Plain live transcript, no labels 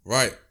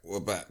Right, we're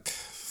back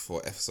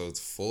for episode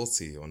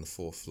 40 on the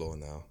fourth floor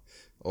now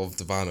of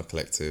the Vinyl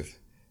Collective,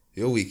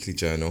 your weekly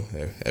journal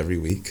every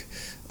week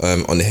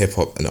on the hip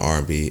hop and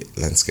R&B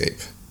landscape.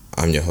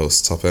 I'm your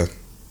host, Topper.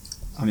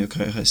 I'm your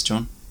co-host,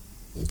 John.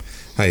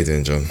 How you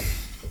doing, John?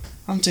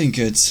 I'm doing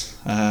good.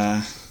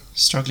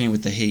 Struggling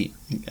with the heat.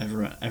 I think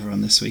everyone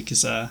this week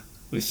is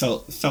we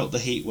felt the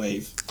heat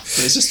wave.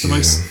 But it's just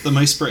the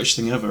most British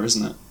thing ever,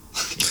 isn't it?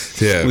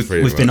 Yeah, we've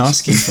been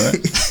asking for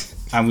it,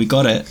 and we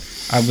got it,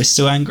 and we're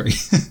still angry.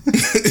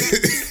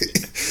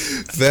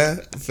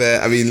 Fair.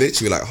 I mean,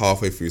 literally, like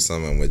halfway through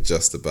summer, and we're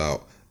just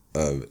about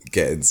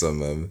getting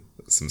some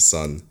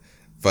sun.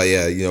 But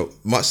yeah, you know,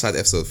 much like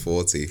episode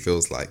 40,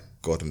 feels like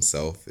God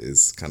himself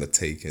is kind of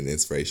taking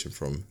inspiration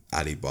from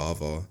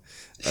Alibaba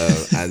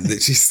and literally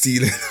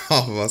stealing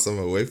half of our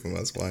summer away from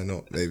us. Why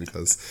not? Maybe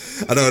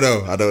because I don't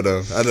know where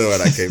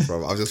that came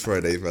from. I'm just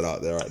throwing anything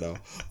out there right now.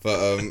 But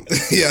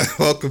yeah,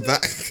 welcome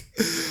back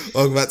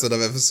to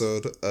another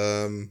episode.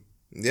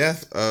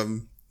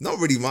 Not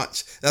really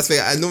much. That's why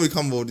I normally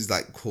come with all these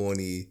like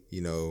corny,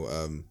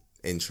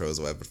 intros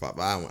or whatever, but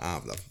I don't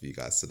have that for you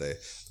guys today.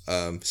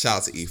 Shout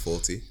out to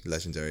E40,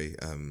 legendary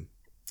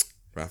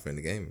rapper in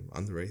the game.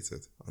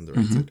 Underrated.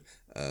 Mm-hmm.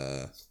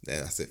 Yeah,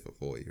 that's it for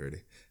 40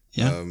 really.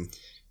 Yeah. In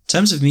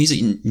terms of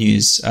music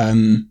news, I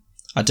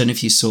don't know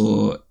if you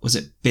saw, was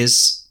it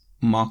Biz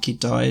Markie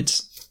died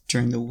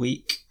during the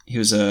week? He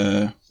was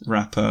a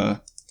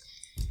rapper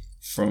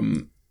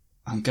from,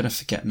 I'm gonna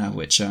forget now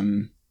which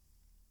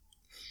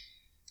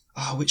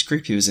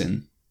group he was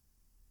in.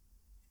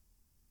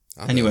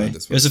 Anyway,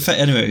 he was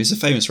a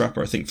famous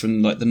rapper, I think,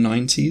 from like the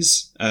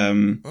 90s.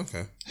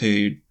 Okay.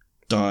 Who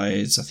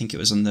died, I think it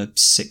was on the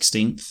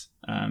 16th.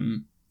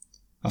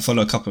 I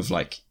follow a couple of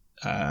like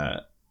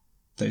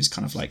those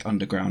kind of like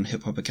underground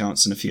hip hop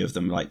accounts, and a few of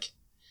them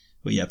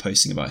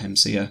posting about him.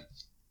 So yeah,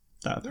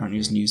 that apparently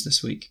was news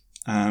this week.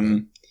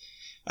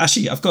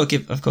 Actually, I've got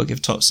to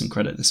give Top some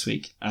credit this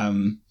week.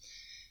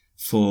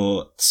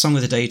 For Song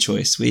of the Day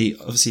choice. We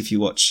obviously, if you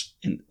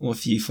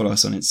follow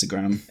us on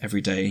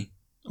Instagram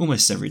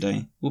almost every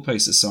day, we'll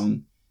post a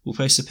song, we'll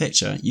post a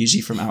picture,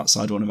 usually from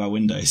outside one of our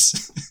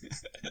windows.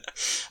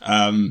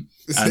 And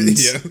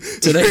yeah.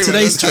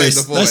 today's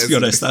choice, let's be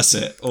honest, that's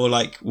it. Or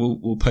like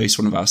we'll post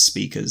one of our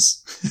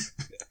speakers.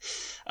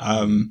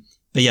 But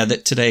yeah,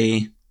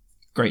 today,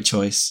 great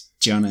choice,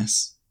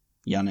 Giannis.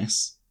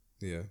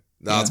 Yeah.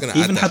 No, I was gonna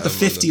even add had the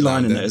 50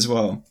 line in it as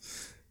well.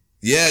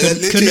 Yeah,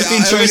 couldn't have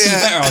been chosen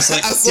better. I was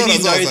like, did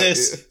he know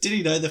this? Like, did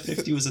he know the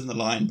 50 was in the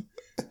line?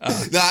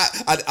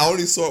 I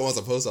only saw it once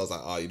I posted. I was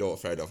like, oh, you know what?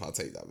 Fair enough. I'll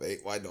take that,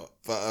 mate. Why not?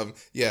 But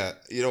yeah,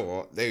 you know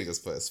what? Let me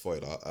just put a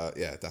spoiler.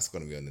 Yeah, that's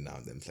gonna be on the Now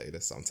and Then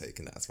playlist. So I'm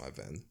taking that as my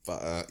band.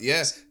 But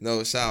yeah,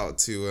 no, shout out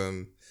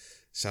to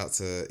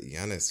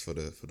Giannis for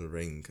the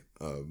ring.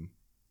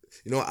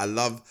 You know what I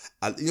love?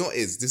 You know what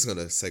is? This is going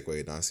to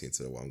segue nicely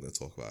into what I'm going to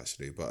talk about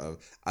actually. But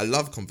I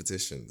love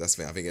competition. That's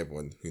me. I think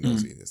everyone who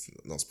knows me is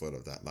not spoiled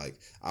of that. Like,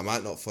 I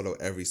might not follow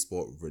every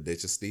sport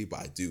religiously,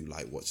 but I do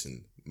like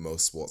watching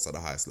most sports at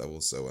the highest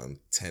level. So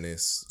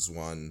tennis is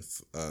one.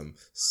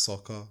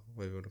 Soccer,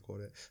 whatever you want to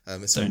call it.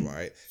 It's all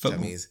right.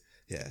 That means,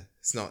 yeah,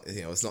 it's not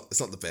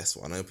the best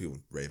one. I know people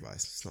rave about it.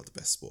 It's not the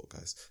best sport,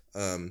 guys.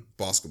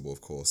 Basketball,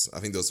 of course. I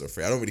think those are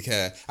free. I don't really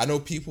care. I know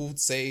people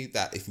say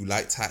that if you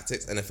like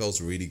tactics,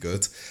 NFL's really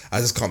good. I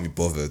just can't be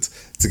bothered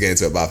to get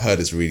into it, but I've heard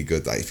it's really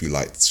good. Like if you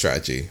like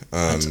strategy.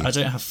 I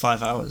don't have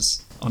 5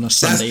 hours on a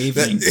Sunday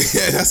evening.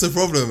 Yeah, that's the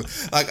problem.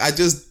 Like I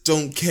just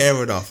don't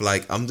care enough.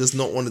 Like I'm just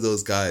not one of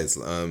those guys.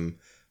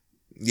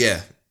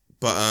 Yeah,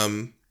 but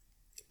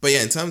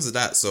yeah, in terms of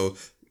that, so.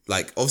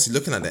 Like, obviously,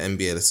 looking at the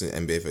NBA, let's say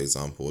NBA, for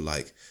example,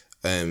 like,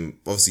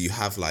 obviously, you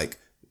have, like,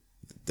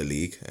 the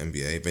league,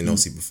 NBA, but then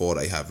obviously, before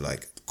that, you have,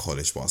 like,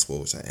 college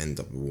basketball, which is like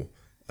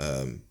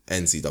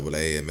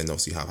NCAA, and then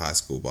obviously, you have high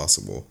school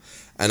basketball.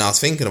 And I was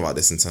thinking about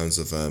this in terms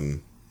of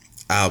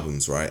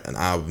albums, right? And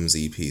albums,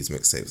 EPs,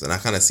 mixtapes. And I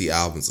kind of see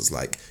albums as,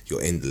 like,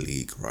 you're in the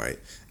league, right?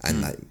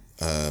 And, like,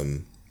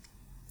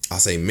 I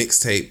say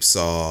mixtapes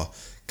are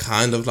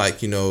kind of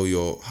like,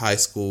 your high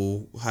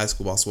school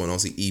basketball, and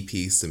obviously,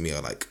 EPs to me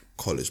are, like,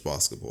 college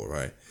basketball,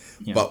 right?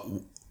 Yeah. But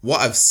what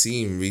I've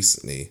seen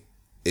recently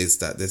is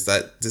that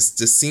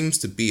this seems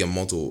to be a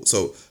model.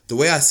 So the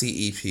way I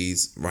see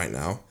EPs right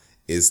now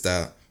is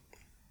that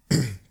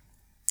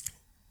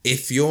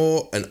if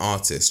you're an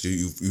artist,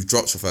 you've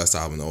dropped your first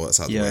album or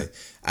what's out the way,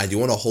 and you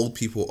want to hold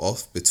people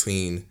off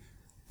between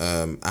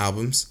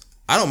albums,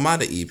 I don't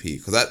mind an EP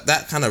because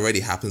that kind of already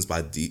happens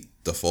by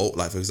default.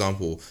 Like for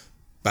example,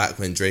 back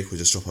when Drake would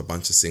just drop a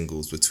bunch of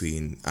singles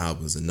between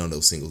albums and none of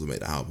those singles would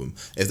make the album.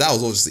 If that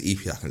was all just the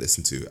EP I can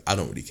listen to, I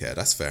don't really care.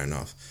 That's fair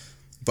enough.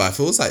 But I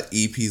feel like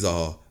EPs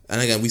are, and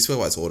again, we speak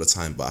about it all the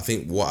time, but I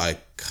think what I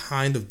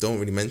kind of don't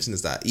really mention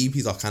is that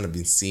EPs are kind of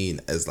been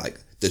seen as like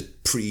the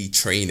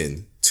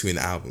pre-training to an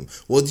album.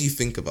 What do you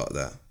think about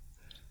that?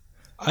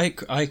 I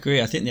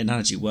agree. I think the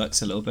analogy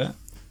works a little bit.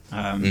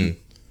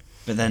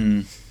 But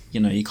then...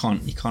 you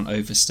can't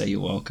overstay your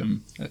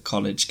welcome at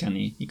college, can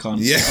you? You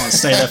can't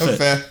stay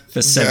there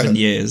for 7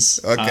 years.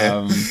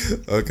 Okay.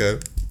 Okay.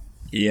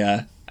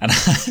 Yeah, and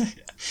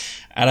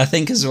and I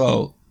think as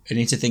well, we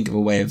need to think of a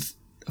way of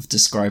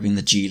describing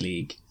the G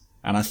League.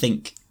 And I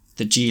think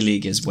the G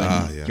League is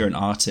when you're an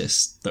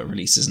artist that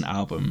releases an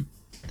album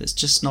that's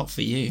just not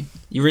for you.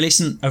 You're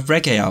releasing a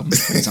reggae album,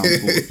 for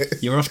example.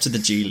 You're off to the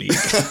G League.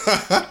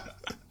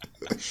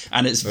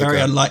 And it's very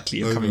unlikely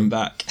you're coming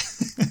back.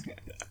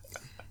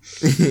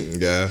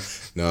 Yeah,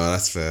 no,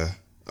 that's fair.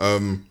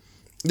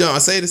 No, I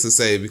say this to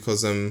say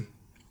because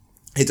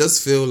it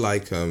does feel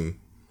like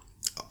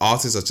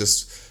artists are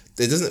just,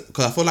 it doesn't,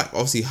 because I feel like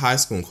obviously high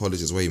school and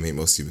college is where you make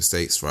most of your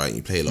mistakes, right?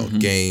 You play a lot of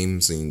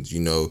games, and you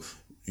know,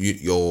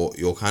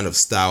 your kind of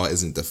style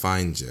isn't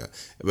defined yet.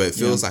 But it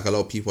feels like a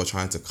lot of people are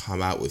trying to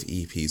come out with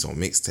EPs or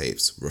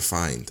mixtapes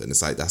refined, and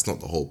it's like that's not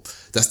the whole,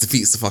 that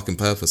defeats the fucking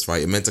purpose, right?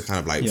 You're meant to kind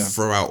of like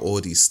throw out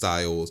all these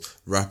styles,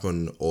 rap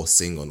on or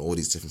sing on all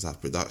these different types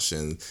of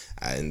production,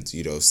 and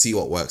you know, see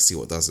what works, see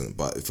what doesn't.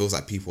 But it feels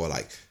like people are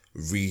like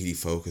really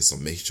focused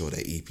on making sure their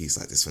EP is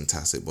like this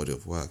fantastic body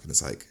of work, and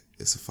it's like,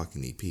 it's a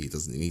fucking EP, it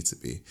doesn't need to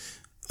be.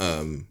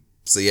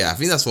 So yeah, I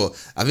think that's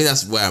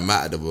where I'm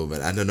at the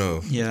moment. I don't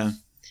know. Yeah.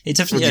 It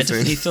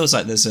definitely feels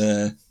like there's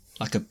a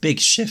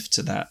big shift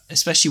to that,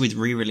 especially with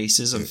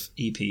re-releases of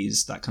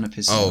EPs. That kind of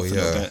pisses me off a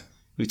little bit.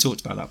 We've talked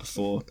about that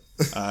before.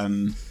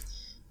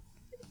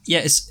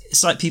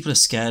 It's like people are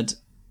scared.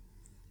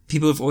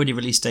 People have already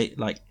released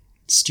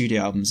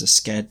studio albums are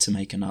scared to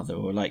make another,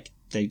 or like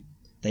they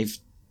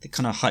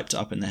kind of hyped it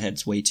up in their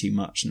heads way too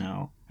much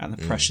now, and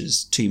the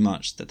pressure's too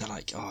much that they're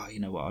like, oh, you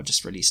know what, I'll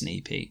just release an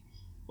EP,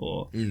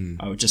 or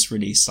I'll just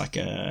release like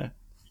a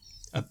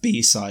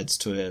B-sides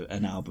to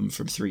an album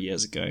from 3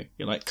 years ago.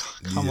 You're like,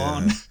 come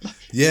on.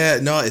 Yeah,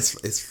 no, it's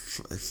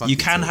you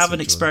can have an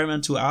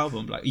experimental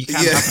album. Like you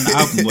can have an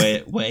album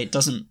where it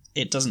doesn't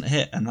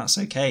hit, and that's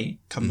okay.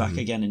 Come back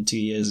again in 2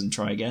 years and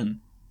try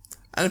again.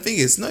 And the thing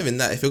is, not even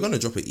that. If you're gonna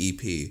drop an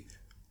EP,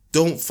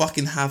 don't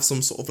fucking have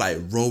some sort of like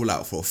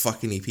rollout for a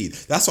fucking EP.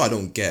 That's what I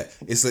don't get.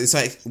 It's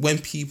like when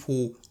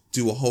people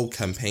do a whole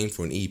campaign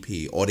for an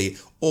EP, or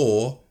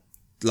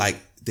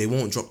they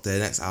won't drop their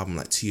next album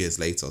like 2 years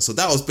later. So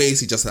that was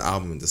basically just an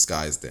album in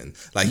disguise then.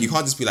 Like you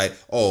can't just be like,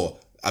 oh,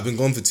 I've been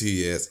gone for 2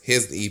 years,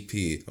 here's the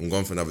EP, I'm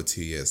gone for another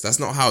 2 years. That's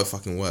not how it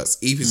fucking works.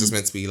 EP is just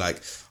meant to be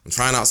like, I'm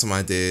trying out some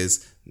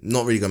ideas,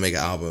 not really gonna make an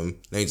album,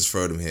 let me just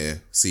throw them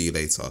here, see you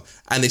later.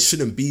 And it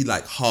shouldn't be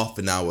like half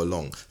an hour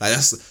long. Like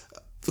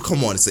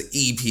come on, it's an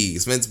EP,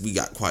 it's meant to be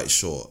like quite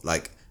short.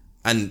 But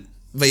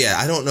yeah,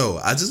 I don't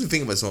know. I just been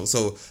thinking about it.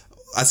 So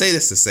I say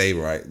this to say,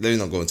 right, let me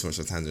not go into too much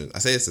of a tangent. I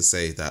say this to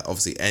say that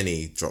obviously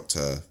Annie dropped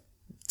her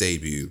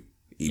debut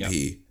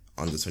EP,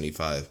 Under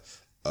 25,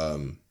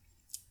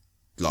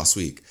 last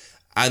week.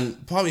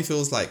 And part of me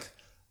feels like,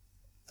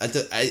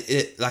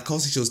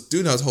 obviously she was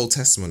doing her whole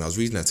testimony. I was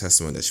reading her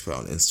testimony that she put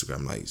on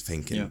Instagram, like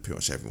thanking pretty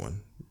much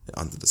everyone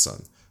under the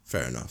sun.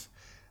 Fair enough.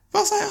 But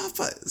I was like,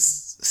 but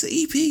it's an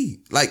EP.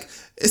 Like,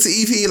 it's an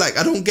EP. Like,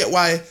 I don't get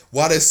why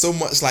there's so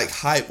much like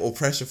hype or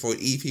pressure for an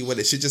EP when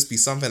it should just be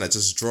something that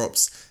just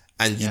drops.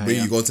 And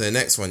you go on to the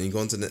next one, you go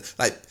on to the,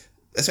 like,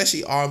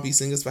 especially R&B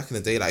singers back in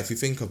the day. Like, if you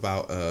think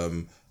about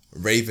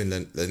Raven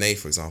Lene,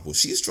 for example,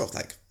 she's dropped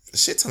like a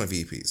shit ton of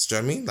EPs. Do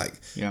you know what I mean?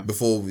 Like,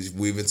 before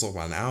we even talk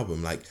about an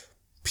album, like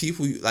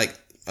people like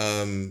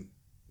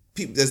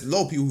there's a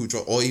lot of people who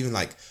drop, or even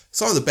like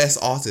some of the best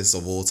artists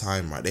of all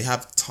time, right? They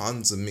have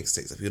tons of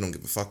mixtapes that people don't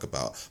give a fuck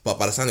about, but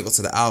by the time they got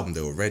to the album,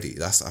 they were ready.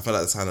 I feel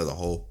like that's kind of the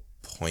whole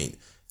point.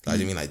 Like,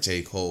 you mean like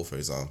J. Cole, for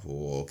example,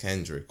 or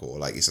Kendrick, or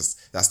like, it's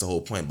just, that's the whole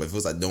point. But it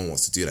feels like no one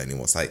wants to do that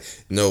anymore. It's like,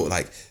 no,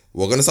 like,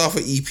 we're going to start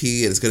with EP,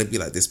 and it's going to be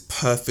like this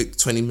perfect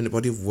 20-minute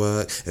body of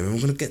work, and then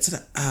we're going to get to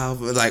the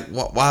album. Like,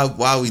 why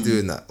are we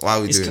doing that? Why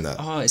are we doing that?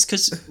 Oh, it's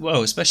because,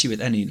 well, especially with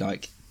Annie,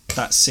 like,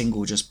 that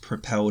single just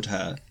propelled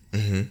her.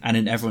 And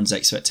in everyone's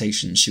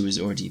expectations, she was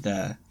already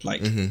there.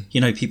 Like,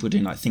 you know, people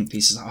doing like think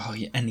pieces, like, oh,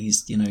 yeah,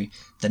 Annie's, you know,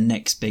 the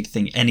next big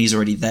thing. Annie's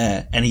already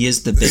there. Annie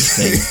is the big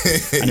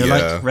thing. And you're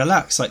like,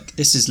 relax. Like,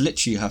 this is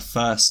literally her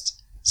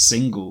first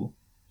single.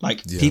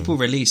 Like, people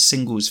release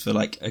singles for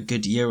like a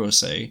good year or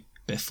so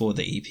before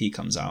the EP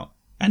comes out.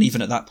 And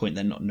even at that point,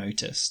 they're not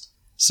noticed.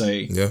 So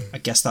I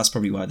guess that's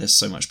probably why there's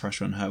so much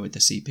pressure on her with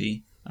this EP.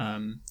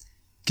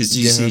 Because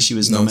you see she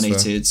was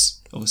nominated,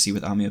 obviously,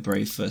 with Amir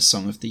Brave for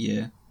Song of the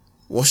Year.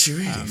 Was she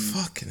really?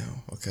 Fucking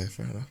hell. Okay,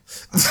 fair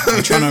enough.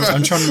 I'm trying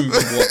to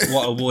remember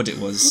what award it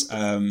was.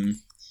 Damn.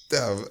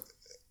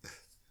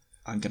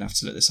 I'm going to have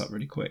to look this up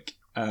really quick.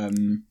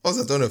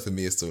 Also, I don't know if for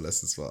me it's still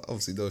lessons, but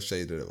obviously no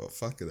shade in it, but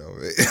fucking hell,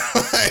 mate.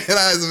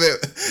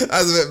 that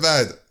was a bit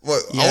bad.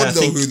 What, I want to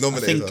know who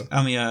nominated her. I think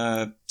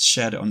Amir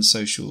shared it on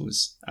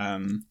socials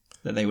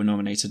that they were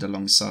nominated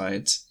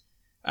alongside.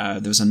 There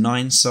was a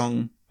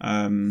 9-song.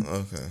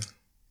 Okay.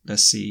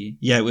 Let's see.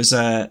 Yeah, it was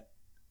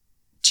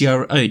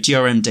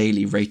GRM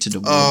Daily Rated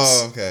Awards.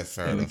 Oh, okay,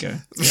 fair enough. There we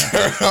go.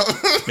 Yeah.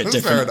 Bit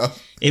different. Fair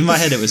enough. In my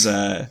head, it was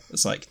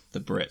like the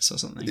Brits or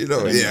something. You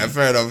know, yeah,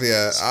 fair enough.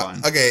 Yeah,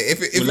 okay.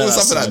 If it was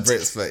something like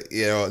Brits, but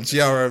you know,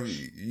 GRM,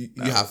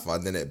 you have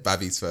fun, then it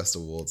Babby's first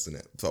awards, in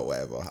it, but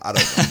whatever. I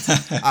don't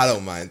mind. I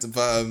don't mind.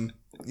 But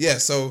yeah,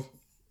 so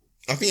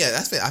I think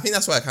I think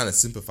that's why I kind of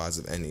sympathize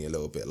with Annie a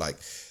little bit. Like,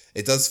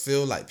 it does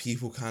feel like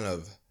people kind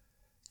of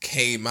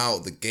came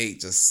out the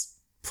gate just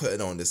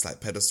putting on this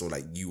like pedestal,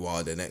 like you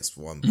are the next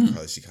one,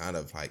 because she kind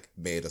of like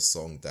made a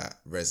song that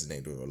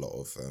resonated with a lot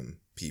of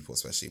people,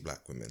 especially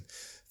black women.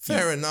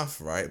 Fair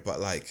enough, right? But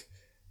like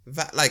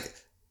that, like,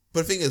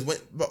 but the thing is,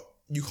 but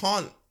you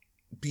can't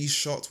be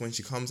shocked when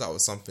she comes out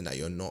with something that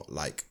you're not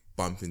like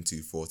bumping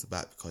to forward to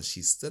back, because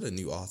she's still a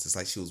new artist.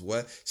 Like, she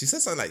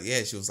said something like,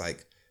 she was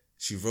like,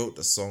 she wrote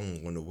the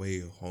song on the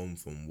way home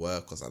from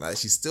work or something. Like,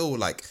 she's still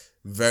like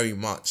very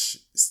much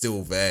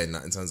still there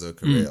in terms of her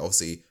career.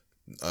 Obviously,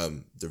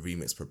 the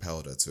remix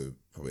propelled her to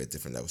probably a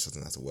different level. She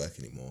doesn't have to work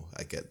anymore.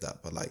 I get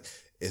that, but like,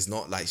 it's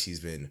not like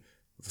she's been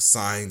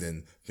signed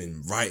and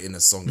been writing a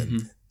song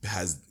and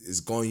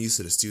is going used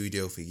to the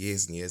studio for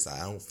years and years.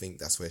 I don't think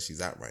that's where she's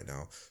at right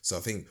now. So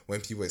I think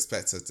when people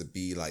expect her to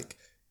be like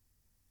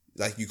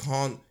you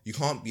can't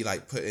be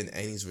like putting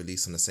Annie's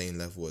release on the same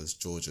level as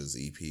Georgia's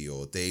EP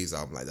or Dave's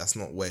album. Like, that's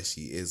not where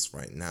she is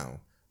right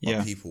now.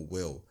 But people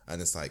will, and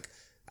it's like,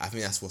 I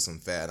think that's what's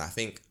unfair. And I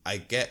think I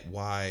get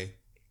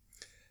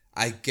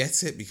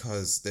it,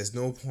 because there's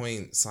no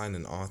point signing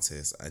an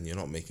artist and you're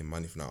not making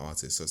money from that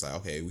artist. So it's like,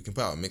 okay, we can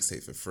put out a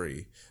mixtape for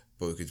free,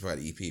 but we could put out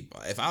an EP.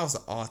 But if I was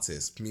an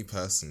artist, me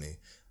personally,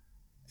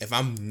 if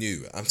I'm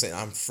new, I'm saying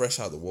I'm fresh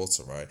out of the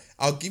water, right?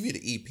 I'll give you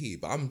the EP,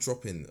 but I'm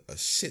dropping a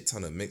shit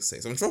ton of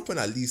mixtapes. I'm dropping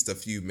at least a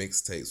few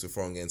mixtapes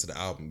before I get into the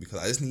album, because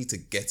I just need to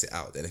get it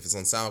out there. And if it's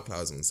on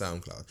SoundCloud, it's on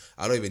SoundCloud.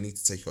 I don't even need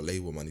to take your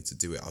label money to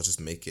do it. I'll just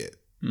make it,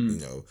 you know. Do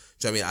you know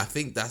what I mean? I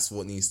think that's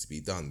what needs to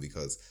be done,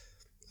 because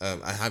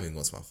I haven't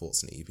got to my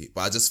thoughts on the EP,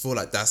 but I just feel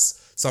like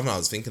that's something I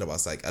was thinking about.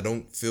 It's like, I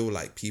don't feel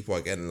like people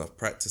are getting enough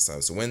practice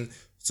time.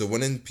 So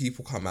when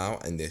people come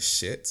out and they're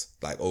shit,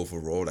 like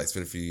overall, like it's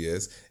been a few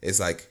years,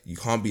 it's like, you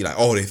can't be like,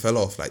 oh, they fell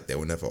off, like they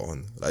were never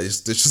on. Like, they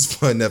just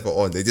were never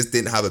on. They just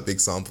didn't have a big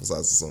sample size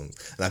of songs.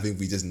 And I think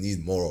we just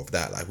need more of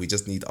that. Like, we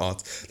just need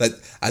art. Like,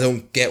 I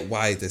don't get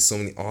why there's so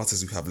many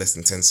artists who have less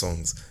than 10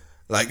 songs.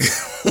 Like,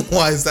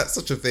 why is that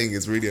such a thing?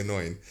 It's really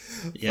annoying.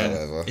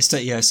 Yeah, it's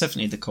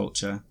definitely the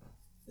culture,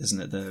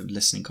 isn't it? The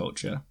listening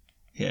culture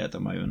here at the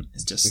moment.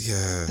 It's just,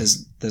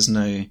 there's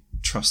no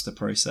trust the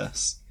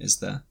process, is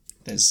there?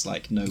 There's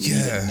like no leave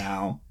it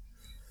now.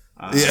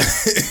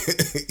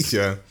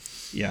 Yeah.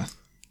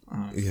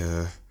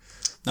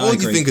 No, what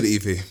do you think of the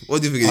EP?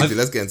 What do you think of the EP?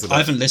 Let's get into that. I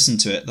haven't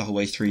listened to it the whole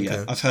way through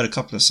yet. I've heard a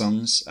couple of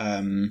songs.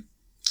 I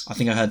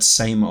think I heard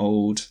Same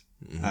Old.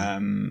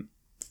 Where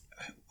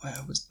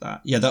was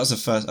that? Yeah, that was the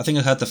first. I think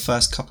I heard the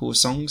first couple of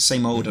songs,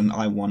 Same Old and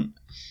I Want.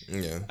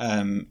 Yeah.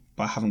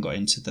 But I haven't got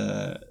into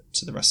the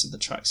rest of the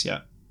tracks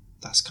yet.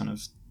 That's kind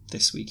of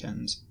this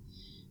weekend.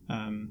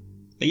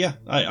 But yeah,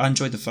 I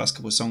enjoyed the first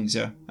couple of songs.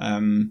 Yeah.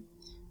 How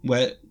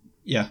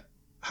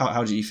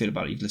did you feel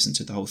about it? You've listened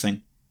to the whole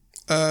thing.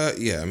 I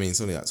mean,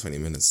 it's only like 20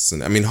 minutes.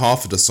 And I mean,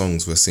 half of the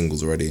songs were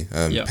singles already.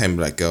 Pen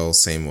Black Girl,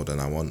 Same Old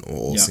and I Want, or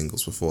all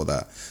singles before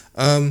that.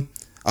 I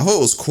thought it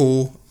was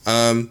cool.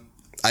 I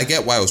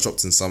get why it was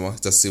dropped in summer.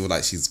 Just feel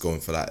like she's going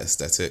for that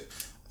aesthetic.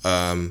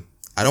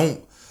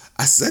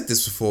 I said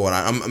this before,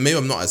 and maybe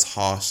I'm not as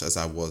harsh as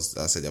I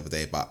said the other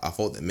day, but I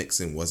thought the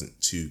mixing wasn't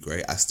too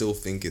great. I still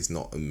think it's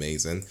not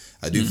amazing.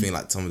 I do think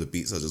like some of the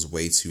beats are just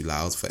way too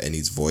loud for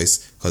Annie's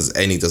voice, because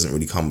Annie doesn't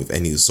really come with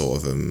any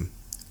sort of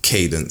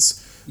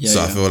cadence.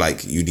 I feel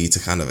like you need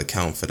to kind of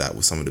account for that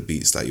with some of the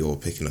beats that you're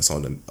picking us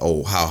on, and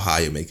how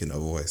high you're making her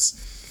voice.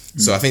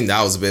 So I think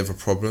that was a bit of a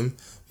problem,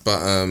 but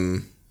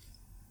I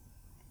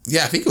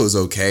think it was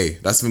okay.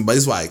 But this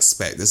is what I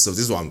expect. This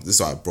is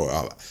what I brought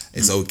up.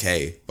 It's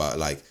okay, but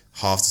like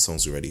half the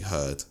songs we already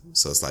heard,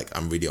 so it's like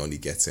I'm really only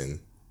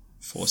getting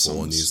four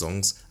new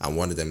songs, and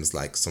one of them is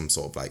like some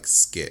sort of like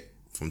skit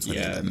from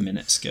 2011. Yeah,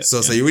 minute skit. So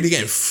you're really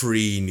getting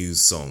 3 new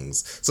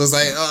songs. So it's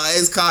like,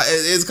 it's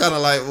kind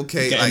of like,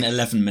 okay, you're getting like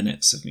 11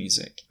 minutes of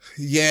music.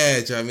 Yeah,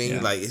 do you know what I mean?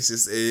 Yeah. Like, it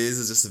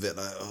is just a bit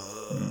like,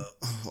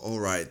 all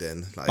right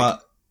then. Like,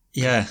 but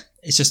yeah,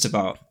 it's just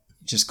about,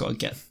 you just got to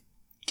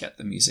get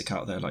the music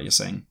out there, like you're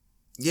saying.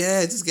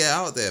 Yeah, just get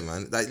out there,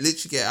 man. Like,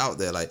 literally get out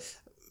there. Like,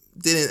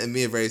 didn't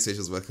Amir Radio Station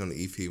was working on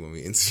the EP when we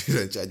interviewed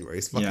her in January.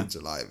 It's fucking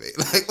July, mate.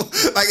 Like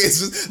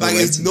it's just like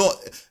it's not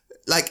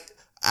like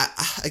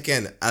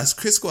again, as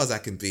critical as I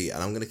can be,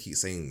 and I'm gonna keep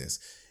saying this.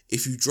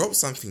 If you drop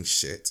something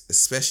shit,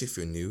 especially if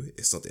you're new,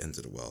 it's not the end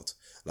of the world.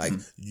 Like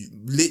you,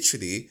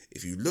 literally,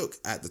 if you look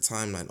at the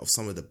timeline of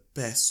some of the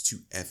best to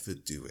ever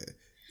do it,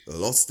 a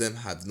lot of them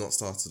have not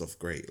started off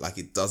great. Like,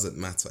 it doesn't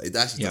matter. It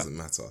actually doesn't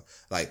matter.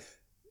 Like,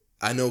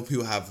 I know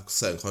people have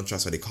certain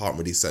contracts where they can't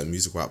release certain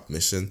music without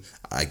permission.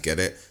 I get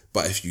it.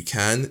 But if you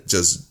can,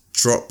 just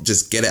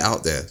get it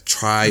out there.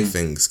 Try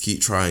things. Keep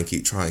trying. And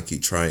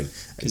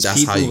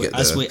that's how you get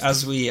there.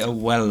 As we are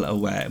well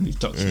aware, and we've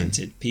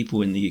documented,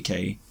 people in the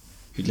UK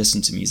who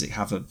listen to music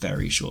have a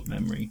very short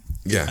memory.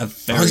 Yeah. A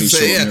very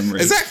short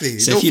memory. Exactly.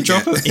 So if you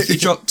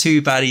drop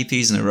 2 bad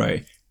EPs in a row,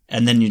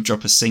 and then you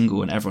drop a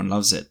single and everyone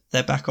loves it,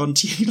 they're back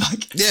onto you.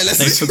 Like,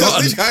 they've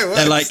forgotten.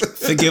 They're like,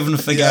 forgive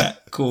and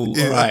forget. Cool.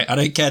 All right. I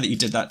don't care that you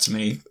did that to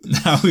me.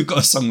 Now we've got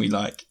a song we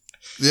like.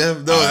 Yeah,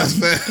 no, that's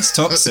fair. It's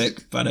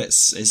toxic, but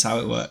it's how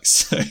it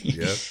works.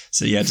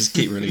 So yeah, just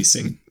keep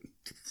releasing.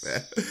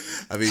 Fair.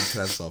 I mean,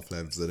 plebs are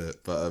plebs, isn't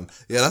it? But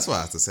yeah, that's what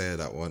I have to say on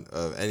that one.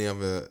 Any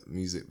other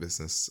music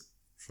business?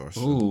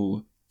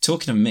 Ooh,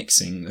 talking of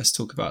mixing, let's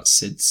talk about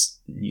Sid's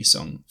new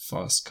song,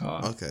 Fast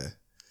Car. Okay.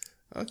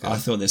 I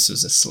thought this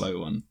was a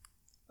slow one.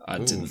 I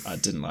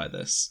didn't like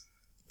this.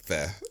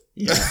 Fair.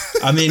 Yeah.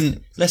 I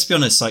mean, let's be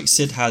honest, like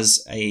Sid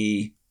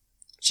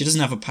she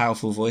doesn't have a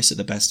powerful voice at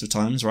the best of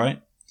times,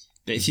 right?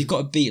 But if you've got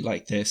a beat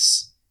like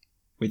this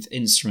with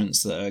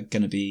instruments that are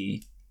going to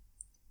be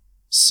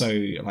so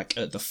like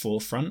at the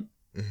forefront,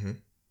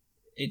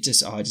 it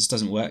just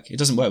doesn't work. It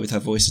doesn't work with her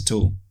voice at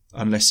all,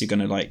 unless you're going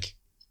to like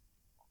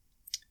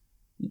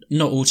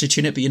not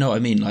auto-tune it, but you know what I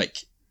mean? Like,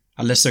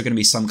 unless there are going to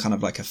be some kind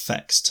of like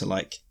effects to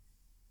like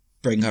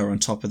bring her on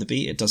top of the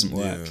beat, it doesn't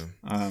work.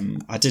 Yeah.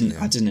 I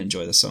didn't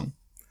enjoy the song.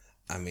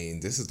 I mean,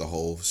 this is the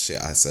whole shit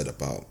I said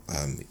about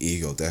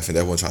ego death, and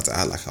everyone tried to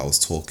act like I was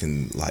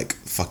talking like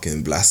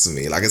fucking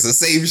blasphemy. Like, it's the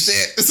same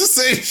shit. It's the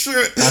same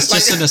shit. That's like,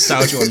 just a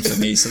nostalgia one for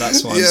me, so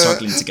that's why I'm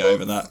struggling to get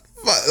over that.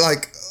 But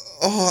like,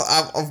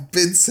 I've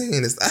been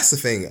saying this. That's the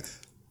thing.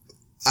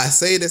 I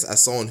say this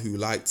as someone who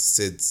liked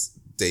Sid's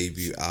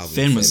debut album.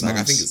 Finn was nice.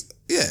 I think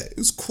it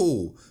was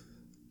cool.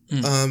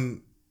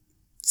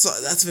 So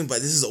that's the thing,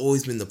 but this has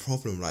always been the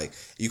problem. Like,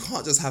 you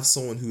can't just have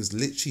someone who's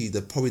literally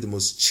probably the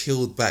most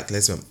chilled back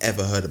lesbian I've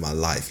ever heard in my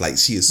life. Like,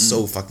 she is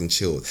so fucking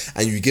chilled,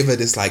 and you give her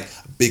this like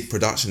big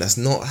production. That's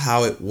not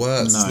how it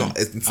works. No.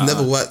 It's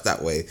never worked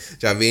that way. Do you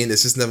know what I mean?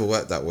 It's just never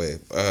worked that way.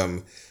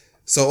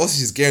 So also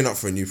she's gearing up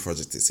for a new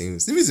project. It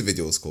seems the music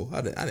video was cool.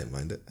 I didn't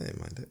mind it.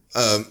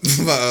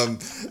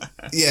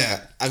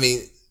 Yeah, I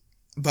mean.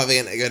 But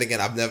again,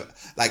 I've never,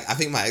 like, I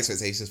think my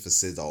expectations for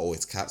Sid are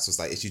always capped. So it's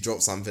like, if you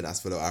drop something that's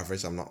below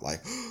average, I'm not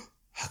like, oh,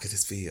 how could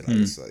this be?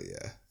 Like, so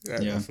yeah.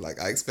 Enough. Like,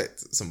 I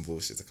expect some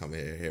bullshit to come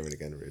here and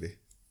again, really.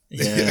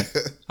 Yeah.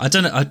 I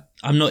don't know.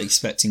 I'm not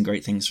expecting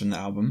great things from the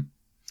album,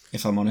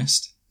 if I'm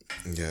honest.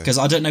 Yeah. Because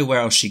I don't know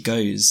where else she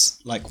goes.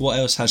 Like, what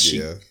else has she?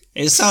 Yeah.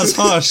 It sounds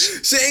harsh,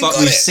 but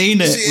we've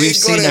seen it. We've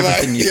seen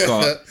everything you've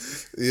got.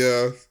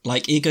 Yeah.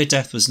 Like, Ego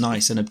Death was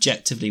nice, and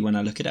objectively, when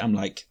I look at it, I'm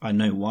like, I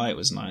know why it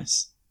was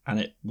nice. And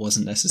it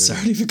wasn't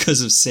necessarily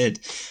because of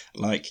Sid.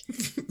 Like,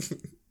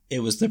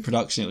 it was the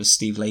production, it was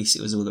Steve Lacy,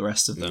 it was all the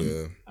rest of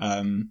them.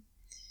 Yeah.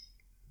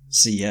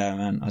 So yeah,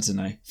 man, I don't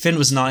know. Finn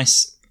was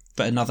nice,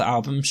 but another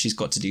album, she's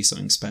got to do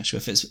something special.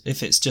 If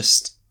it's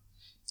just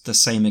the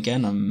same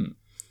again,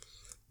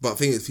 But the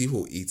thing is,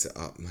 people eat it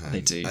up, man.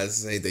 They do. I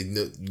say they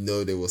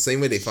know they will.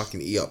 Same way they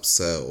fucking eat up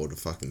Sir all the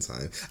fucking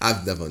time.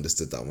 I've never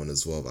understood that one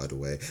as well, by the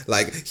way.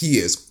 Like, he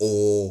is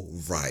all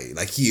right.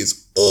 Like, he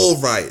is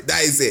all right.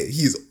 That is it.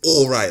 He is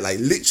all right. Like,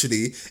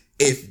 literally,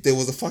 if there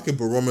was a fucking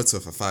barometer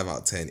for 5 out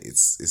of 10,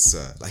 it's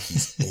Sir. Like,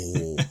 he's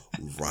all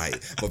right.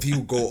 But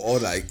people go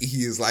on like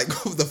he is like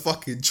the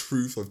fucking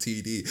truth of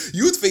TD.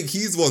 You would think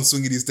he's the one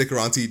swinging his dick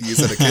around TD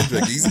instead of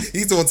Kendrick.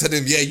 He's the one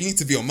telling him, yeah, you need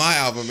to be on my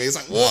album, mate. It's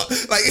like, what?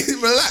 Like,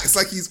 relax.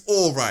 Like, he's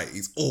all right.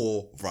 He's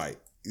all right.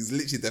 He's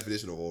literally the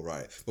definition of all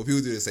right. But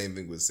people do the same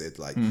thing with Sid.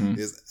 Like,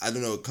 I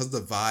don't know, because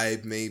the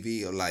vibe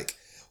maybe, or like,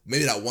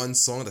 maybe that one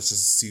song that's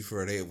just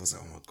super relatable was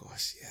like, oh my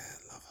gosh, yeah,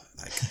 I love her.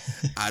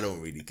 Like, I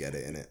don't really get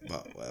it in it,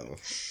 but whatever.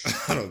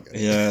 I don't get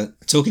it. Yeah.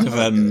 Talking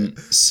of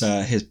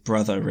Sir, his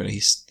brother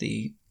released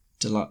the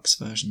deluxe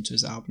version to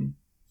his album.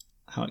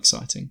 How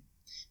exciting.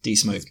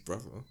 D-Smoke. His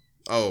brother?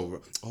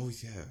 Oh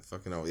yeah.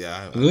 Fucking hell.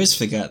 Yeah. We always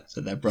forget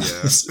that they're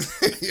brothers.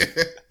 Yeah.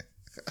 Yeah.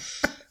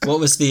 What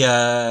was the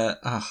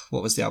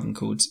album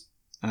called?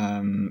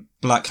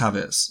 Black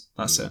Habits.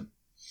 That's it.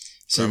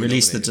 So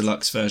released the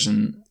deluxe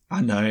version.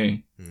 I know.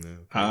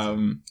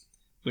 No,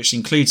 which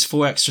includes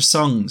 4 extra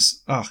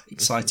songs.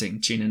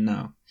 Exciting. Tune in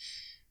now.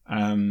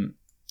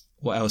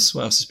 What else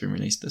has been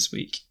released this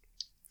week?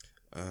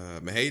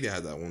 Mahalia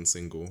had that one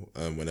single,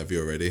 Whenever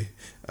You're Ready.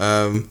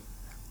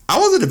 I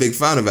wasn't a big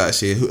fan of it,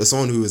 actually. As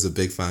someone who was a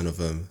big fan of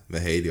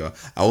Mahalia,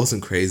 I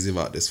wasn't crazy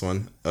about this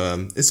one.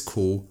 It's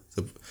cool,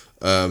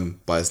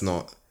 but it's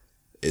not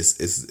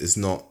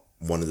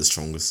one of the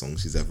strongest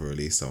songs she's ever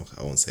released. So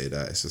I won't say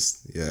that. It's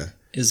just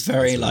It's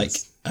very like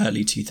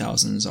early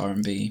 2000s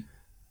R&B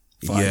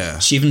vibe. Yeah.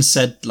 She even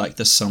said like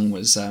the song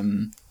was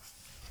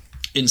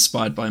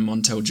inspired by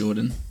Montel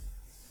Jordan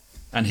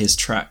and his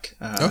track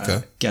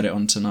Get It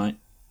On Tonight.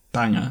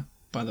 Banger,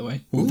 by the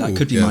way. Ooh, that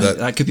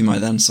could be my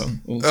then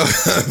song.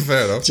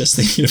 Fair enough. Just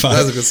thinking about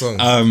That's a good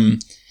song.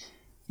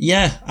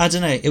 Yeah, I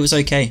don't know. It was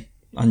okay.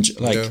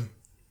 It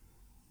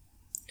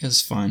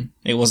was fine.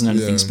 It wasn't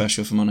anything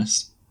special, if I'm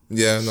honest.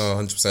 Yeah, no,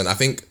 100%. I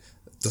think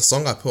the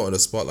song I put on the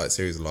Spotlight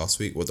series last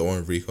week was the one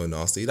with Rico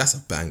Nasty. That's a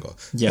banger.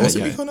 Yeah, was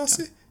it Rico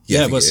Nasty?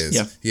 Yeah, it was. It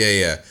is.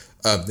 Yeah.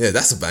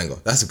 That's a banger.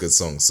 That's a good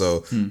song.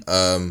 So,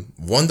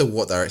 wonder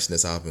what direction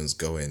this album's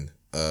going,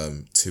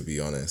 to be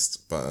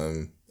honest. But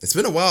it's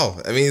been a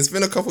while. I mean, it's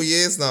been a couple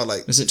years now.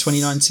 Like, was it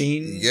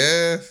 2019?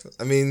 Yeah,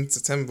 I mean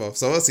September.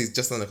 So obviously it's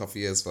just done a couple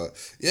years, but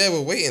yeah,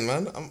 we're waiting,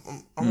 man.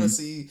 I'm gonna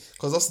see,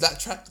 because also that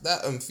track,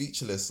 that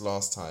feature list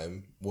last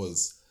time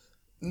was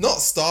Not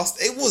Stars.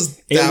 It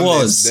was. It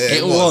was.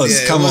 It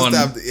was. Yeah, Come it was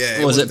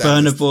on. Was it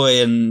Burna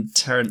Boy and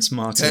Terrence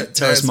Martin?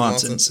 Terrence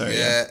Martin. Sorry.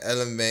 Yeah.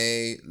 Ella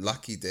May,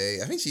 Lucky Day.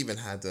 I think she even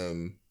had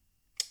Who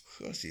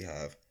else she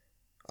have?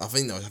 I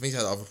think she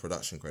had other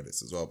production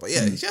credits as well. But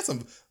yeah, she had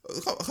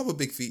a couple of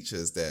big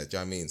features there. Do you know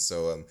what I mean?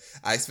 So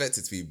I expect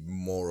it to be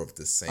more of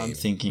the same. I'm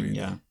thinking,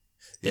 really.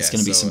 There's going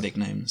to be some big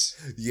names.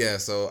 Yeah,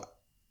 so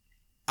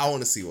I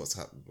want to see what's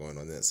going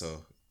on there.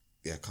 So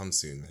yeah, come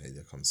soon, man.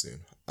 Yeah, come soon.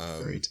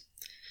 Agreed.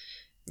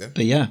 Yeah.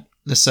 But yeah,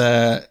 let's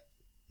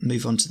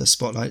move on to the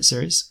Spotlight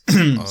series.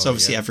 So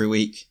obviously every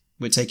week,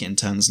 we're taking it in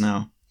turns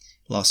now.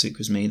 Last week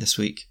was me. This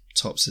week,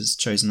 Tops has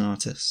chosen an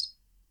artist.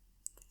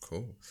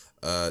 Cool.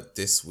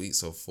 This week,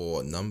 so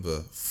for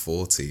number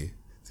 40,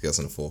 to get us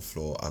on the fourth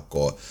floor, I've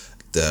got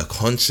the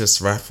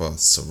conscious rapper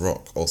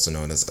Ciroc, also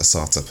known as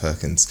Asata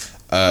Perkins.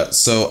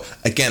 So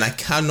again, I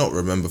cannot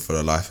remember for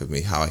the life of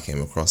me how I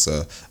came across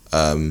her.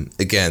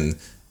 Again,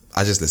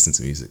 I just listen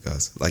to music,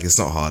 guys. Like, it's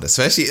not hard,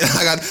 especially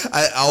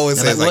I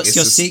always say, like, what's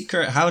your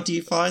secret? How do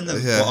you find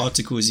them? Yeah. What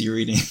articles are you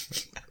reading?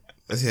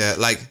 Yeah,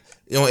 like,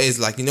 you know, it's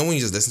like, you know, when you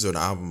just listen to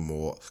an album,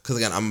 or because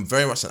again, I'm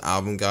very much an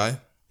album guy.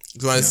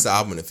 Because when I listen to the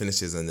album and it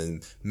finishes, and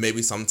then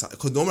maybe sometimes,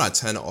 because normally I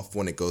turn it off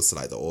when it goes to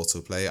like the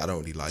autoplay. I don't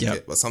really like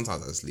it, but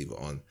sometimes I just leave it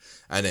on.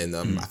 And then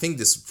I think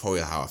this is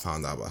probably how I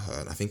found out about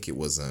her. And I think it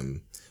was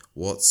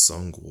what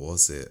song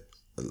was it?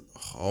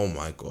 Oh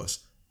my gosh.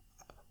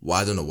 Well,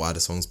 I don't know why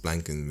the song's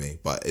blanking me,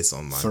 but it's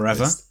on my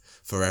Forever. list.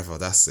 Forever,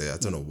 that's it. I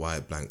don't know why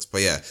it blanks,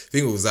 but yeah, I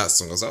think it was that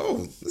song. I was like,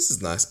 oh, this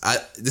is nice.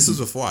 This was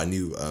before I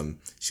knew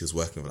she was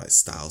working with like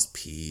Styles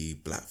P,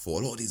 Black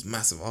Thought, a lot of these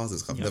massive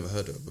artists I've never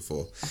heard of her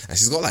before, and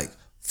she's got like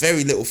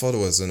very little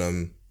followers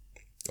and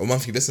or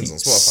monthly listens on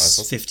Spotify.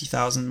 So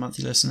 50,000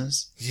 monthly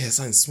listeners. Yeah,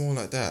 something small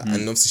like that.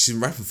 And obviously she's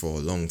been rapping for a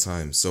long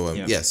time. So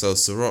so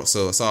Ciroc,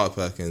 so Asata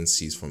Perkins,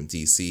 she's from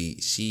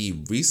DC.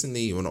 She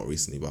recently, well not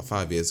recently, but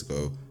 5 years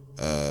ago,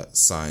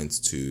 signed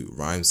to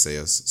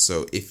Rhymesayers.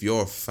 So if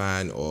you're a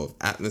fan of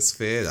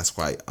Atmosphere, that's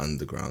quite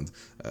underground.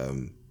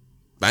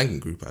 Banging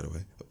group, by the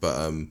way.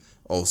 But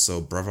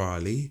also Brother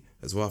Ali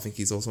as well. I think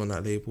he's also on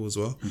that label as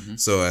well.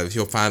 So if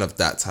you're a fan of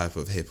that type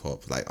of hip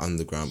hop, like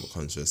underground but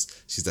conscious,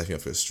 she's definitely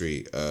up for the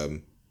street.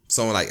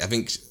 Someone like, I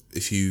think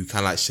if you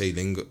kind of like Shay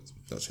Lingo,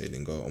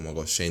 oh my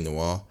gosh, Shay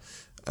Noir,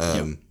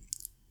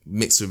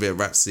 mixed with a bit of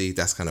Rhapsody,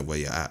 that's kind of where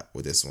you're at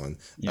with this one.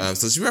 So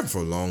she's rapping for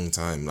a long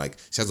time. Like,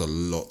 she has a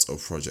lot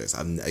of projects.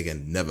 I've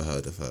again never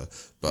heard of her,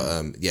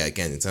 but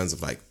again, in terms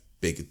of like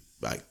big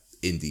like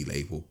indie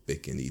label,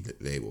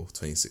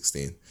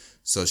 2016.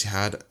 So she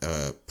had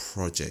a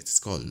project. It's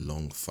got a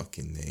long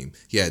fucking name.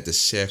 Yeah, The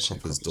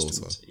Sharecropper's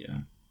Daughter.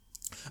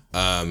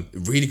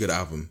 Really good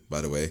album,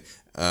 by the way.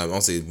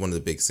 Also one of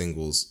the big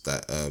singles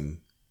that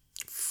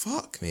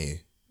fuck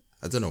me,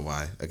 I don't know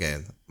why.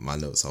 Again, my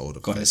notes are older.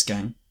 Goddess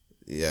Gang.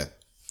 Yeah,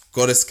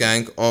 Goddess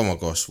Gang. Oh my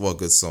gosh, what a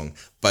good song.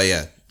 But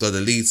yeah, the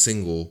lead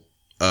single,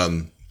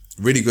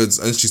 really good.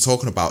 And she's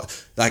talking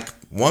about, like,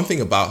 one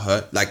thing about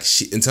her, like,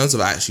 she, in terms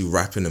of actually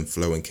rapping and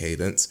flow and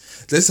cadence,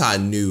 this is how I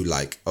knew,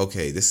 like,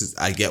 okay,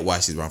 I get why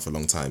she's around for a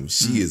long time.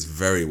 She is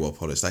very well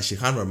polished. Like, she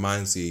kind of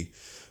reminds me,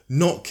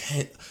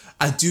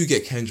 I do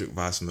get Kendrick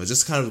vibes from her,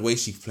 just kind of the way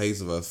she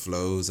plays with her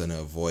flows and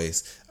her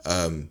voice.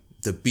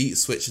 The beat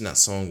switch in that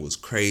song was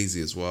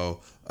crazy as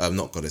well.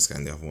 Not Goddess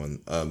Gang, the other one.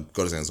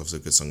 Goddess Gang is also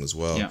a good song as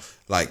well. Yeah.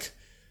 Like,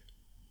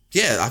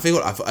 yeah, I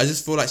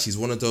just feel like she's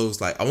one of those,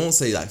 like, I won't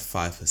say like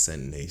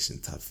 5% Nation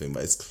type thing,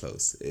 but it's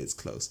close. It's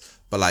close.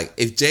 But like,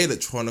 if Jay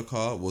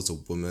Electronica was a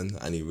woman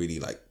and he really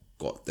like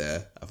got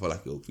there, I feel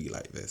like it would be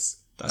like this.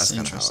 That's an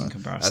interesting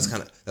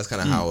comparison. That's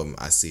kind of how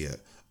I see it.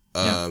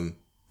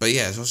 But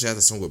yeah, she had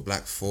a song with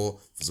Black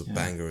Thought. It was a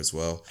banger as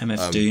well.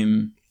 MF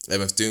Doom.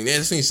 MF Doom. Yeah,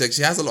 that's what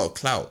she has a lot of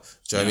clout.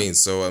 Do you know what I mean?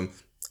 So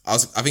I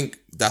think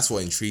that's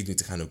what intrigued me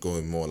to kind of go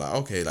in more like,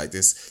 okay, like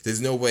this,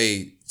 there's no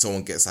way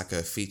someone gets like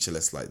a feature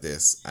list like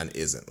this and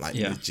isn't like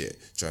legit. Do you know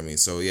what I mean?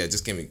 So yeah,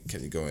 just kept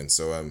me going.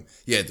 So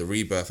the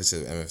Rebirth is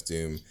MF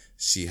Doom.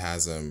 She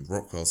has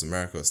Rockwell's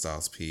America with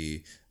Styles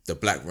P, the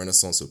Black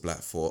Renaissance with Black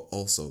Thought.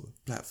 Also,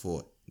 Black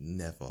Thought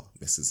never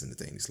misses in a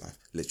day in his life.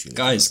 Literally,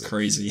 guy's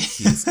crazy.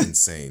 He's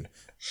insane.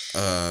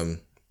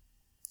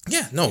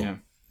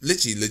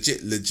 Literally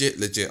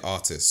legit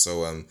artist.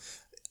 So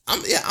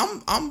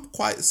I'm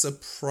quite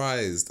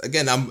surprised.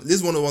 Again, this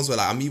is one of the ones where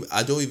like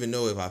I don't even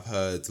know if I've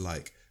heard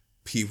like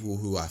people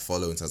who I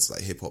follow in terms of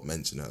like hip hop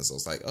mention her. So I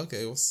was like,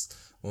 okay,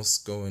 what's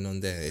going on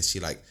there? Is she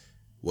like,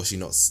 was she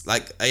not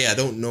like? I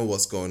don't know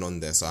what's going on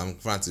there. So I'm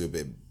trying to do a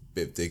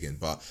bit of digging.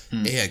 But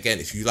again,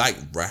 if you like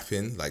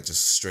rapping, like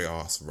just straight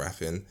ass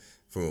rapping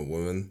from a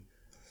woman,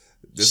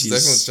 this is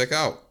definitely one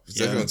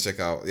to check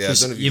out. Yeah, I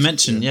don't know if you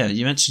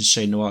mentioned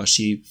Shay Noir.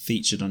 She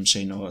featured on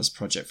Shay Noir's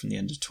project from the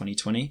end of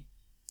 2020.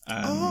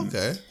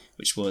 Okay.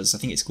 Which was, I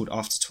think it's called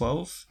After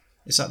 12.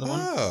 Is that the one?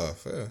 Oh,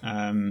 fair.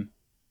 I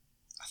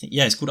think,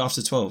 it's called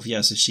After 12.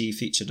 Yeah, so she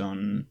featured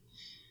on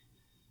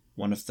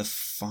one of the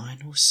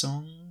final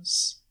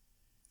songs.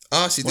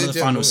 Ah, she one did. of the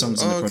Yeah, final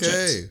songs on the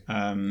okay.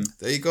 project.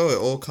 There you go. It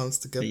all comes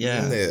together.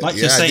 Yeah, Isn't it? like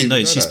Yeah, you're I saying, didn't though,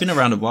 know she's that. been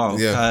around a while.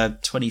 Yeah.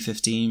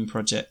 2015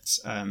 project.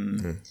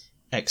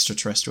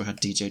 Extraterrestrial had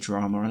DJ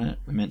Drama on it.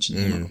 We mentioned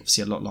him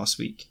obviously a lot last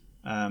week.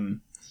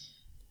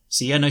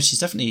 So yeah, no, she's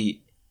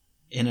definitely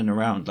in and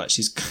around. Like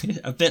she's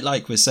a bit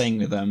like we're saying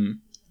with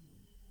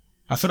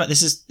I feel like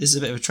this is a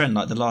bit of a trend.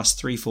 Like the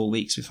last 3-4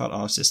 weeks, we've had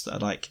artists that are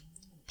like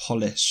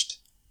polished,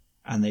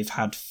 and they've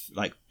had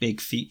like big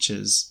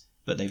features,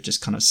 but they've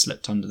just kind of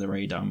slipped under the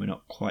radar, and we're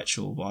not quite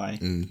sure why.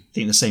 I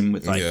think the same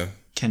with like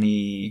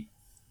Kenny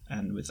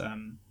and with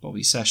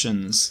Bobby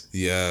Sessions.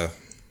 Yeah.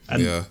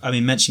 And I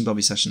mean, mentioning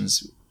Bobby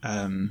Sessions,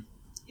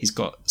 he's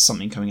got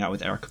something coming out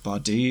with Erykah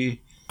Badu.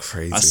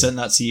 Crazy. I sent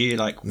that to you.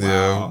 Like,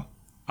 wow,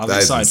 I'm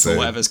excited for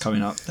whatever's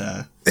coming up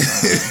there.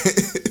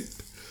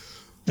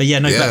 But yeah,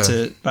 no, back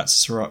to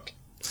Ciroc.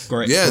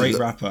 Great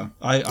rapper.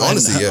 I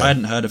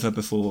hadn't heard of her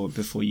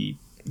before you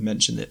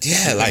mentioned it.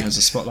 Yeah, like as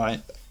a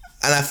spotlight.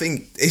 And I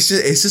think it's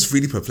just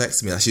really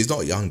perplexing me. Like she's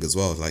not young as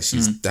well. Like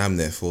she's damn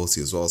near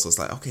 40 as well. So it's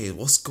like, okay,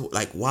 what's go?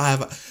 Like why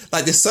have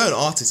like there's certain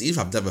artists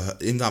even I've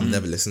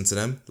never listened to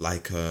them.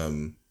 Like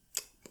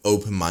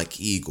Open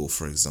Mike Eagle,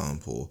 for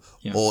example,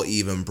 or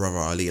even Brother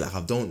Ali. Like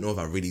I don't know if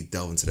I really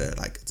delve into their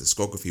like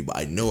discography, but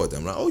I know of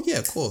them. Like, oh yeah,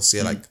 of course,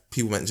 yeah. Like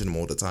people mention them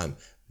all the time.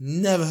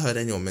 Never heard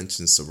anyone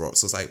mention Ciroc.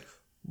 So it's like,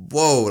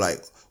 whoa,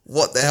 like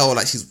what the hell?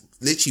 Like she's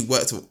literally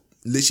worked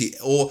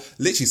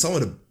literally some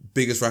of the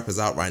biggest rappers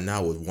out right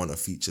now would want a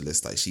feature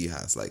list like she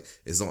has. Like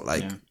it's not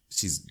like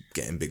she's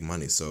getting big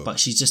money. So, but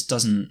she just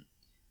doesn't.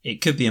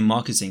 It could be a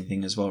marketing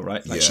thing as well,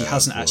 right? Like she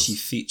hasn't actually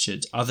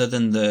featured other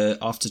than the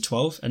After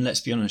 12. And let's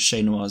be honest,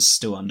 Shay Noir's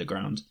still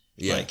underground.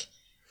 Yeah. Like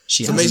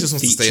she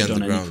hasn't featured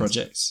on any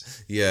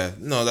projects. Yeah,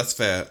 no, that's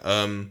fair.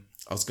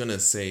 I was gonna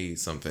say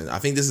something. I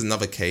think this is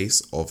another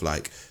case of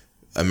like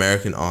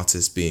American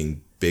artists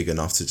being big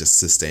enough to just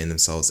sustain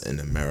themselves in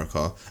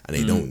America, and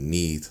they don't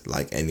need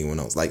like anyone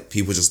else. Like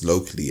people just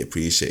locally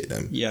appreciate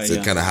them. Yeah, so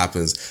it kind of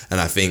happens. And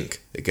I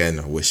think again,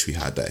 I wish we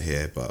had that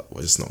here, but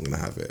we're just not gonna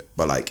have it.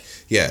 But like,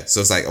 yeah,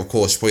 so it's like, of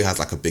course, she probably has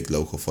like a big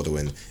local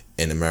following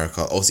in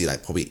America. Obviously,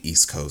 like probably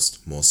East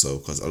Coast more so,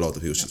 because a lot of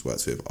the people she's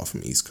worked with are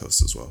from East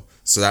Coast as well.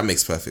 So that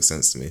makes perfect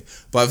sense to me.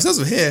 But in terms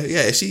of here,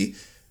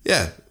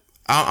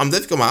 I'm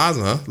definitely got my eyes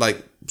on her.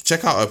 Like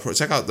check out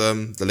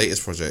the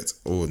latest project.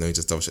 Oh, let me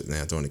just double check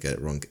there. I don't want to get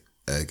it wrong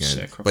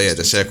again. But yeah,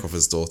 the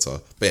Sharecropper's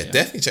Daughter. But yeah,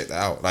 definitely check that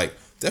out. Like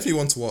definitely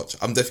one to watch.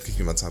 I'm definitely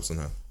keeping my tabs on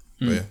her.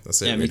 But yeah,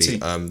 that's it. Yeah, really.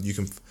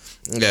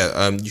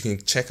 You can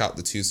check out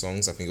the 2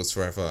 songs. I think it was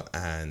Forever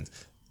and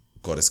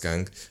Goddess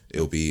Gang.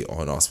 It'll be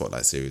on our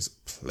Spotlight Series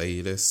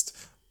playlist.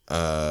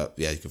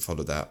 You can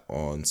follow that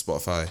on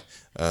Spotify.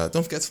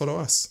 Don't forget to follow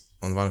us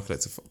on Vinyl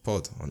Collective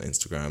Pod on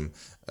Instagram,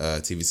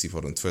 TVC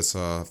Pod on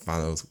Twitter,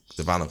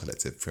 the Vinyl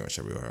Collective pretty much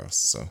everywhere else.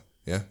 So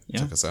yeah.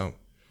 Check us out.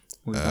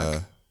 We'll be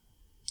back.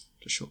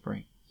 A short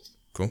break.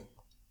 Cool.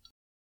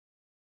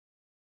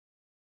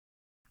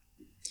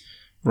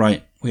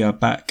 Right, we are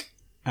back.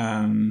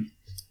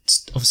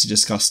 Obviously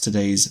discuss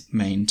today's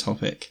main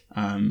topic,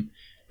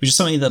 which is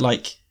something that,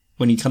 like,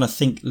 when you kind of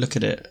look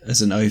at it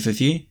as an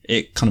overview,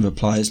 it kind of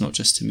applies not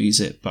just to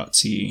music, but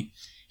to,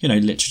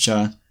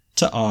 literature,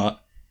 to art,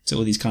 to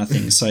all these kind of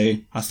things. So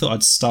I thought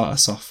I'd start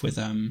us off with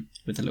a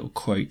little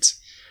quote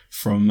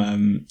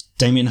from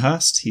Damien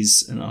Hirst.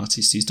 He's an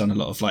artist who's done a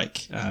lot of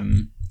like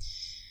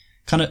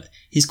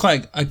he's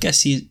quite, I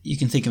guess you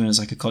can think of him as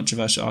like a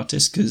controversial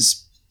artist,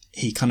 because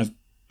he kind of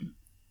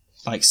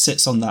like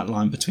sits on that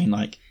line between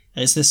like,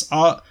 is this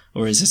art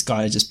or is this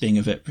guy just being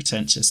a bit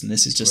pretentious, and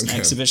this is just an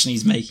exhibition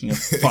he's making a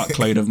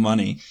fuckload of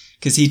money?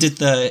 Because he did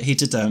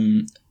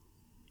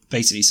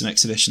basically some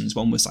exhibitions.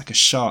 One was like a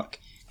shark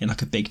in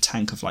like a big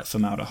tank of like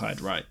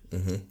formaldehyde, right?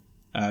 Mm-hmm.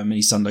 And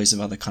he's done loads of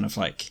other kind of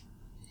like,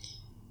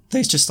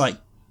 there's just like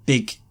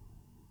big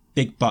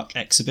buck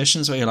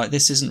exhibitions where you're like,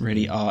 this isn't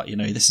really art,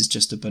 this is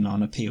just a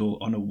banana peel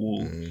on a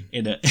wall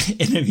in a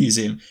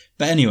museum.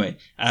 But anyway,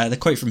 the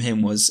quote from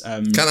him was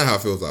kind of how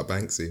it feels like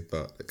Banksy,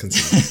 but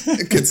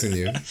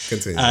continue.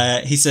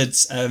 He said,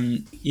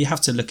 you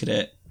have to look at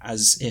it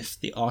as if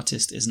the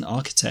artist is an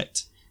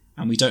architect,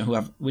 and we don't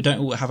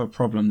all have a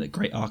problem that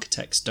great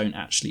architects don't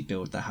actually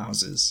build their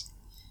houses.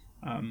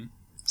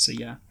 So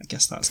yeah, I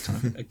guess that's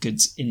kind of a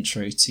good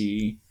intro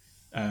to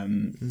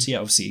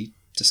obviously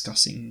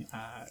discussing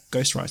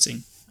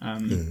ghostwriting.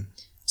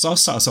 So I'll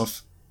start us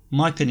off.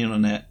 My opinion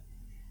on it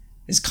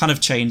is kind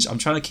of changed. I'm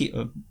trying to keep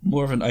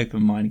more of an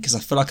open mind, because I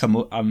feel like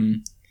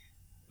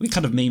we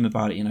kind of meme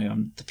about it,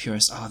 I'm the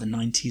purist. The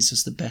 90s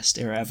was the best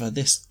era ever. I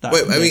get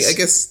what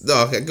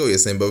you're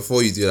saying, but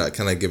before you do that,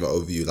 can I give an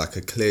overview, like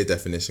a clear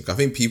definition? I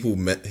think people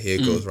hear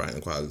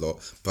ghostwriting quite a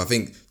lot, but I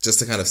think just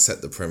to kind of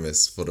set the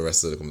premise for the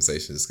rest of the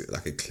conversation, is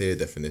like a clear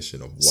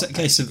definition of what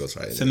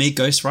ghostwriting is. For me,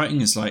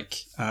 ghostwriting is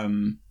like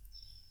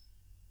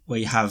where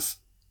you have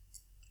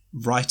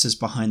writers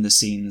behind the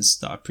scenes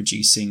that are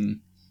producing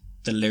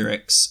the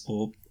lyrics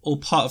or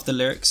part of the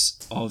lyrics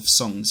of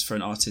songs for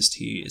an artist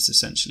who is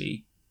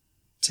essentially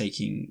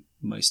taking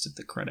most of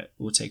the credit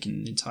or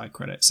taking the entire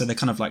credit. So they're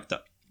kind of like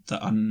the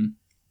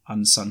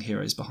unsung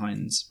heroes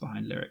behind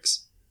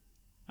lyrics.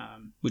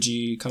 Would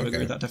you kind of agree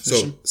with that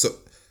definition? So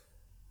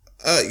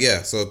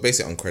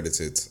basically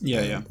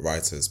uncredited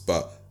writers.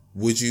 But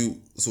what do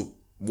you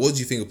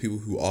think of people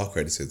who are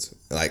credited?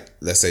 Like,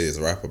 let's say there's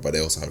a rapper, but they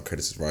also have a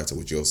credited writer.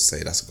 Would you also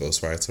say that's a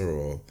ghostwriter,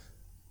 or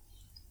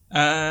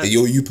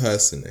you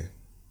personally?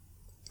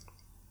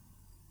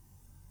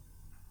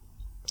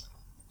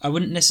 I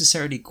wouldn't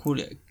necessarily call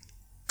it a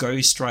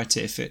ghostwriter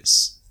if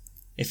it's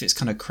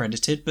kind of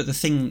credited, but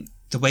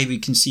the way we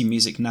consume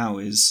music now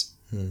is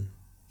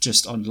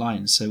just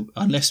online. So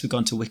unless we go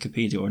onto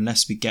Wikipedia or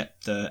unless we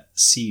get the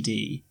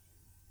CD,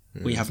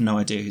 we have no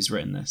idea who's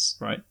written this,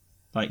 right?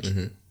 Like,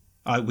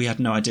 we had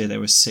no idea there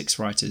were 6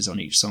 writers on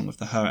each song of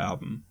the Her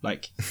album.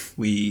 Like,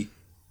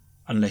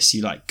 unless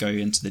you like go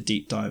into the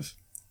deep dive.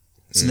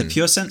 So in the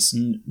pure sense,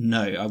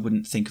 no, I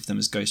wouldn't think of them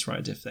as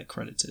ghostwriters if they're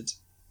credited.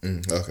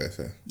 Okay,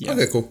 fair. Yeah.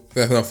 Okay, cool.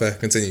 Fair.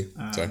 Continue.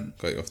 Sorry,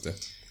 got you off there.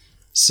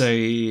 So,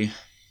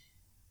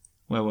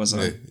 where was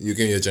I? You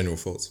give me your general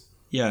thoughts.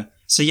 Yeah.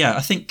 So yeah,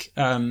 I think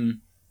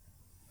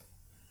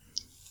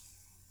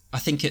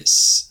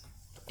it's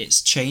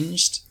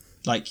changed.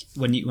 Like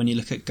when you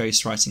look at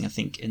ghostwriting, I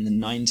think in the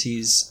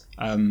 90s,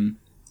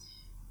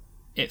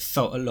 it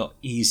felt a lot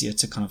easier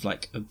to kind of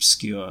like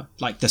obscure,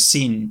 like the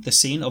scene.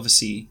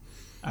 Obviously,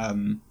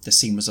 the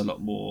scene was a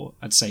lot more,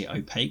 I'd say,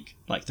 opaque.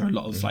 Like there are a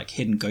lot of like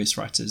hidden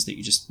ghostwriters that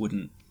you just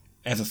wouldn't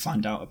ever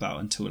find out about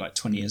until like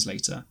 20 years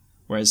later.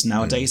 Whereas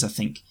nowadays, I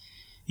think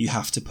you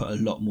have to put a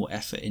lot more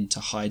effort into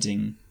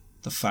hiding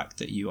the fact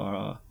that you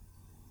are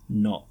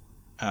not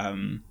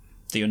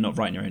that you're not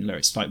writing your own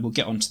lyrics. Like, we'll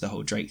get onto the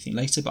whole Drake thing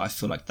later, but I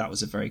feel like that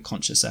was a very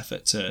conscious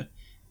effort to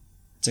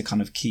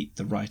kind of keep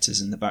the writers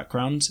in the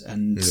background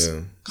and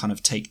kind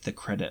of take the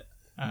credit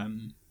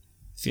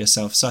for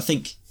yourself. So I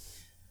think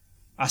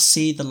I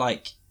see the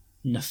like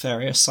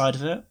nefarious side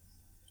of it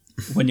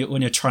when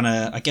you're trying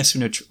to, I guess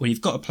when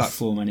you've got a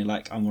platform and you're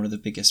like, I'm one of the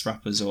biggest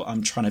rappers, or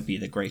I'm trying to be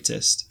the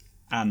greatest,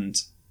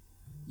 and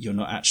you're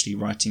not actually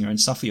writing your own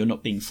stuff, or you're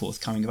not being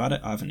forthcoming about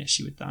it. I have an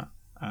issue with that.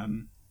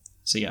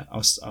 So yeah, I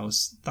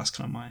was. That's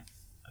kind of my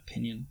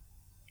opinion.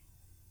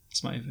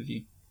 It's my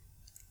overview.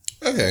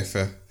 Okay,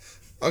 fair.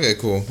 Okay,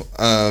 cool.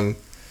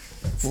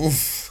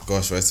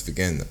 Gosh, where to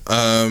begin?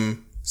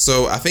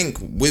 So I think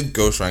with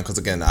ghostwriting, because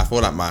again, I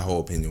feel like my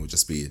whole opinion would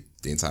just be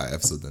the entire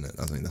episode in it.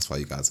 I think that's why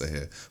you guys are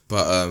here.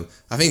 But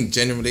I think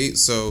generally,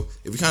 so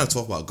if we kind of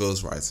talk about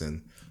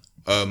ghostwriting,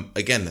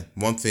 again,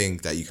 one thing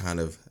that you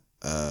kind of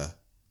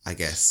I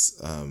guess,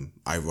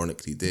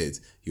 ironically did,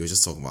 you were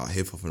just talking about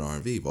hip-hop and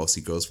R&B, but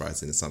obviously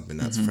ghostwriting is something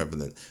that's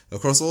prevalent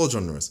across all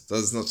genres. So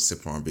it's not just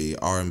hip-hop and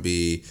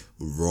R&B,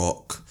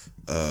 rock,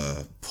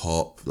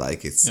 pop,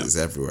 like it's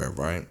everywhere,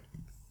 right?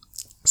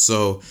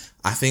 So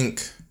I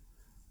think,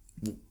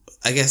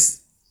 I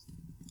guess,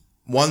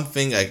 one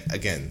thing, I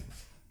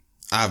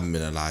haven't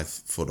been alive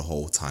for the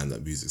whole time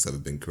that music's ever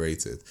been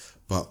created,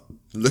 but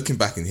looking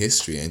back in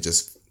history and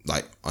just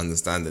like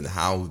understanding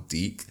how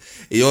deep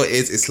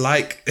it's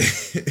like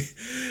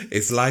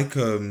it's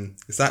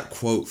that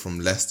quote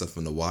from Lester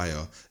from The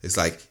Wire. It's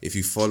like, if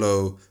you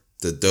follow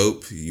the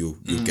dope, you'll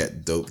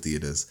get dope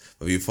dealers,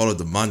 but if you follow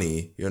the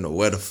money, you don't know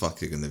where the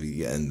fuck you're gonna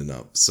be ending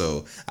up.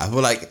 So I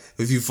feel like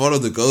if you follow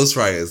the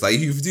ghostwriters, like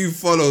if you do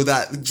follow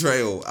that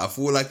trail, I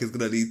feel like it's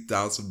gonna lead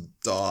down some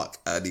dark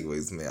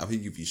alleyways, man. I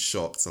think you'd be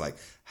shocked to like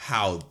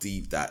how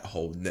deep that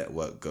whole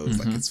network goes.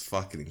 Like, it's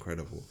fucking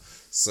incredible.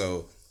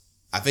 So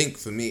I think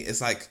for me, it's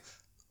like,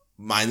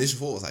 my initial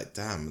thought was like,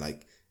 damn,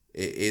 like,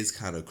 it is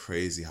kind of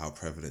crazy how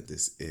prevalent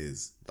this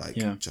is, like,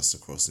 just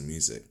across the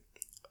music.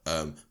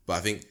 But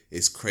I think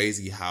it's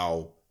crazy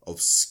how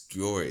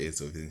obscure it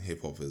is within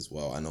hip hop as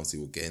well. And obviously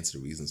we'll get into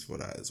the reasons for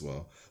that as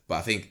well. But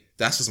I think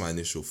that's just my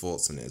initial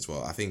thoughts on it as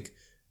well. I think,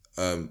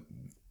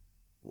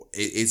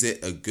 is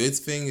it a good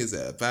thing? Is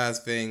it a bad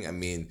thing? I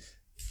mean,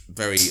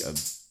 very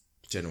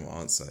general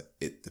answer.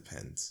 It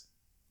depends,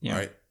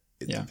 right?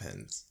 It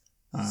depends.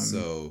 I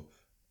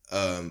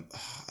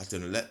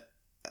don't know.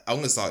 I'm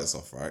gonna start this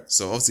off, right?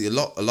 So obviously, a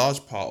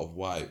large part of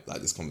why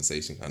like this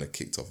conversation kind of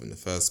kicked off in the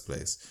first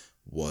place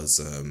was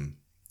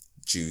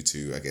due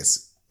to, I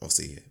guess,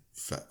 obviously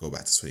go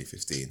back to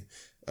 2015,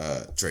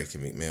 Drake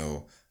and Meek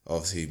Mill.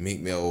 Obviously,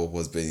 Meek Mill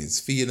was being his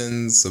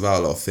feelings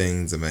about a lot of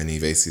things, and then he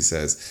basically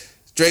says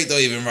Drake don't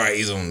even write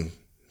his own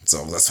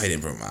songs. That's why he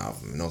didn't put my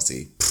album, and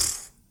obviously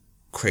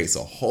creates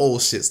a whole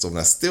shitstorm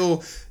that's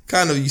still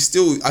kind of,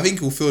 I think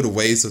you'll feel the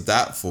waves of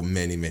that for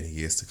many, many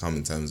years to come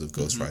in terms of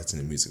ghostwriting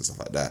and music and stuff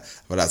like that.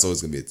 But that's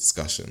always going to be a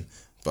discussion.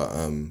 But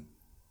so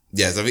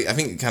I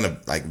think it kind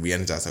of like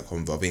re-energized that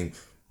comment. But I think,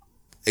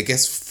 I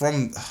guess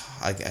from,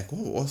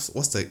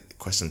 what's the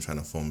question I'm trying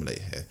to formulate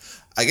here?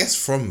 I guess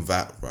from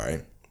that,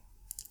 right,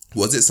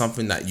 was it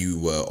something that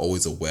you were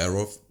always aware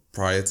of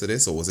prior to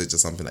this? Or was it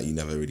just something that you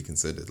never really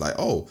considered? Like,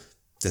 oh,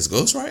 there's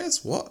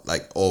ghostwriters? What?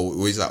 Like, or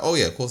were you like, oh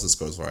yeah, of course there's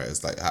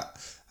ghostwriters. Like,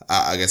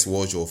 I guess, what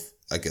was your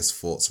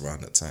thoughts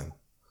around that time?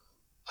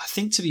 I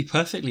think, to be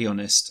perfectly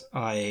honest,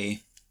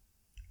 I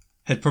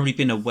had probably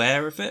been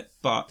aware of it,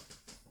 but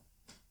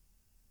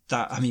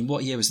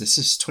what year was this?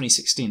 This is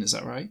 2016, is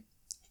that right?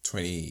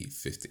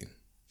 2015.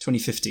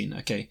 2015.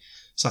 Okay,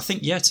 so I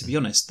think to be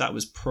honest, that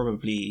was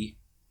probably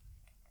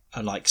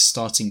a like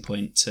starting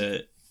point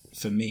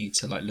for me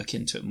to like look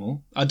into it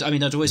more. I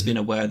mean, I'd always been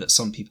aware that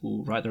some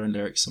people write their own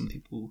lyrics, some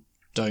people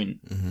don't,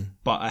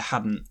 but I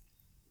hadn't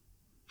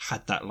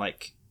had that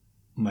like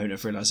moment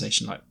of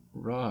realization, like,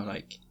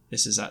 like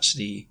this is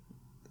actually,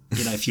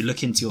 if you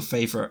look into your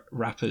favorite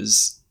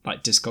rappers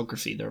like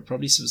discography, there are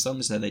probably some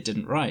songs there they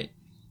didn't write.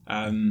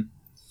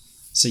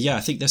 So I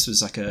think this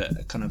was like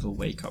a kind of a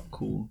wake up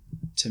call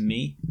to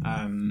me.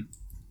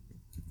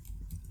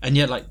 And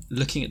like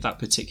looking at that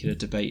particular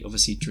debate,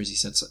 obviously Drizzy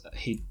said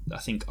I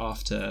think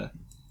after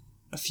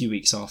a few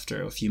weeks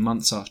after or a few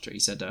months after, he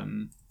said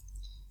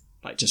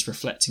like just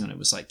reflecting on it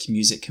was like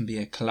music can be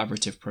a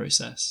collaborative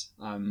process,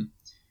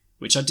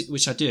 which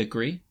I do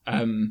agree.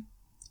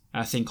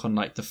 I think on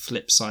like the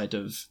flip side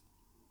of,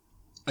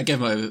 I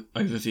gave my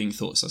overviewing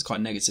thoughts, that's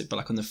quite negative, but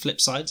like on the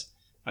flip side,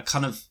 I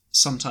kind of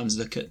sometimes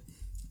look at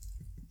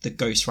the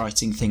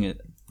ghostwriting thing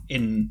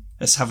in,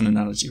 let's have an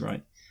analogy,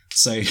 right?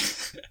 So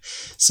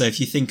if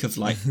you think of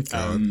like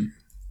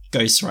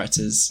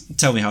ghostwriters,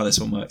 tell me how this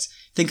one works.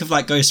 Think of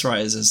like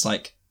ghostwriters as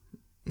like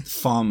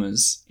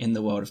farmers in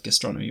the world of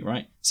gastronomy,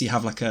 right? So you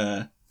have like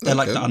they're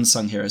like the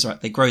unsung heroes, right?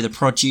 They grow the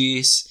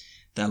produce,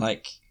 they're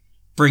like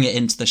bring it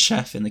into the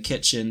chef in the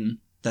kitchen,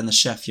 then the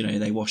chef,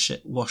 they wash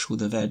all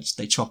the veg,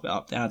 they chop it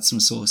up, they add some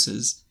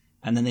sauces,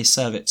 and then they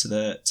serve it to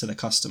the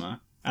customer.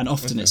 And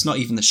often it's not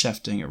even the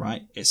chef doing it,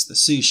 right? It's the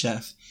sous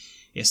chef,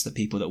 it's the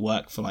people that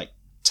work for like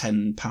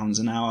 £10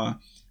 an hour,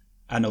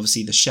 and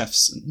obviously the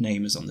chef's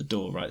name is on the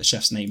door, right? The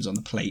chef's name's on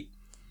the plate.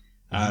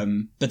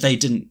 But they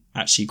didn't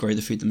actually grow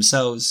the food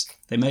themselves.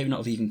 They may not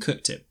have even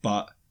cooked it,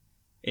 but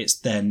it's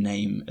their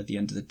name at the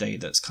end of the day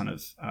that's kind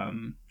of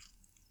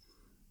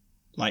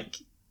like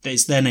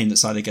it's their name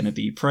that's either going to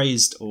be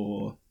praised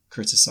or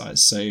criticized.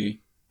 So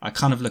I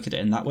kind of look at it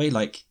in that way,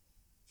 like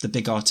the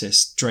big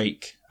artist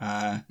Drake.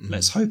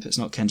 Let's hope it's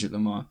not Kendrick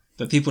Lamar,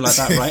 but people like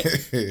that, right?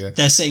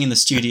 They're sitting in the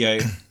studio.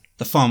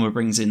 The farmer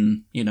brings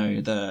in,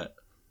 the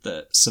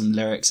some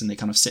lyrics, and they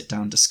kind of sit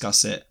down,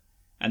 discuss it,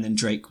 and then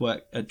Drake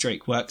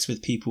works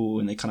with people,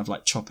 and they kind of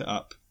like chop it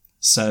up,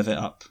 serve it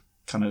up,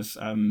 kind of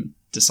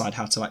decide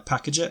how to like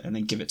package it, and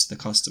then give it to the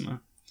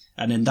customer.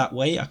 And in that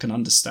way, I can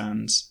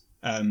understand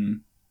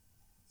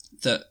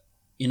that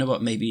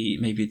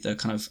maybe the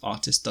kind of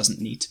artist doesn't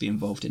need to be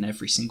involved in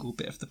every single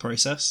bit of the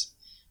process.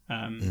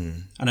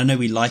 And I know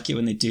we like it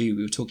when they do.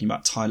 We were talking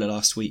about Tyler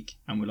last week,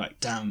 and we're like,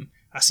 damn,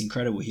 that's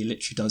incredible. He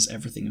literally does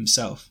everything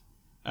himself.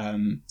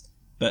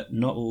 But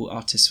not all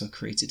artists were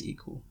created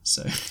equal.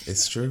 So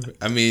it's true.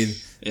 I mean,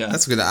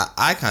 that's good.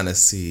 I kind of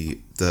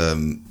see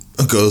the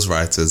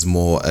ghostwriters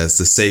more as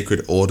the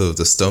sacred order of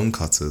the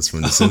stonecutters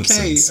from The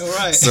Simpsons. Okay, all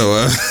right. So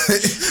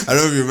I don't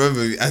know if you remember.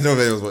 I know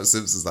anyone watched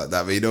Simpsons like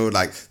that, but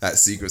like that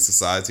secret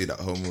society that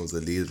Homer was the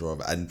leader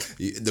of. And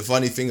the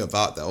funny thing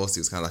about that, also,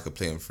 it was kind of like a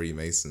play on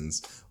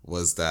Freemasons,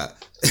 was that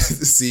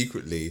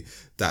secretly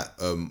that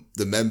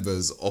the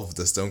members of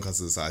the Stonecutter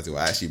Society were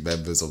actually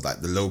members of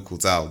like the local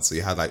town. So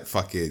you had like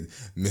fucking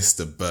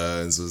Mr.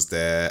 Burns was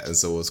there, and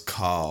so was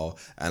Carl,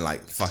 and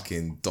like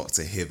fucking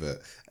Dr.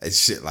 Hibbert and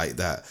shit like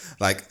that.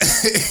 Like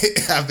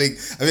I think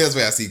that's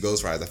where I see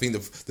ghostwriters. I think the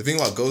thing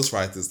about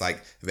ghostwriters,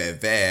 like they're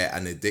there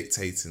and they're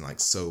dictating like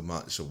so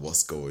much of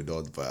what's going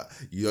on, but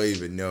you don't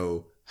even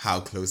know how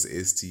close it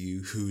is to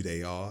you, who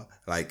they are.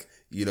 Like,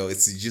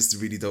 it's you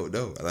just really don't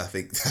know. And I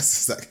think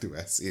that's exactly where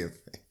I see it.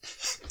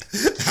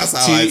 That's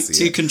how I see it.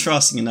 Two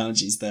contrasting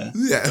analogies there.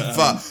 Yeah,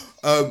 but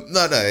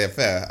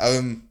fair.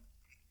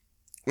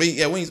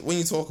 When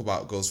you talk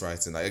about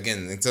ghostwriting, like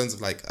again, in terms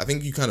of like, I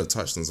think you kind of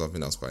touched on something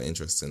that's quite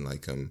interesting.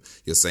 Like,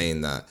 you're saying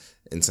that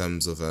in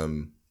terms of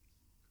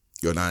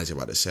your knowledge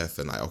about the chef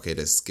and like, okay,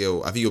 there's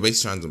skill. I think you're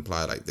basically trying to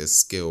imply like there's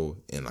skill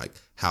in like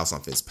how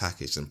something's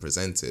packaged and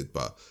presented,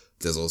 but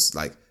there's also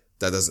like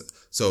that doesn't.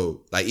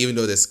 So like, even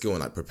though there's skill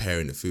in like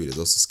preparing the food, there's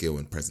also skill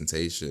in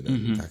presentation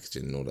and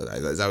packaging and all that.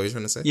 Is that what you're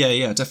trying to say?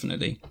 Yeah,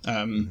 definitely.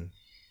 And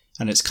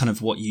it's kind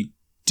of what you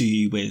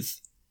do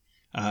with,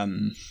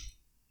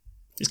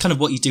 it's kind of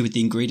what you do with the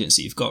ingredients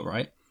that you've got,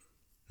 right?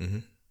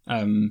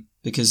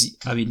 Because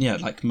I mean,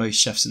 like most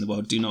chefs in the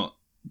world do not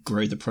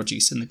grow the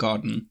produce in the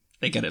garden.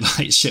 They get it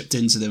like shipped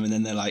into them, and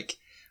then they're like,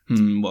 what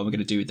am I going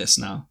to do with this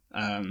now?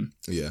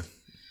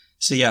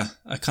 So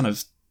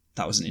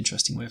that was an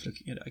interesting way of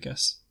looking at it, I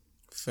guess.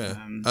 Fair.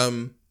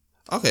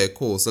 Okay,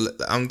 cool. So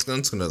I'm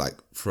just gonna like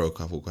throw a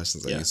couple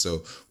questions at you.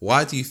 So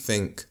why do you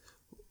think,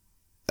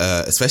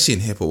 especially in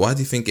hip hop, why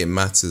do you think it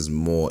matters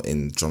more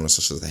in genres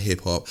such as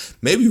hip hop,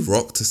 maybe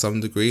rock to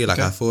some degree? Like,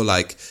 I feel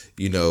like,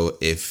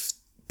 if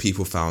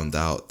people found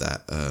out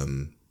that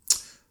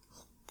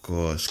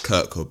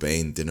Kurt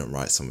Cobain didn't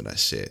write some of that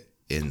shit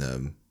in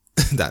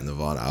that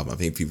Nirvana album, I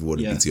think people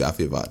wouldn't be too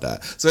happy about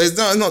that. So it's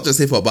not just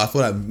hip hop, but I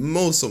feel like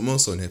most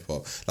in hip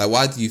hop. Like,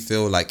 why do you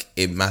feel like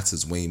it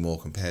matters way more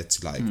compared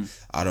to like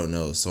I don't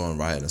know, someone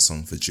writing a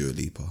song for Dua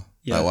Lipa?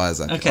 Like, why is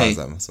that? Okay. Why does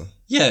that matter?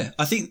 Yeah,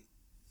 I think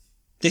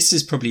this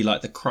is probably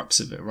like the crux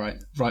of it, right?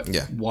 Right.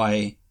 Yeah.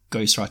 Why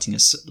ghostwriting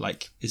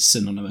is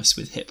synonymous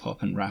with hip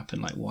hop and rap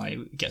and like why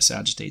it gets so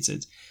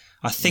agitated.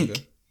 I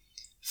think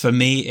for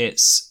me,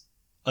 it's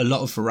a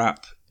lot of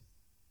rap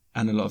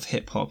and a lot of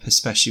hip hop,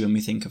 especially when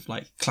we think of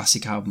like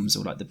classic albums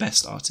or like the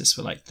best artists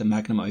for like the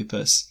magnum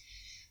opus.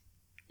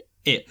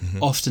 It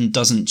often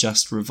doesn't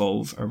just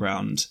revolve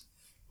around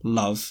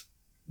love,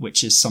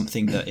 which is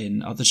something that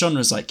in other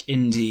genres like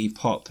indie,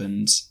 pop,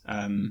 and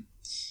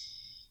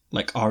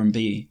like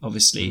R&B,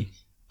 obviously,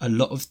 a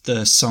lot of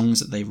the songs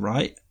that they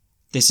write,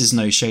 this is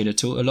no shade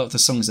at all, a lot of the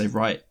songs they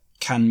write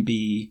can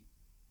be,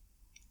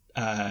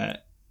 they're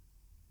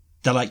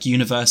like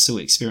universal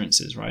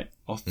experiences, right?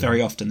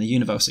 Very often the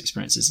universal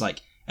experiences,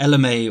 like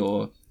LMA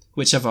or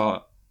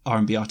whichever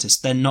R&B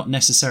artist, they're not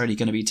necessarily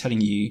going to be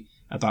telling you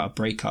about a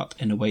breakup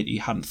in a way that you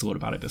hadn't thought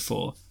about it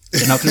before.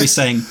 They're not going to be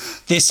saying,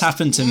 this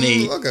happened to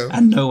me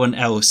and no one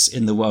else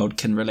in the world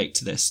can relate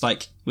to this.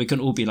 Like, we can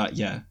all be like,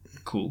 yeah,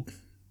 cool.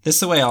 That's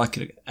the way I like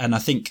it. And I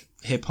think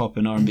hip hop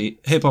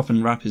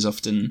and rap is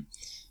often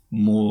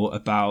more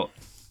about,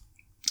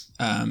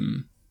 I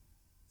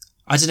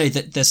don't know,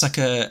 that there's like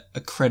a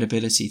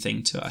credibility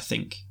thing to it, I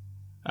think,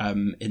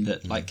 in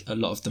that like a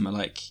lot of them are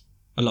like,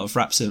 a lot of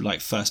raps are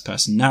like first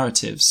person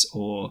narratives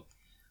or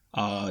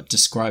are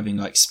describing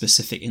like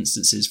specific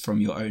instances from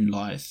your own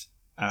life.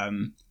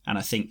 And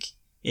I think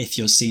if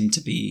you're seen to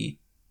be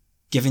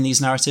giving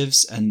these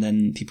narratives and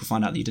then people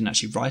find out that you didn't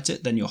actually write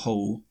it, then your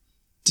whole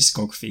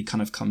discography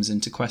kind of comes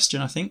into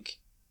question, I think.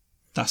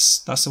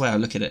 That's the way I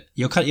look at it.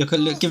 You're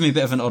giving me a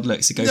bit of an odd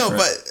look, so go for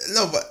it.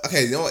 No, but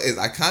okay, you know what it is?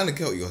 I kind of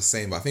get what you're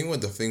saying, but I think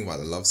what the thing about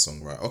the love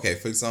song, right? Okay,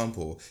 for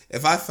example,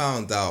 if I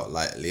found out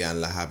like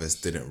Leanne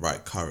LaHavis didn't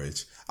write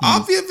Courage,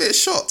 I'll be a bit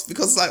shocked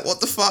because like, what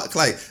the fuck?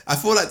 Like, I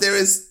feel like there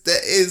is,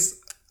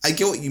 I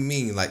get what you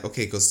mean. Like,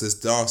 okay,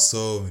 because there are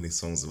so many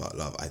songs about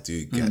love. I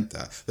do get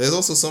that. But there's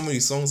also so many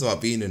songs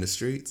about being in the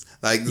streets.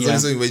 Like, there's only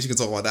so many ways you can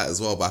talk about that as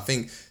well. But I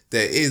think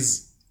there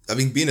is, I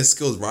mean, being a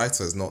skilled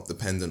writer is not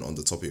dependent on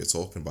the topic you're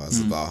talking about. It's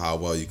about how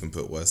well you can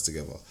put words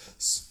together.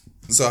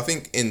 So I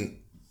think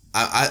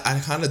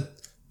I kind of,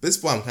 this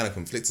is why I'm kind of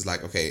conflicted.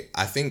 Like, okay,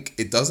 I think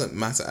it doesn't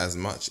matter as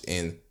much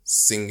in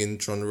singing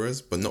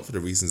genres, but not for the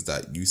reasons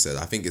that you said.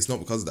 I think it's not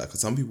because of that,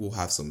 because some people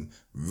have some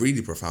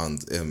really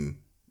profound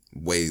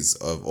ways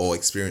of or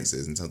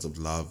experiences in terms of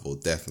love or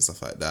death and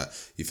stuff like that.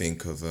 You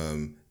think of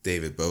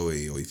David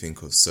Bowie, or you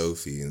think of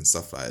Sophie and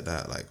stuff like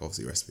that. Like,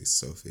 obviously, rest in peace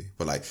to Sophie.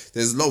 But like,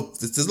 there's a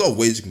lot of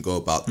ways you can go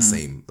about the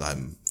same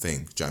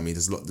thing. Do you know what I mean?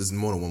 There's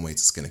more than one way to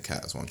skin a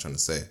cat. That's what I'm trying to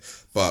say.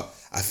 But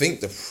I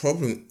think the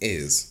problem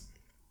is,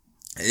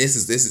 and this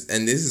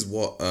is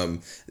what I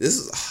mean,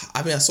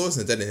 I saw this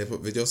in a Dead in Hip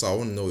Hop video, so I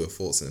want to know your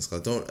thoughts on this,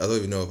 because I don't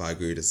even know if I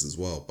agree with this as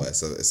well. But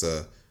it's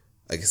a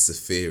I guess a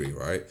theory,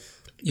 right?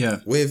 Yeah.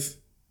 With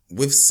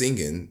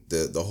singing,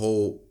 the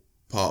whole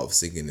part of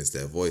singing is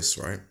their voice,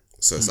 right?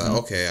 So it's like,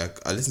 okay,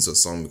 I listen to a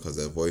song because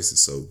their voice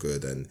is so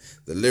good, and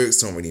the lyrics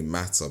don't really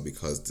matter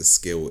because the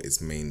skill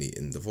is mainly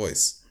in the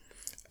voice.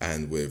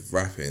 And with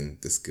rapping,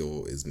 the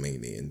skill is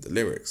mainly in the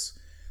lyrics.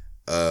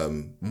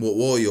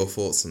 What are your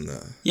thoughts on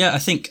that? Yeah, I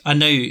think I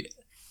know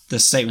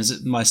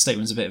my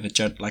statement's a bit of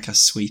a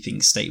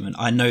sweeping statement.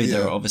 I know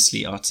there are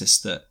obviously a lot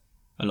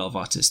of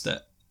artists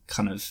that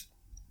kind of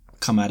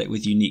come at it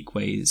with unique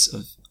ways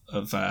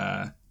of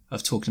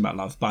talking about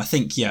love. But I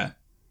think,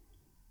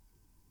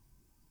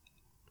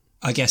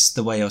 I guess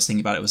the way I was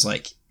thinking about it was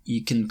like,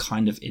 you can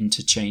kind of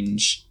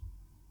interchange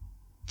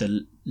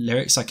the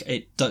lyrics. Like,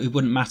 it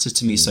wouldn't matter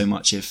to me so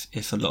much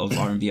if a lot of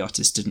R&B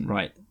artists didn't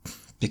write,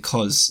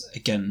 because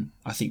again,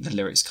 I think the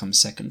lyrics come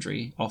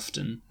secondary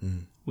often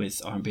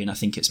with R&B, and I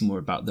think it's more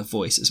about the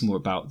voice. It's more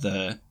about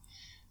the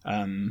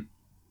kind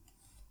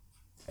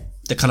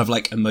of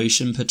like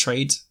emotion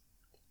portrayed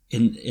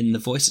in the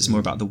voice. It's more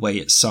about the way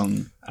it's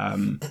sung,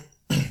 and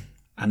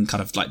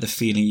kind of like the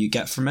feeling you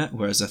get from it.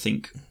 Whereas I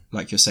think,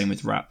 like you're saying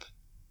with rap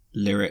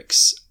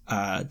lyrics,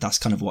 that's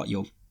kind of what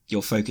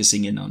you're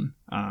focusing in on.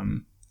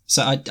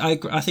 So I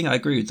think I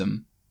agree with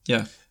them.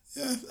 Yeah.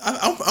 Yeah,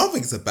 I don't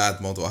think it's a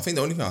bad model. I think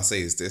the only thing I'll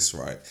say is this,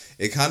 right?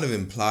 It kind of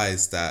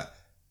implies that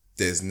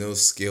there's no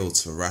skill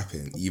to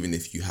rapping, even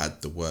if you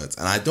had the words.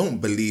 And I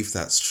don't believe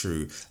that's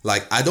true.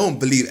 Like, I don't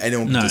believe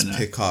anyone can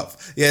pick up...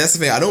 Yeah, that's the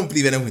thing. I don't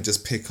believe anyone can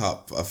just pick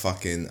up a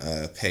fucking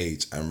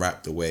page and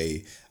rap the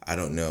way, I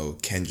don't know,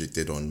 Kendrick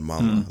did on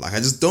Mama. Like, I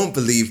just don't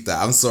believe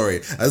that. I'm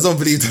sorry. I just don't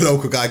believe the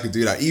local guy could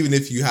do that. Even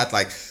if you had,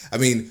 like... I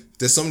mean...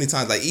 There's so many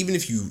times, like, even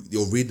if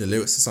you're reading the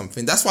lyrics or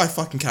something, that's why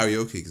fucking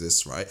karaoke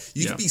exists, right?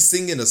 You could be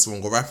singing a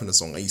song or rapping a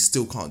song and you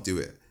still can't do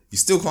it. You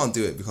still can't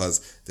do it because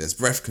there's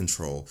breath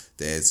control,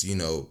 there's,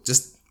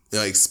 just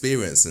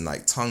experience and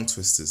like tongue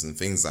twisters and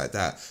things like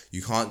that.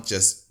 You can't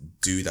just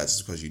do that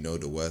just because you know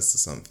the words to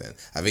something.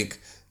 I think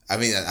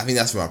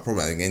that's my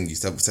problem. Again, you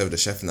said with the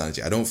chef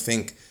analogy, I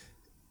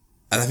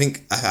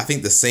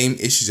think the same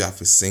issues you have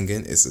with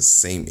singing is the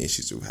same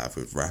issues you have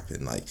with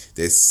rapping. Like,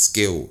 there's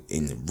skill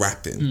in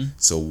rapping.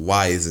 So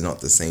why is it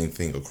not the same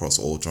thing across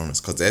all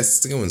genres? Because there's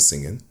skill in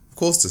singing. Of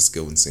course there's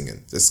skill in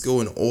singing. There's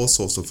skill in all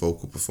sorts of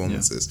vocal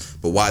performances.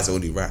 But why is it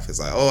only rap? It's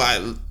like, oh,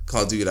 I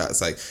can't do that. It's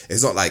like,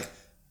 it's not like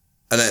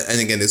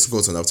and again, this will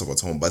go to another topic,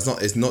 Tom, but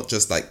it's not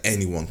just like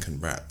anyone can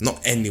rap. Not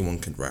anyone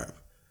can rap.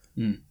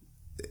 You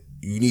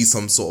need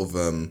some sort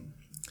of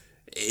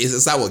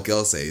it's like what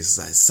girls say. It's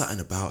like something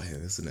about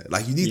him, isn't it?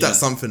 Like you need that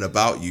something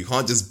about you. You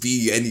can't just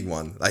be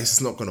anyone. Like it's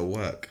just not gonna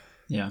work.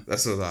 Yeah,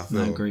 that's what I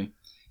feel. I agree.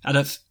 And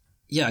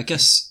I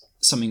guess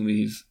something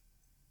we've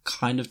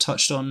kind of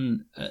touched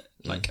on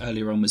like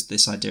earlier on was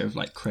this idea of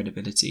like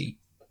credibility.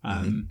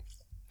 And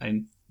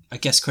I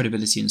guess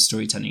credibility in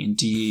storytelling. And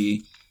do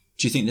you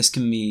think this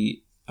can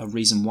be a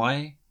reason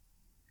why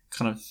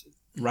kind of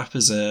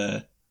rappers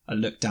are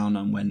looked down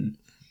on when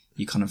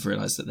you kind of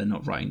realise that they're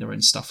not writing their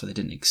own stuff or they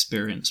didn't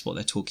experience what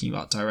they're talking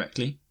about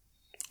directly?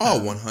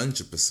 Oh,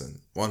 100%.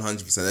 100%.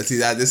 Let's see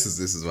that. This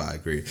is why I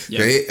agree.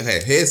 Yeah.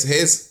 Okay,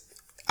 here's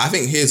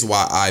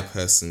why I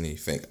personally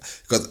think,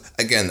 because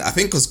again, I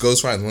think because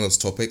ghostwriting is one of those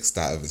topics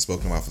that I've been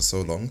spoken about for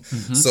so long.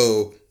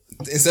 So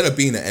instead of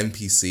being an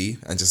NPC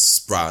and just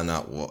sprouting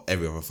out what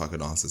every other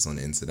fucking answers on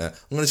the internet,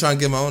 I'm going to try and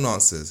give my own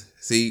answers.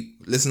 See,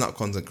 listen up,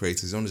 content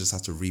creators. You don't just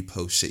have to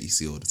repost shit you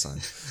see all the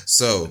time.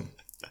 So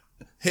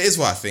here's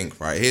what I think,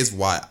 right? Here's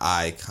why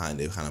it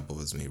kind of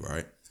bothers me,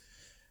 right?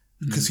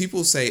 Because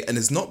people say, and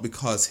it's not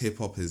because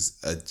hip-hop is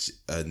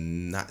a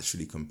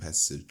naturally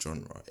competitive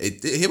genre.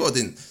 Hip-hop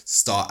didn't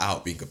start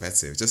out being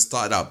competitive. It just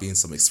started out being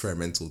some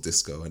experimental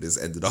disco and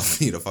just ended up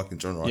being a fucking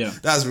genre. Yeah.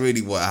 That's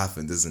really what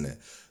happened, isn't it?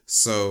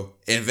 So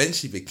it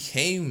eventually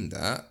became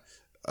that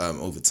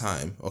over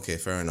time. Okay,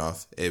 fair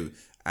enough. There's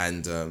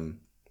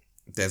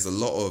a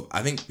lot of,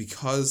 I think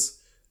because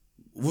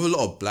with a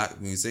lot of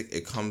black music,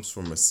 it comes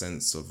from a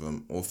sense of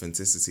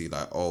authenticity.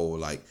 Like,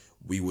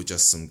 we were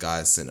just some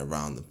guys sitting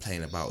around and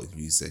playing about with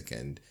music,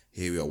 and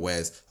here we are.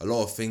 Whereas a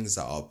lot of things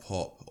that are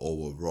pop or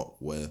were rock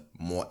were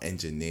more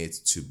engineered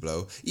to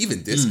blow.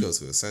 Even disco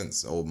to a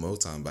sense, or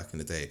Motown back in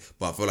the day.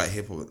 But I feel like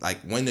hip hop, like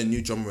when the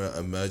new genre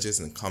emerges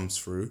and comes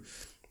through,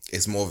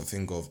 it's more of a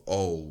thing of,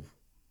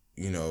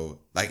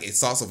 like it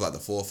starts off like the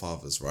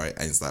forefathers, right?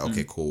 And it's like,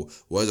 okay, cool.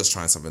 We're just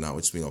trying something out.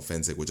 We're just being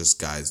authentic. We're just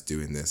guys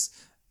doing this.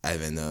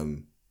 And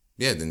then,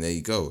 then there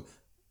you go.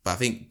 But I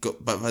think,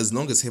 but as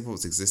long as hip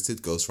hop's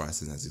existed,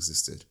 ghostwriting has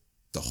existed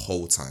the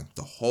whole time.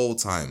 So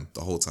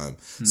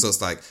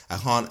it's like, I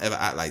can't ever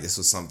act like this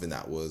was something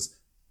that was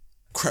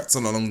crept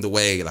on along the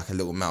way like a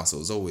little mouse. It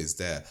was always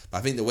there. But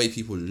I think the way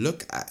people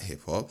look at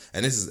hip hop,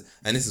 and this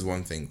is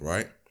one thing,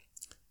 right?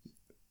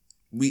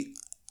 We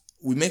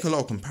make a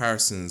lot of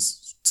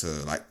comparisons to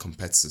like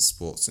competitive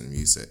sports and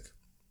music.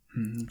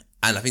 And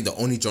I think the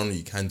only genre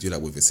you can do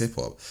that with is hip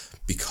hop,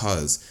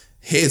 because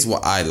here's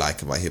what I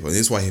like about hip hop.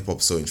 This is why hip hop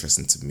is so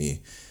interesting to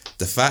me.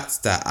 The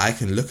fact that I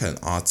can look at an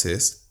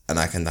artist and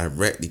I can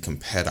directly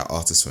compare that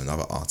artist to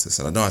another artist.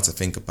 And I don't have to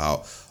think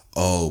about,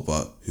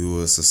 but who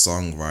was the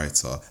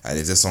songwriter? And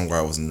if the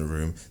songwriter was in the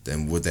room,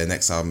 then would their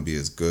next album be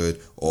as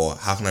good? Or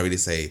how can I really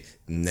say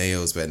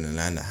Nail's better than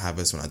Land of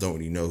Habits when I don't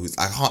really know who's...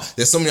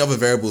 There's so many other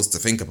variables to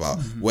think about.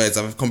 Whereas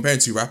I'm comparing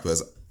two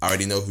rappers, I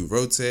already know who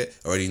wrote it,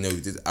 I already know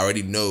who did, I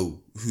already know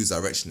whose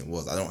direction it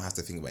was. I don't have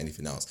to think about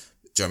anything else.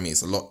 Do you know what I mean?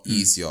 It's a lot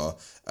easier.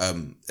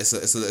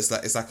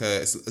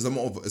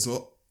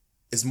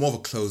 It's more of a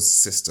closed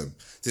system.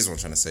 This is what I'm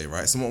trying to say,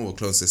 right? It's more of a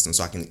closed system,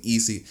 so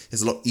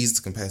it's a lot easier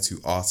to compare two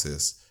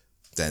artists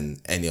than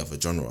any other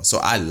genre. So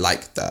I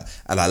like that.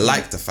 And I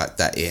like the fact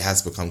that it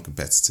has become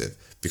competitive.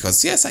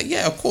 Because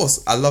of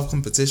course, I love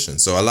competition.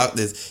 So I like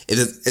this.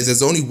 If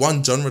there's only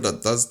one genre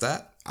that does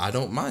that, I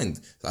don't mind.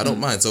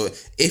 So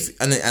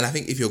I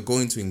think if you're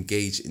going to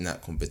engage in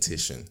that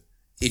competition,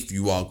 if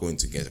you are going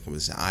to get a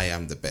competition, I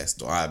am the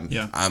best, or I'm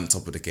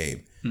top of the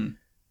game.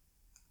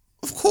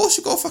 Of course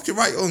you gotta fucking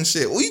write your own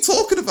shit. What are you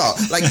talking about?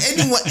 Like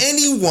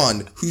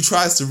anyone who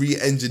tries to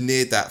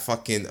re-engineer that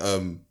fucking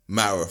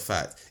matter of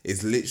fact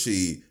is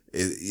literally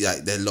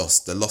like they're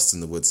lost in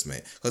the woods,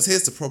 mate. Because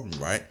here's the problem,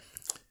 right?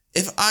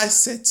 If I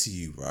said to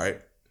you, right,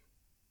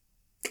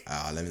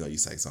 let me not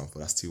use that example,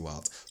 that's too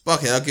wild. But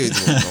okay, I'll give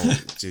you an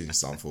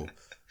example.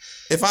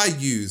 If I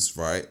use,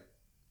 right,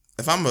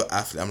 if I'm an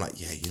athlete, I'm like,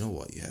 you know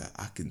what? Yeah,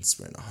 I can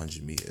sprint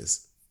 100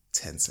 meters,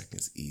 10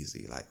 seconds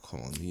easy. Like,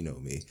 come on, you know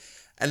me.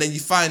 And then you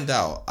find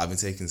out I've been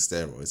taking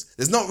steroids.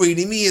 It's not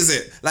really me, is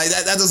it? Like,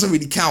 that doesn't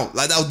really count.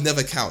 Like, that would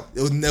never count.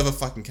 It would never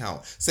fucking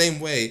count. Same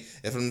way,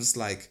 if I'm just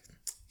like,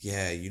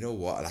 you know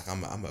what? Like,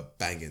 I'm a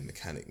banging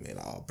mechanic, man.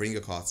 Like, I'll bring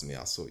your car to me.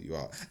 I'll sort you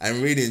out.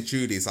 And really and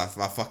truly, it's like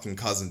my fucking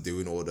cousin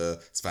doing all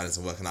the Spanish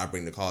work and I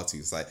bring the car to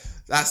you. It's like,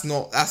 that's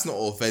not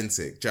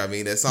authentic. Do you know what I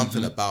mean? There's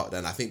something about that.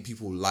 And I think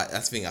people like,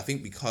 that's the thing. I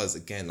think because,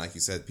 again, like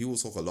you said, people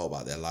talk a lot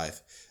about their life,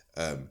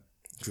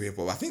 career,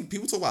 but I think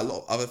people talk about a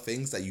lot of other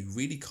things that you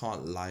really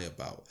can't lie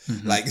about.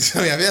 Like, I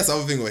think that's the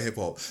other thing with hip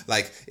hop.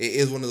 Like, it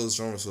is one of those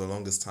genres for the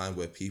longest time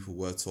where people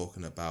were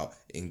talking about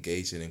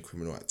engaging in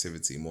criminal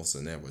activity more so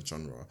than ever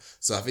genre.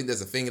 So I think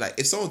there's a thing, like,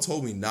 if someone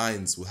told me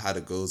Nines had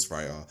a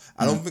ghostwriter,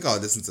 I don't think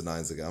I'll listen to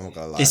Nines again. I'm not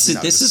gonna lie. This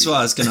is what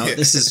I was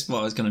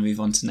gonna move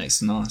on to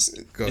next and ask.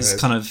 It's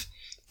kind of,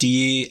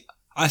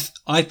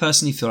 I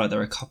personally feel like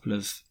there are a couple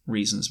of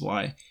reasons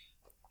why,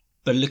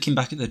 but looking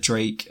back at the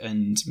Drake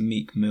and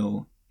Meek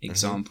Mill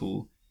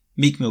example,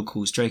 Meek Mill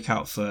calls Drake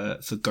out for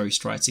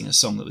ghostwriting a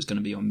song that was going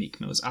to be on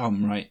Meek Mill's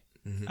album, right?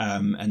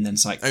 And then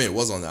it's like, I mean, it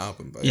was on the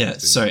album, but yeah,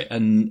 sorry,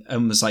 and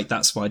was like,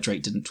 that's why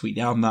Drake didn't tweet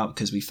the album out,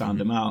 because we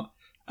found him out.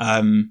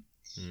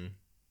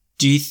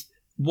 Do you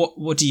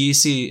what do you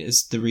see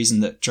as the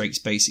reason that Drake's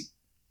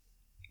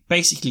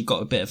basically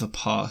got a bit of a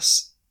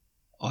pass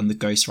on the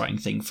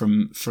ghostwriting thing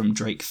from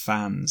Drake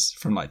fans,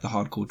 from like the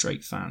hardcore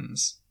Drake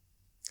fans?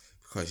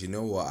 Because you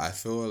know what, I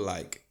feel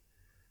like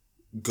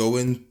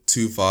going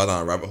too far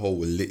down a rabbit hole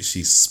will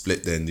literally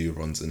split their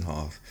neurons in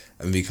half,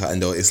 and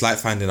it's like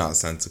finding out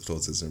Santa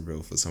Claus isn't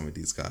real for some of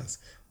these guys,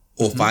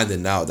 or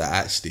finding out that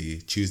actually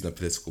choosing a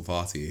political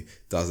party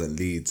doesn't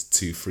lead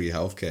to free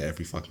healthcare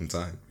every fucking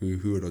time.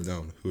 Who would have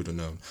known? Who would have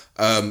known?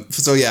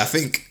 So yeah, I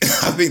think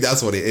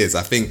that's what it is.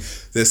 I think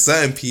there's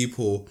certain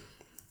people.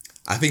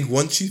 I think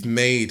once you've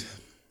made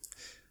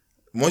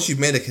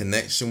a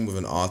connection with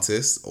an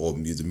artist or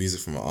the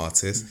music from an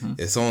artist,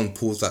 if someone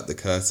pulls back the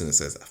curtain and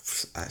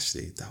says,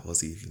 actually, that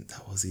was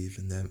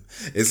even them.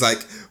 It's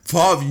like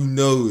part of you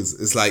knows.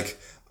 It's like,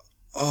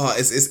 oh,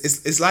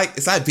 it's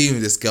like being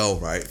with this girl,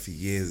 right, for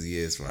years and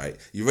years, right?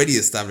 You already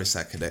established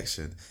that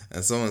connection,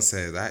 and someone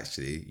says,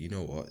 actually, you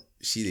know what?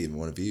 She didn't even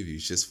want to be with you.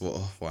 She just thought,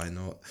 oh, why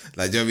not?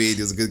 Like, do you know what I mean?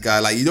 He was a good guy.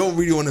 Like, you don't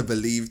really want to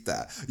believe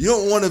that. You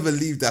don't want to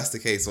believe that's the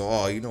case. Or,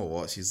 oh, you know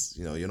what? She's,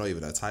 you're not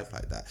even a type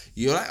like that.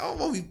 You're like, oh,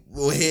 well,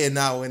 we're here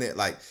now, innit?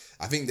 Like,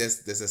 I think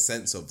there's a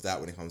sense of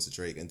that when it comes to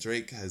Drake. And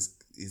Drake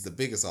he's the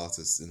biggest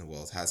artist in the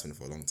world, has been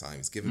for a long time.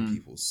 He's given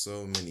people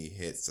so many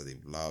hits that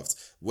they've loved,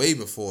 way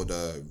before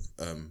the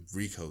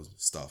Rico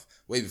stuff,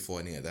 way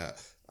before any of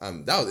that.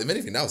 That was, if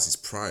anything, that was his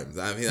prime.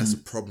 I mean, that's a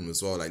problem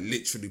as well. Like,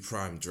 literally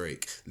prime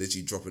Drake,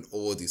 literally dropping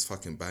all these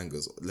fucking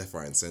bangers left,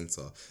 right, and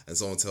center, and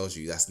someone tells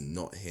you that's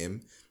not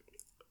him.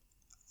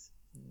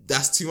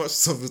 That's too much for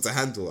some people to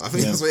handle. I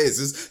think that's what it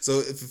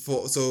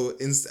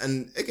is.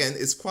 And again,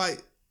 it's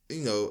quite,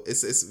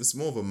 it's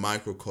more of a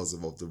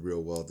microcosm of the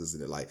real world,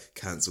 isn't it? Like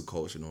cancel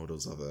culture and all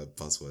those other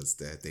buzzwords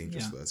there,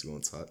 dangerous words you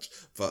won't touch.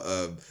 But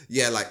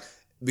like,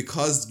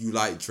 because you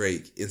like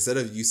Drake, instead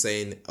of you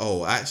saying,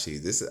 oh, actually,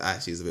 this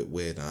is a bit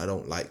weird and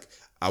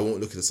I won't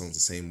look at the songs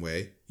the same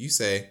way, you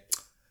say,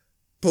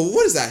 but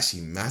what does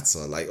actually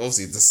matter? Like,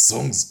 obviously, if the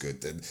song's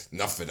good, then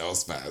nothing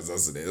else matters,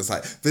 doesn't it? It's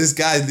like, but this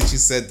guy literally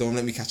said, don't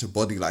let me catch a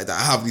body like that.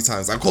 How many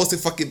times? Like, of course,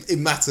 it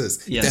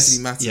matters. Yes. It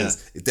definitely matters. Yeah.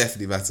 It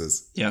definitely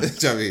matters. Yeah. Do you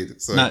know what I mean?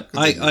 So, no,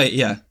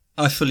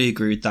 I fully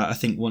agree with that. I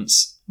think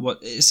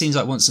it seems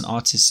like once an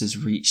artist has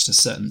reached a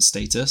certain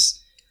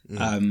status,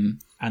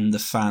 and the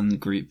fan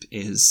group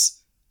is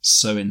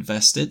so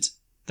invested,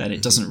 that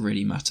it doesn't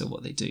really matter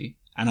what they do.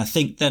 And I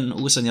think then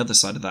also on the other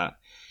side of that,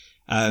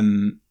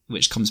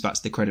 which comes back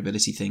to the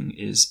credibility thing,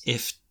 is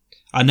if,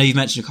 I know you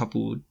mentioned a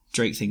couple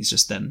Drake things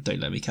just then, don't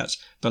let me catch,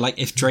 but like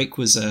if Drake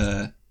was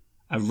a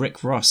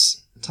Rick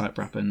Ross type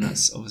rapper, and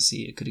that's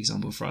obviously a good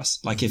example for us,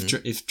 like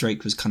if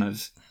Drake was kind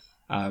of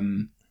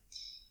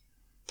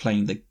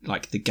playing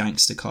the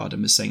gangster card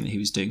and was saying that he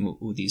was doing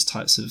all these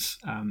types of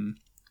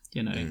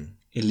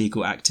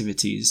illegal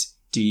activities,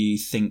 do you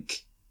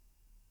think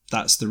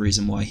that's the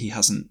reason why he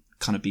hasn't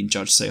kind of been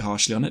judged so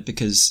harshly on it?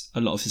 Because a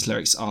lot of his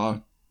lyrics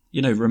are,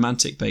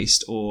 romantic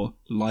based or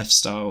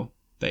lifestyle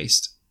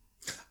based.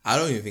 I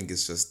don't even think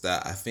it's just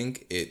that. I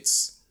think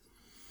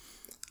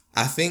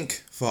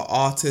for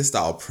artists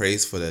that are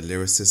praised for their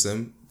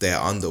lyricism, they're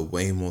under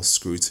way more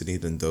scrutiny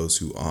than those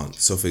who aren't.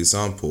 So for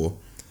example,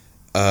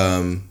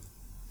 I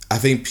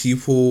think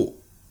people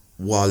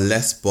were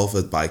less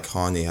bothered by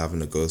Kanye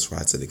having a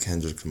ghostwriter than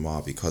Kendrick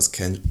Lamar, because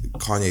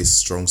Kanye's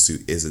strong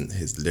suit isn't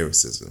his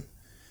lyricism.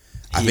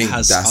 I think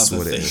that's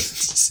what it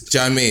is. Do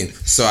you know what I mean?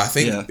 So I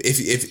think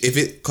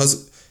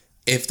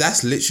if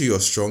that's literally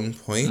your strong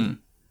point,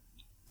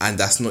 and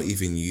that's not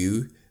even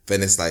you,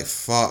 then it's like,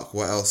 fuck,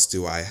 what else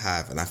do I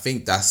have? And I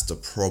think that's the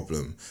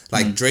problem.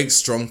 Like, Drake's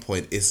strong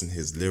point isn't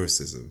his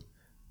lyricism.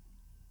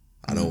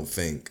 I don't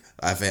think.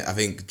 I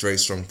think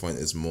Drake's strong point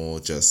is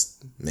more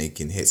just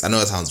making hits. I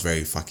know it sounds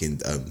very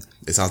fucking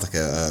it sounds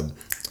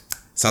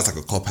like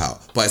a cop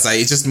out, but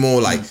it's just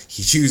more like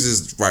he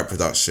chooses right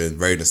production,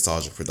 very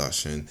nostalgic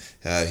production.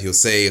 He'll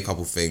say a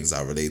couple things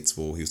that are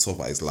relatable. He'll talk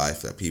about his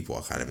life that people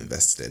are kind of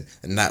invested in,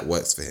 and that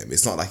works for him.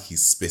 It's not like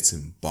he's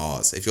spitting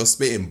bars. If you're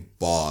spitting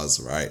bars,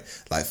 right,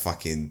 like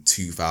fucking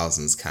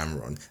 2000s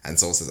Cameron, and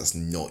someone says that's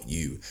not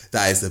you,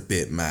 that is a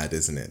bit mad,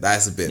 isn't it? That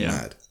is a bit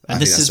mad.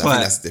 And I think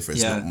that's the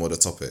difference, not more the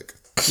topic.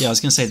 Yeah, I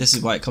was gonna say, this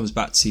is why it comes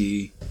back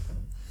to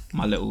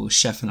my little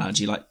chef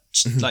analogy. Like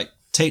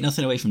take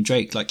nothing away from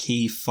Drake. Like,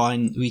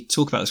 we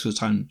talk about this all the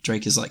time.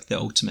 Drake is like the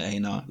ultimate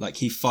A&R. Like,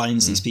 he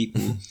finds these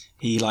people.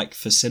 He like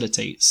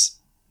facilitates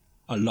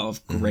a lot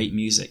of great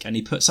music, and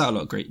he puts out a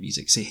lot of great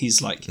music. So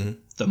he's like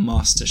the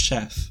master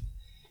chef.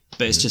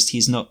 But it's just,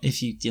 he's not,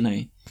 if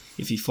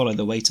you follow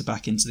the waiter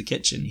back into the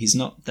kitchen, he's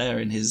not there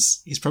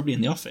he's probably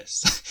in the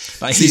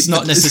office. Like, he's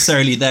not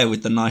necessarily there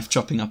with the knife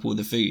chopping up all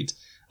the food.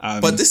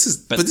 But this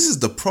is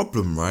the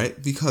problem,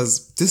 right?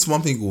 Because this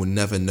one thing we'll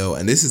never know,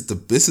 and this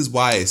is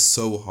why it's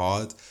so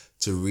hard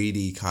to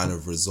really kind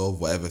of resolve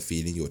whatever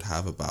feeling you would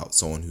have about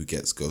someone who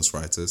gets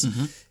ghostwriters.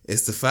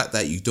 It's the fact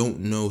that you don't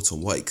know to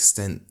what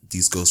extent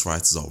these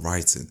ghostwriters are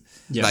writing.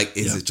 Yeah, Like,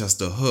 is it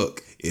just a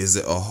hook? Is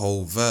it a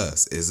whole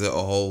verse? Is it a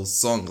whole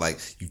song? Like,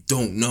 you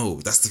don't know.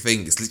 That's the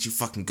thing. It's literally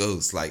fucking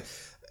ghosts. Like,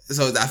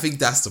 so I think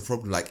that's the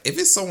problem. Like, if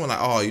it's someone like,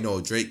 oh, you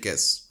know, Drake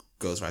gets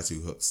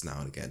ghostwriter hooks now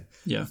and again.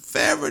 Yeah.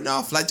 Fair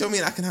enough. Like, do you know what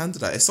I mean? I can handle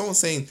that. If someone's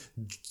saying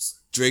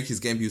Drake is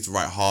getting people to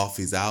write half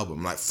his album,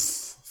 I'm like,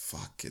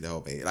 fuck it,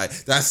 mate. Like,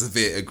 that's a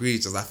bit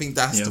egregious. I think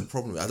that's the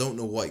problem. I don't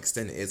know what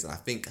extent it is. And I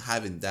think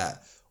having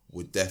that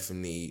would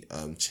definitely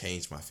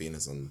change my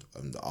feelings on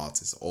the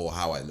artist or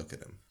how I look at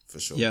them, for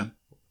sure.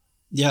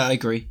 Yeah, I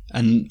agree.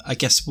 And I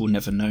guess we'll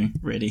never know,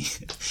 really.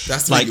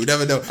 That's the thing, you'll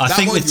never know. I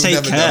think with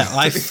Take Care,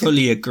 I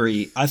fully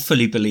agree. I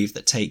fully believe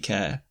that Take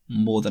Care,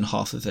 more than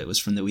half of it was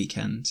from The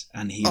Weeknd.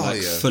 And he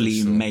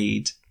fully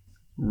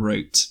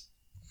wrote,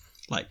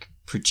 like,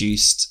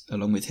 produced,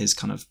 along with his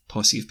kind of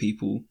posse of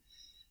people,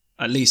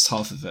 at least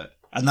half of it.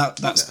 And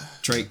that's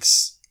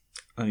Drake's,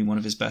 one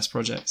of his best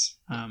projects.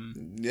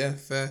 Yeah,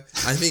 fair.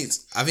 I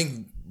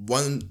think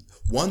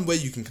one way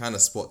you can kind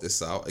of spot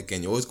this out,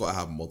 again, you always got to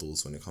have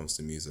models when it comes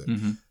to music.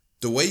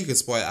 The way you can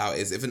spot it out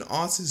is if an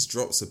artist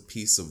drops a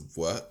piece of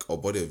work or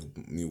body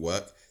of new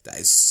work that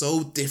is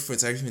so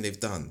different to everything they've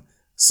done,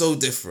 so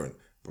different,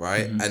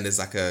 right? And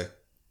there's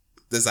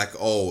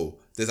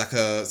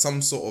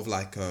some sort of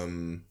like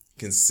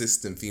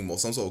consistent theme or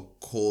some sort of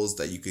cause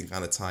that you can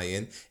kind of tie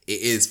in.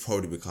 It is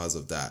probably because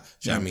of that.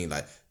 Do you know what I mean?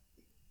 Like,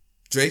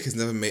 Drake has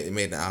never made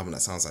an album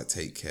that sounds like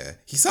Take Care.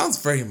 He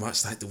sounds very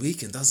much like The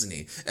Weeknd, doesn't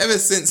he? Ever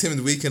since him and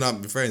The Weeknd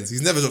aren't been friends,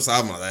 he's never dropped an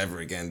album like that ever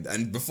again.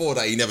 And before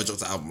that, he never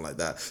dropped an album like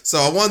that. So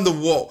I wonder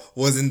what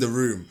was in the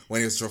room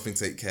when he was dropping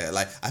Take Care.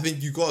 Like, I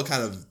think you got to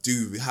kind of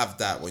have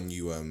that when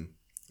you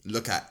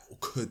look at,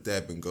 could there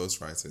have been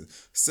ghostwriting?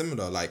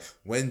 Similar, like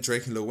when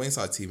Drake and Lil Wayne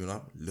started teaming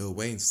up, Lil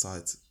Wayne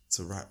started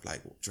to rap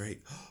like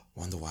Drake.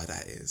 Wonder why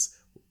that is.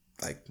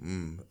 Like,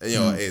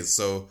 it is.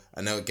 So,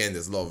 I know again,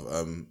 there's a lot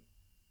of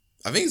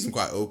I think it's been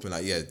quite open,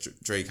 like, yeah,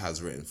 Drake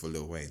has written for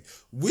Lil Wayne,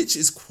 which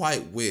is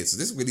quite weird. So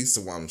this leads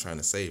to what I'm trying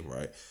to say,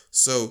 right?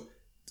 So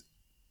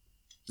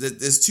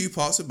there's two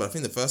parts of it, but I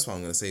think the first one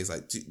I'm going to say is,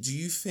 like, do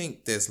you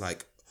think there's,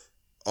 like,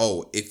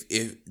 do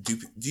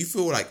you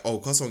feel like,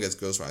 because someone gets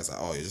ghostwritten, it's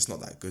like, you're just not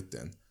that good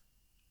then?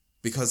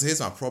 Because here's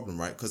my problem,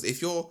 right? Because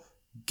if you're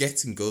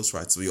getting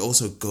ghostwriters, but you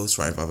also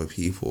ghostwrite for other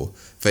people,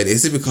 then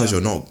is it because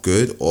you're not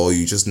good, or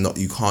you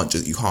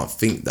can't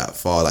think that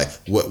far? Like,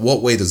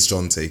 what way does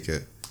John take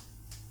it?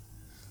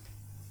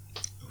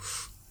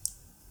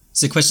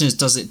 So the question is,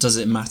 does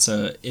it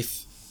matter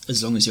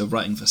as long as you're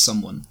writing for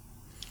someone?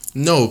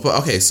 No, but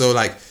okay, so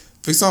like,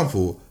 for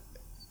example,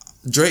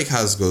 Drake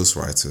has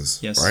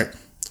ghostwriters, right?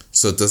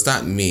 So does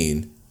that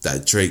mean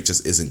that Drake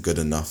just isn't good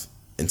enough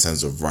in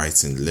terms of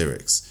writing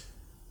lyrics?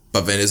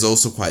 But then it's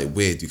also quite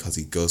weird because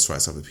he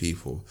ghostwrites other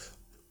people.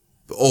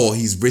 Or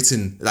he's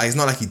written, like, it's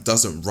not like he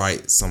doesn't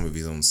write some of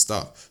his own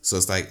stuff. So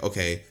it's like,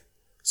 okay,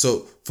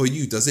 so for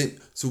you,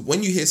 so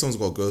when you hear someone's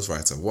got a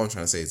ghostwriter, what I'm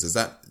trying to say is,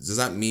 does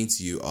that mean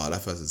to you,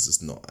 that person's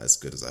just not as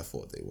good as I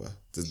thought they were?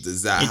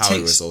 Is that how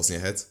it resolves in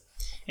your head?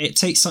 It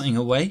takes something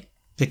away,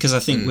 because I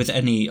think with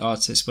any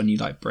artist, when you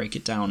like break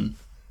it down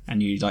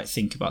and you like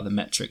think about the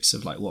metrics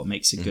of like what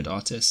makes a good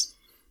artist,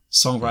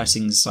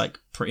 songwriting's like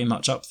pretty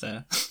much up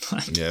there.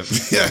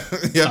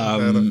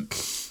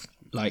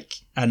 Like,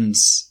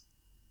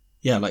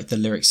 like the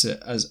lyrics are,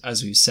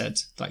 as we've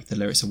said, like the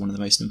lyrics are one of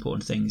the most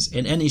important things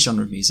in any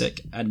genre of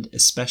music, and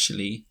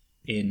especially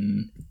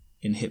in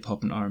hip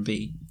hop and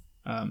R&B.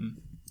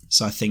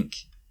 So I think,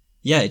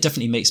 it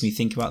definitely makes me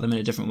think about them in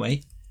a different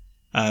way.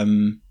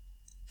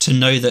 To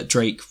know that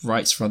Drake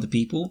writes for other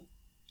people,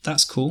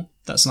 that's cool.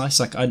 That's nice.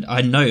 Like,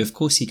 I know, of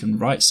course, he can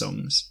write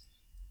songs,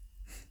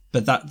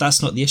 but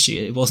that's not the issue.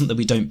 It wasn't that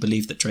we don't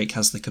believe that Drake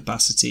has the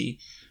capacity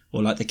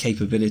or like the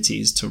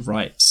capabilities to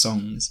write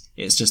songs.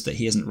 It's just that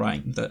he isn't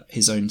writing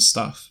his own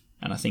stuff,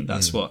 and I think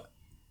that's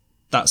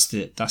that's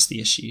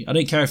the issue. I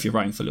don't care if you're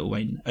writing for Lil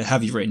Wayne.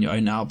 Have you written your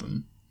own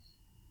album?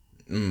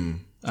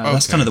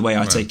 That's kind of the way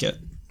I take it.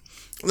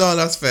 No,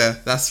 that's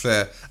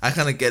fair. I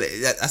kind of get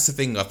it. That's the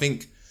thing. I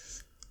think,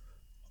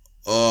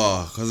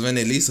 because then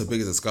it leads to a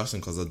bigger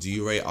discussion. Because do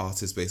you rate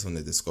artists based on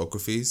their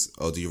discographies,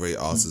 or do you rate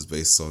artists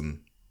based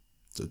on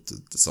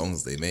the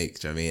songs they make?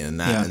 Do you know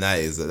what I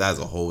mean? And that's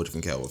a whole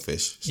different kettle of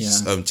fish.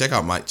 Yeah. Check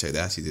out Mic Check. They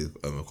actually did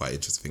a quite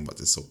interesting thing about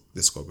this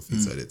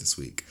discography earlier this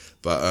week.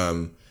 But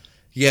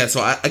so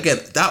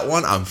that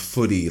one I'm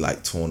fully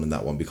like torn on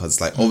that one, because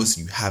it's like,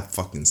 obviously you have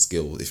fucking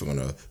skills if you're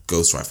gonna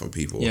ghostwrite for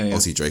people.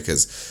 Obviously Drake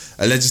has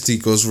allegedly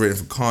ghostwritten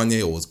for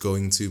Kanye, or was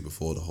going to,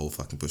 before the whole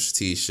fucking Pusha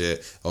T shit.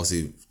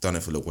 Obviously done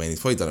it for Lil Wayne. He's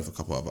probably done it for a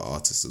couple of other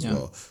artists as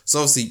well.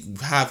 So obviously you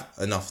have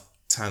enough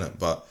talent,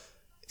 but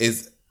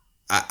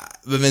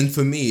then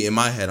for me, in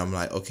my head, I'm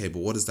like, okay, but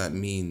what does that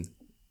mean?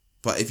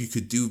 But if you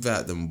could do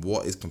that, then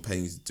what is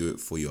compelling you to do it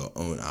for your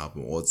own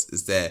album? Or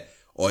is there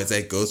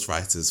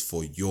ghostwriters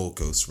for your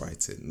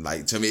ghostwriting?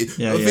 Like, do you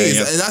know what I mean?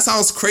 And that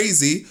sounds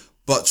crazy,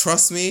 but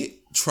trust me,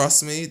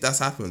 that's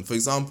happened. For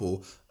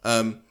example,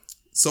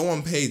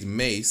 someone paid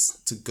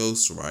Mace to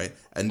ghostwrite,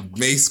 and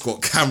Mace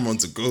got Cameron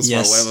to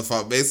ghostwrite whatever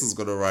fuck Mace was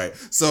gonna write.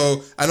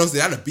 So, and obviously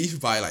they had a beef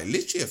about it like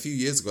literally a few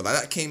years ago. Like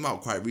that came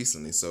out quite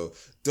recently. So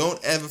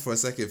don't ever for a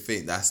second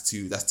think that's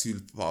too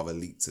part of a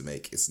leap to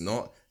make. It's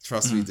not.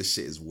 Trust me, this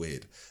shit is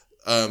weird.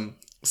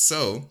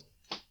 So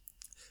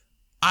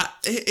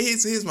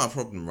here's my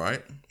problem,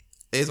 right?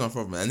 Here's my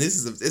problem, and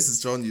this is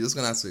John. You're just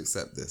gonna have to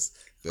accept this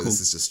because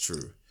this is just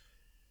true.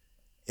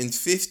 In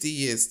 50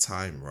 years'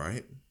 time,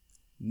 right?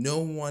 No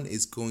one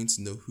is going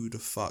to know who the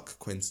fuck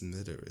Quentin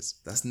Miller is.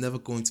 That's never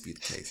going to be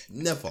the case.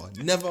 Never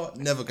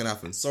gonna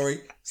happen. Sorry,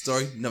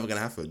 never gonna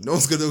happen. No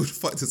one's gonna know who the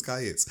fuck this guy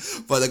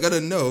is. But they're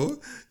gonna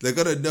know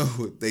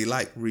they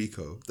like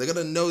Rico. They're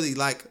gonna know they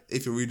like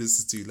If Your Readers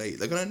Is Too Late.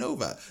 They're gonna know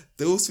that.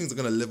 Those things are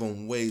gonna live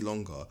on way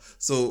longer.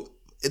 So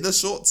in the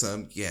short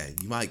term, yeah,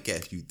 you might get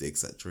a few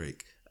digs at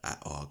Drake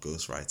at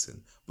ghostwriting.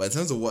 But in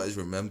terms of what is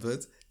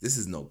remembered, this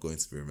is not going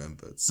to be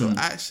remembered. So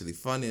actually,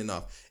 funny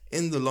enough,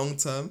 in the long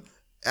term,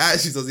 it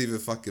actually doesn't even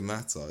fucking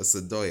matter. It's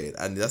annoying.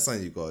 And that's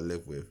something you've got to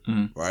live with,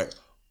 right?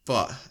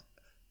 But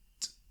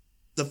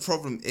the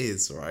problem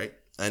is, right?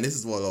 And this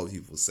is what a lot of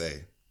people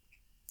say.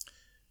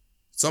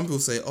 Some people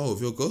say, oh,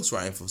 if you're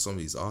ghostwriting for some of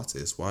these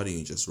artists, why don't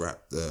you just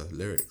rap the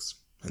lyrics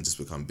and just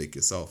become big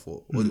yourself?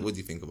 What do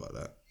you think about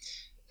that?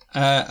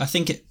 I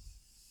think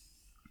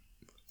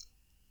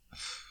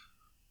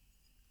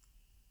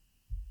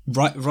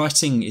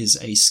writing is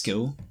a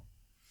skill.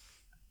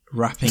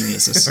 Rapping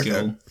is a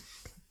skill.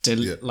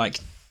 Like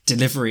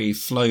delivery,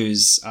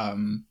 flows,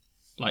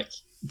 like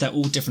they're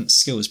all different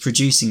skills.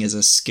 Producing is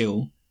a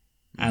skill,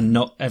 and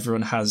not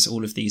everyone has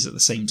all of these at the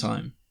same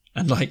time.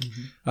 And like,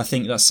 I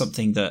think that's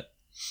something that,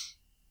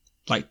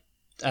 like,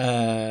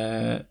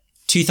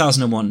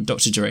 2001,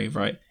 Dr. Dre,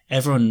 right?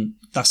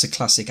 That's a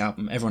classic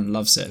album. Everyone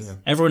loves it. Yeah.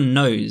 Everyone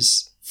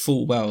knows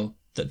full well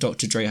that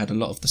Dr. Dre had a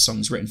lot of the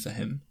songs written for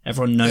him.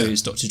 Everyone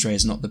knows Dr. Dre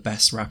is not the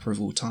best rapper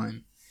of all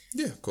time.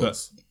 Yeah, of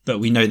course. But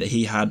we know that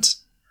he had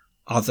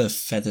other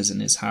feathers in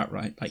his hat,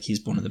 right? Like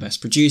he's one of the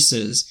best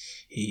producers.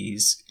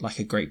 He's like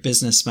a great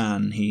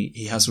businessman.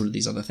 He has all of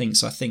these other things.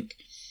 So I think,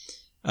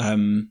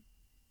 I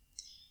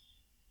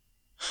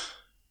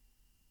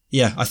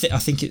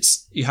think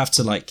it's, you have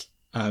to like,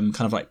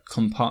 kind of like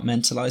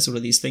compartmentalize all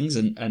of these things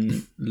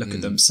and look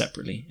at them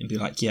separately and be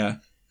like, yeah,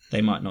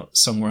 they might not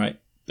songwrite,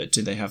 but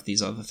do they have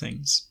these other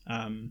things?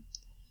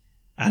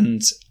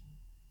 And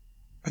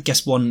I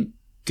guess one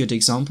good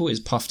example is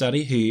Puff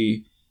Daddy, who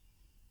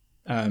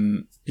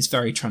is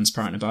very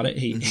transparent about it.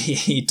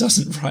 He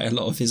doesn't write a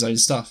lot of his own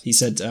stuff. He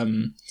said,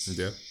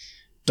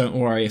 don't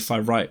worry, if I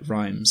write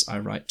rhymes, I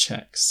write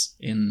checks.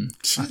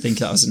 I think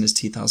that was in his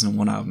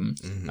 2001 album.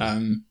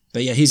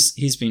 But yeah,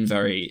 he's been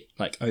very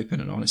like open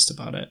and honest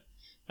about it.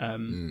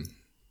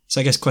 So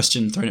I guess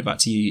question, throwing it back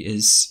to you,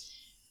 is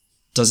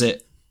does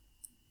it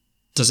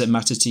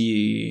matter to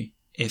you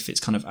if it's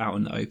kind of out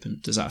in the open?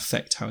 Does that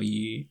affect how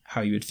you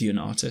would view an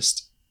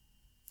artist?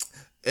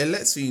 It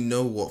lets me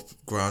know what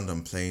ground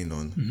I'm playing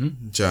on. Do you know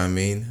what I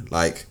mean?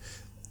 Like,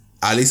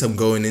 at least I'm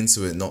going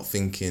into it not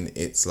thinking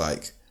it's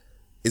like,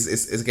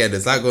 it's again,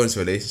 it's like going into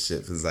a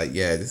relationship. It's like,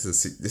 yeah, this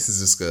is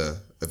just a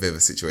bit of a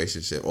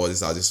situationship, or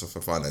this is just for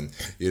fun, and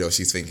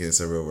she's thinking it's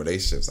a real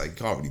relationship. It's like, you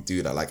can't really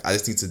do that. Like, I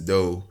just need to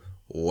know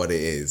what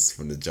it is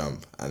from the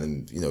jump, and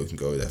then we can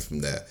go there from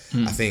there.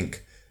 I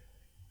think,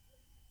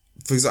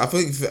 for example,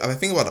 I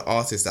think about the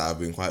artists that have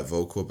been quite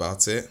vocal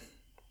about it.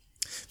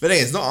 But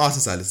anyway, it's not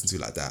artists I listen to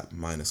like that,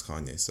 minus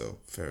Kanye, so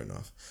fair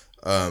enough.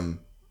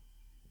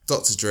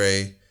 Dr.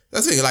 Dre,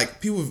 that's the thing,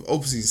 like, people have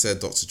obviously said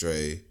Dr.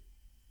 Dre,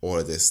 all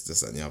of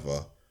this, and the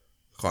other.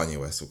 Kanye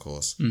West, of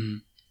course.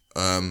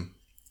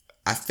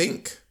 I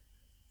think,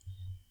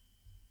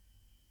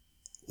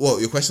 well,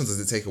 your question, does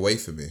it take away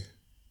from me?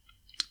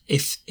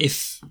 If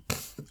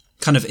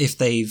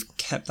they've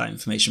kept that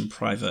information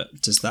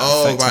private, does that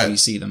affect how you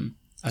see them?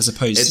 As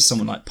opposed to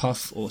someone like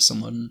Puff or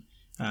someone,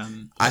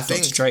 like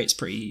Dr. Dre, it's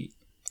pretty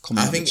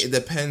common. I think it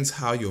depends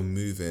how you're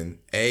moving,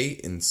 A,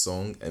 in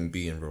song, and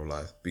B, in real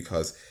life.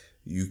 Because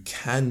you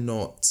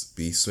cannot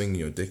be swinging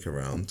your dick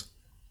around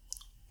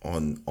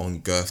on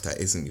girth that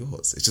isn't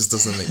yours. It just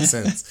doesn't make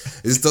sense.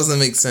 It just doesn't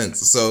make sense.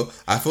 So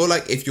I feel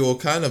like if you're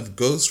kind of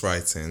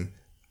ghostwriting,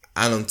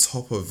 and on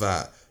top of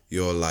that,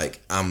 you're like,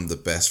 I'm the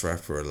best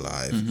rapper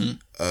alive.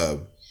 I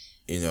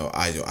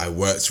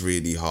worked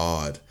really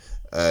hard.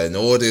 And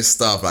all this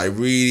stuff, like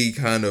really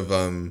kind of,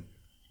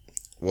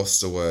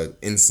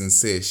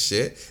 insincere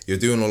shit. You're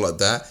doing all of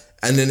that.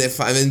 And then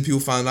then people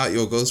find out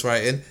you're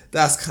ghostwriting,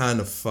 that's kind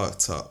of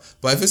fucked up.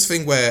 But if it's a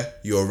thing where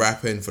you're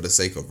rapping for the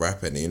sake of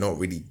rapping and you're not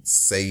really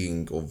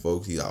saying or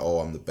vocally like, oh,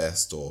 I'm the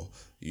best, or,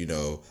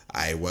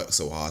 I worked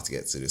so hard to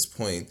get to this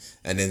point,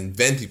 and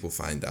then people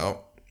find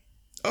out,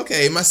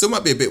 okay, it still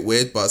might be a bit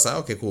weird, but it's like,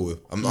 okay, cool.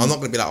 I'm not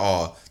going to be like,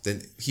 oh,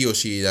 then he or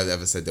she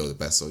never said they were the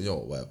best, or,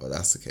 whatever.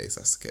 That's the case.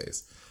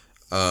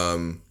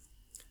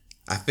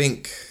 I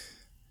think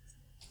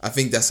I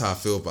think that's how I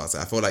feel about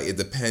it. I feel like it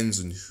depends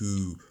on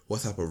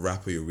what type of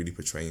rapper you're really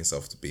portraying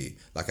yourself to be.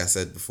 Like I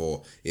said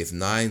before, if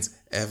Nines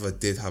ever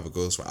did have a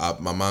ghostwriter,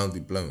 my mind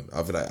would be blown.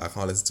 I'd be like, I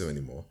can't listen to it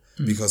anymore.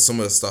 Because some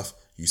of the stuff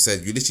you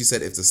literally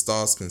said, if the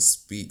stars can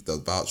speak,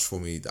 they'll vouch for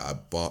me that I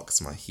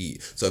barks my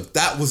heat. So if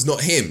that was not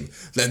him,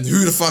 then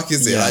who the fuck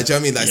is it? Like, do you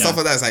know what I mean? Like, stuff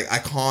like that is like, I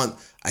can't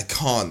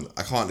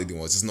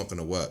anymore. It's just not going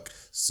to work.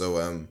 So,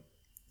 I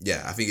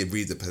think it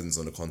really depends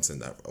on the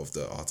content of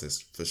the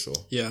artist, for sure.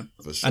 Yeah.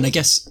 For sure. And I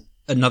guess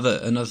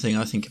another thing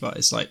I think about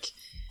is like,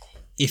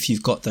 if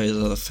you've got those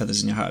other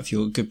feathers in your hat, if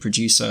you're a good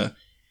producer,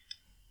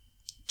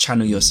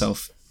 channel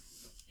yourself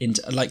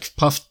into, like,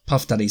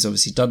 Puff Daddy's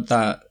obviously done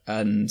that,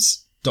 and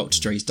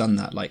Dr. Dre's done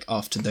that. Like,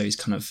 after those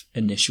kind of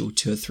initial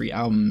 2 or 3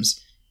 albums,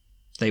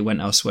 they went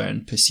elsewhere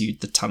and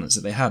pursued the talents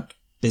that they had,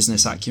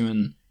 business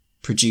acumen,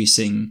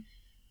 producing.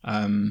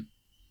 And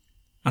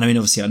I mean,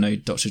 obviously I know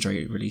Dr.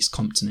 Dre released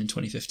Compton in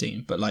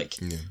 2015, but like,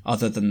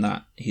 other than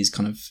that, he's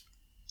kind of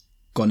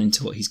gone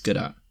into what he's good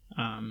at.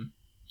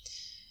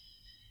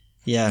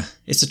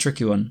 It's a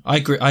tricky one. I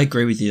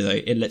agree with you though.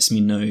 It lets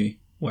me know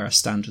where I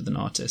stand with an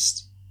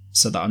artist,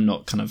 so that I'm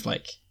not kind of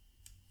like,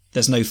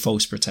 there's no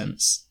false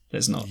pretense.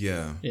 There's not.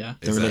 Yeah.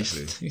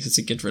 Exactly. It's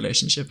a good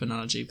relationship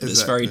analogy, but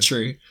It's very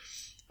true.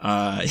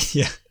 Okay,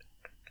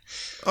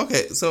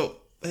 so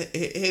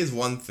here's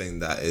one thing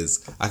that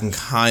is, I can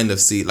kind of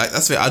see, like,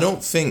 that's it. I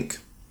don't think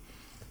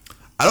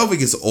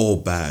it's all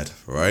bad,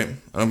 right?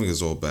 I don't think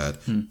it's all bad.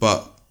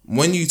 But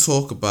when you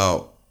talk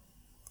about,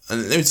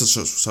 and let me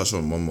just touch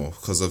on one more,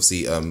 because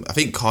obviously, I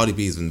think Cardi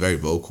B has been very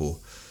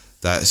vocal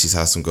that she's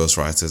had some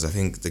ghostwriters. I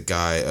think the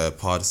guy,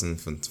 Partisan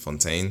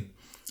Fontaine,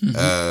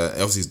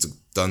 obviously he's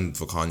done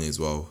for Kanye as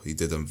well. He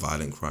did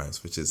Violent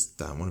Crimes, which is,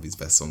 one of his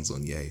best songs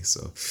on Ye,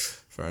 so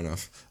fair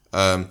enough.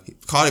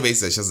 Cardi basically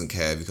said she doesn't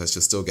care because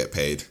she'll still get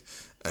paid.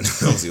 And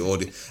obviously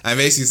and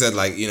basically said,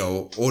 like, you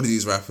know, all of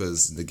these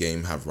rappers in the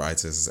game have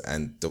writers,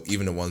 and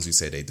even the ones who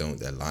say they don't,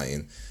 they're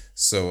lying.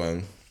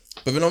 So,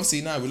 but then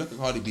obviously now we look at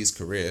Cardi B's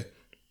career,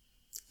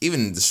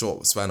 even in the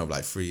short span of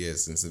like 3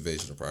 years since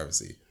Invasion of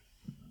Privacy,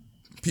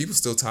 people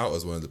still tout her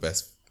as one of the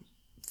best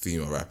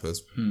female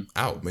rappers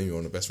out, maybe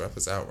one of the best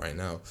rappers out right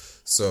now.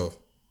 So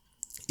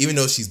even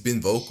though she's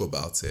been vocal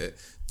about it,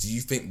 do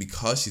you think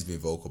because she's been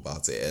vocal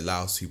about it, it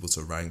allows people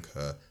to rank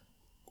her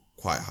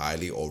quite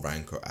highly or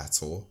rank her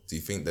at all? Do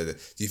you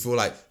feel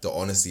like the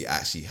honesty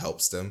actually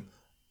helps them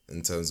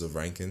in terms of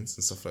rankings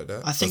and stuff like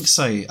that? I think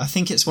so. I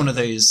think it's one of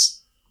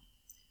those,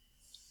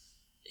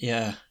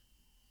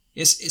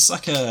 it's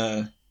like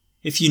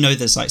if you know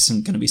there's like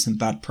going to be some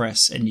bad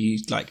press, and you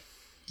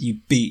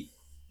beat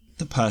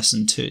the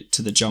person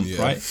to the jump,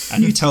 right?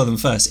 And you tell them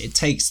first, it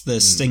takes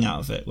the sting out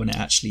of it when it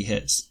actually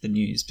hits the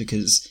news,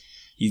 because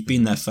you've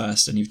been there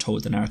first and you've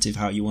told the narrative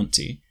how you want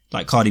to.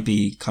 Like Cardi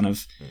B kind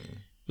of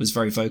was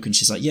very vocal, and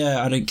she's like,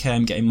 I don't care,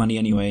 I'm getting money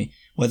anyway.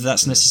 Whether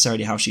that's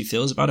necessarily how she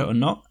feels about it or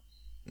not,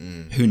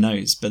 who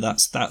knows? But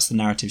that's the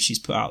narrative she's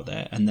put out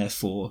there, and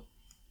therefore,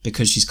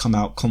 because she's come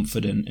out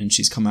confident and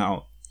she's come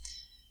out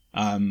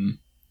in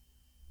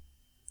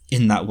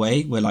that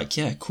way, we're like,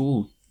 yeah,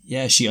 cool.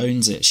 Yeah, she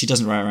owns it. She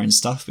doesn't write her own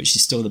stuff, but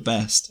she's still the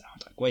best.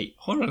 I'm like, wait,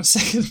 hold on a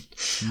second.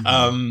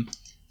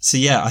 So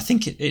yeah, I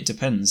think it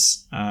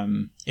depends.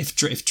 If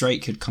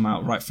Drake had come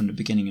out right from the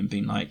beginning and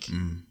been like,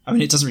 I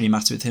mean, it doesn't really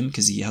matter with him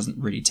because he hasn't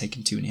really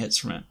taken too many hits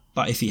from it.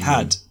 But if he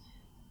had,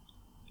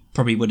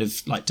 probably would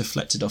have like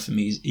deflected off him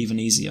even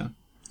easier.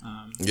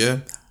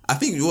 I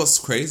think what's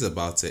crazy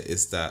about it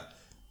is that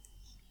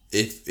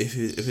if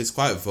it's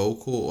quite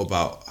vocal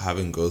about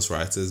having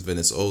ghostwriters, then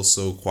it's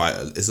also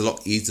it's a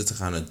lot easier to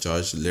kind of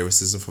judge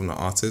lyricism from the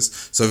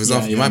artist. So for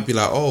example, you might be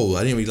like, oh,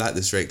 I didn't really like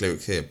this Drake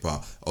lyric here,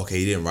 but okay,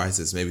 he didn't write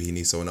this, maybe he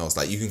needs someone else.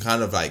 Like, you can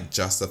kind of like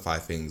justify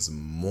things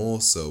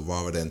more so,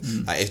 rather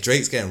than like, if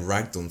Drake's getting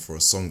ragged on for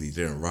a song that he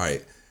didn't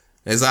write,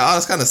 it's like,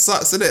 this kind of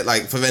sucks, isn't it?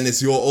 Like, but then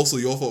it's your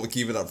fault for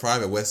keeping that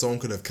private, where someone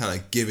could have kind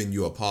of given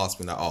you a pass,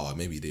 being like, oh,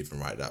 maybe they didn't even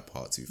write that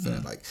part, to be fair.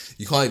 Like,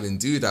 you can't even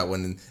do that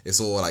when it's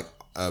all like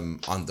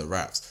under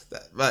wraps.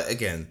 But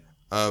again,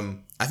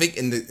 I think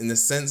in the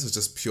sense of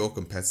just pure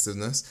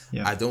competitiveness,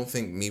 I don't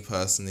think, me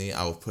personally,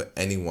 I would put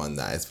anyone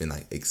that has been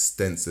like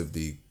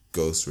extensively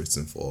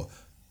ghostwritten for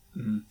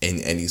in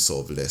any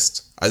sort of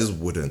list. I just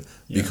wouldn't,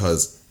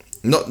 because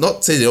not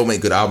to say they don't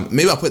make good albums.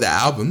 Maybe I'll put their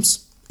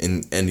albums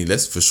in any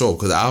list for sure,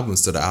 because the album's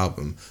still the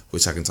album,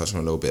 which I can touch on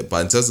a little bit.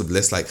 But in terms of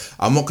lists, like,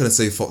 I'm not gonna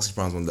say Foxy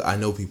Brown's one. I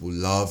know people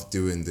love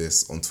doing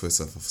this on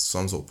Twitter for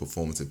some sort of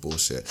performative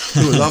bullshit.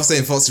 People love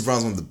saying Foxy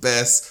Brown's one of the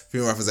best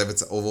female rappers ever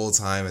of all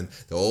time, and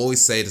they'll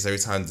always say this every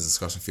time the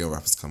discussion of female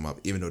rappers come up,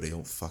 even though they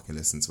don't fucking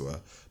listen to her.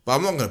 But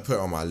I'm not gonna put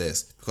her on my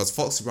list because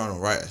Foxy Brown don't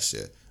write that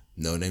shit.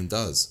 No Name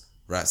does.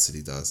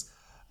 Rhapsody does.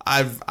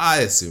 I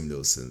assume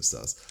Lil Sims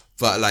does.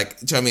 But like,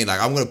 do you know what I mean?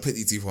 Like, I'm gonna put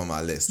these people on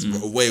my list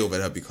way over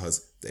her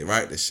because they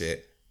write the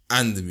shit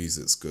and the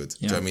music's good. Do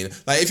you know what I mean?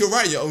 Like, if you're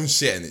writing your own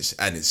shit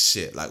and it's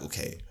shit, like,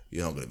 okay,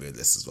 you're not gonna be on the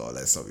list as well.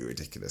 Let's not be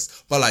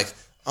ridiculous. But like,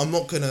 I'm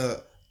not gonna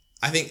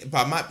I think,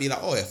 but I might be like,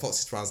 oh yeah,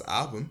 Foxy Brown's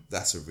album,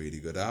 that's a really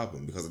good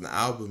album, because an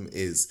album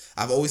is,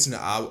 I've always seen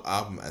an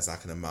album as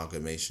like an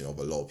amalgamation of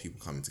a lot of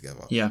people coming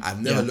together. Yeah.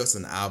 I've never looked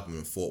at an album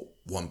and thought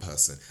one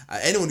person.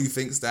 Anyone who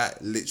thinks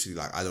that, literally,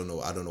 like, I don't know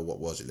what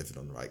world you're living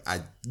on, right?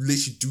 I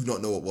literally do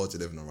not know what world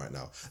you're living on right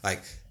now.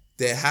 Like,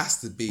 there has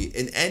to be,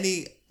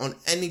 on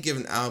any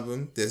given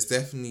album, there's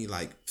definitely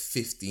like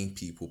 15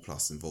 people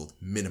plus involved,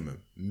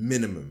 minimum.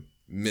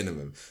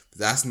 But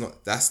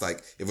that's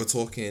like, if we're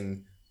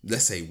talking,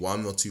 let's say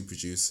 1 or 2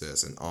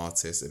 producers, an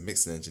artist, a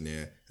mixing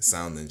engineer, a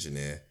sound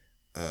engineer,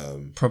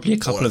 probably a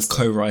couple of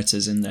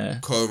co-writers in there.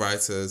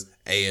 Co-writers,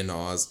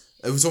 A&Rs.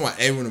 We're talking about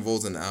everyone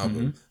involved in the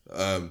album.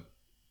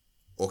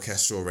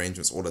 Orchestral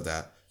arrangements, all of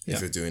that, if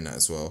you're doing that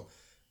as well.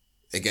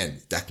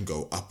 Again, that can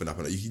go up and up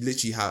and up. You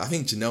literally have, I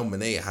think Janelle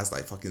Monáe has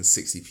like fucking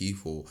 60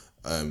 people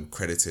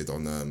credited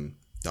on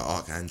the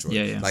Arc Android.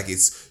 Yeah. Like,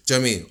 it's, do you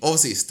know what I mean?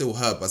 Obviously, it's still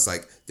her, but it's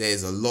like,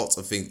 there's a lot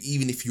of things,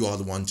 even if you are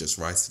the one just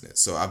writing it.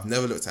 So I've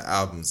never looked at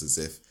albums as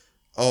if,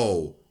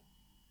 oh,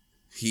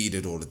 he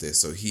did all of this,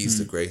 so he's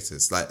the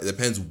greatest. Like, it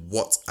depends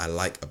what I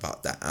like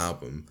about that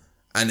album.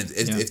 And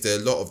if a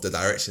lot of the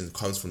direction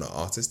comes from the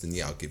artist, then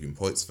I'll give him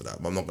points for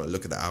that. But I'm not going to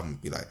look at the album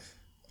and be like,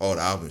 oh,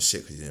 the album's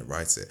shit because you didn't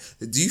write it.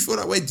 Do you feel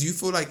that way? Do you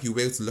feel like you'll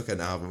be able to look at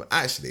an album?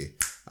 Actually,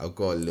 I've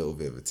got a little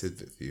bit of a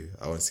tidbit for you.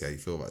 I want to see how you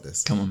feel about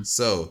this. Come on.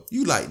 So,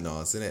 you like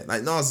Nas, innit?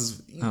 Like, Nas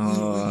is...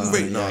 You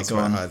rate Nas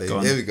quite highly.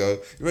 Here we go.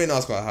 You rate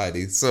Nas quite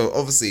highly. So,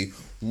 obviously,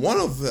 one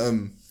of...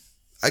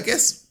 I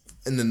guess,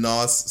 in the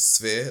Nas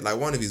sphere, like,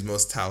 one of his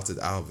most touted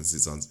albums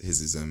is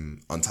his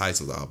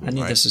Untitled album, I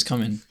knew this was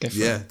coming. Go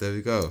for it. There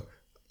we go.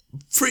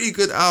 Pretty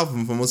good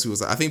album for most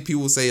people. I think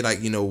people say, like,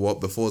 you know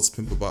what, before it's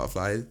Pimp a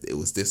Butterfly, it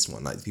was this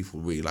one. Like, people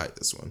really like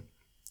this one.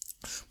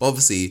 But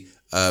obviously,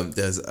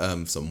 there's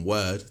some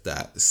word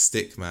that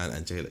Stickman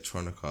and Jay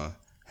Electronica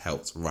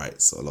helped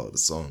write a lot of the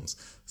songs.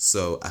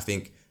 So I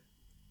think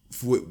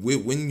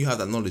when you have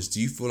that knowledge,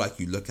 do you feel like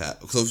you look at,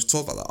 because we've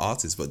talked about the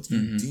artists, but do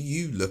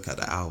you look at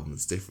the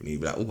albums differently?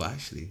 You're like, oh,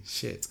 actually,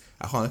 shit,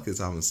 I can't look at this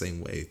album the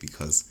same way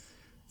because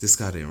this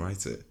guy didn't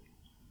write it.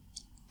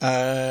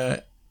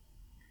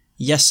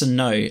 Yes and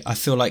no. I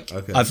feel like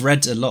I've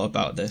read a lot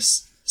about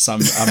this, so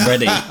I'm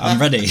ready. I'm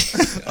ready.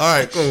 All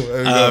right,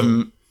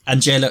 cool.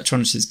 And Jay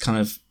Electronica has kind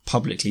of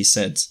publicly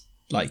said,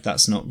 like,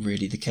 that's not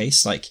really the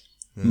case. Like,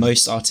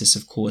 most artists,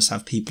 of course,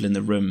 have people in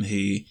the room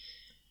who,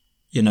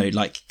 you know,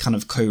 like, kind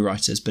of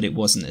co-writers, but it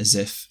wasn't as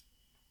if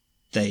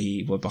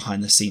they were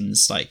behind the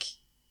scenes, like,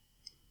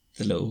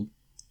 the little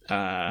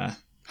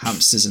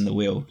hamsters in the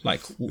wheel, like,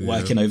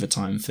 working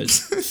overtime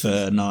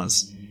for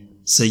Nas.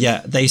 So,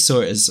 yeah, they saw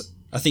it as...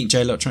 I think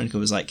Jay Electronica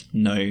was like,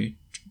 no,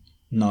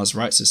 Nas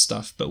writes his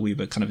stuff, but we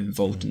were kind of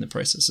involved in the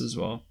process as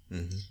well.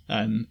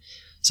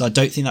 So I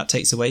don't think that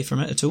takes away from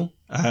it at all.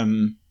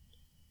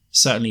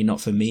 Certainly not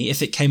for me.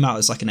 If it came out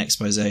as like an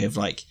expose of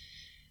like,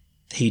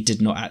 he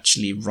did not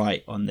actually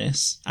write on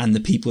this, and the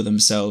people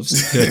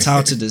themselves who are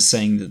touted as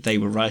saying that they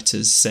were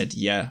writers said,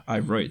 yeah, I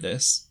wrote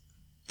this,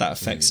 that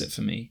affects it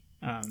for me.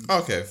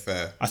 Okay,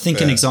 fair. I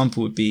think an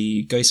example would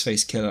be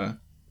Ghostface Killer,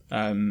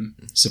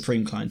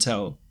 Supreme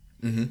Clientele.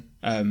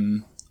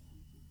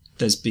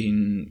 There's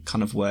been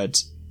kind of word,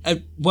 a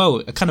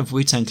kind of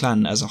Wu-Tang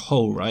Clan as a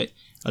whole, right?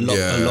 A lot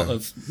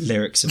of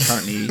lyrics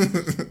apparently,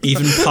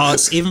 even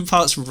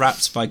parts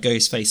rapped by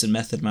Ghostface and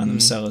Method Man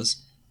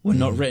themselves were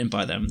not written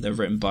by them. They're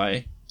written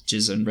by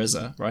Jizz and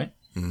RZA, right?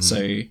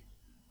 So,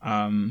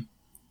 and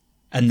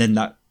then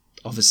that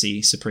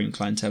obviously Supreme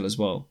Clientele as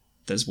well.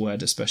 There's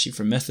word, especially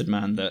from Method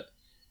Man, that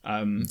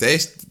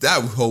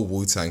that whole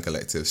Wu-Tang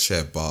collective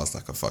share bars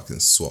like a fucking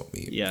swap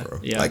meet,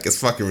 bro. Yeah. Like,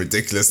 it's fucking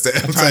ridiculous.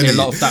 Apparently a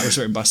lot of that was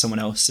written by someone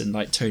else, and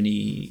like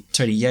Tony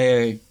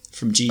Yayo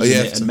from G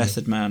Unit and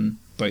Method Man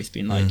both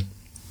being like,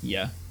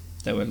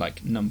 there were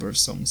like a number of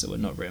songs that were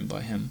not written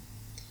by him.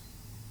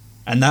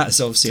 And that's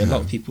obviously a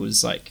lot of people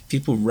is like,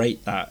 people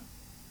rate that.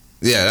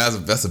 Yeah,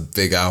 that's a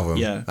big album.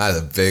 Yeah. That's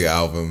a big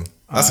album.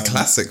 That's a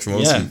classic for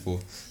most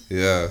people.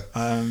 Yeah.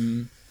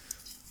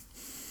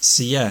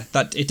 So yeah,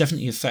 that it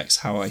definitely affects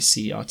how I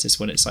see artists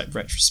when it's like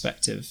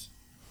retrospective.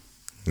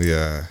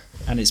 Yeah.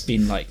 And it's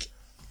been like,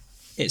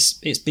 it's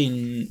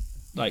been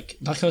like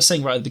I was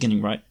saying right at the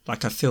beginning, right?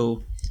 Like, I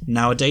feel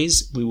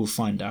nowadays we will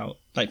find out,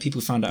 like, people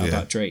found out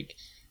about Drake.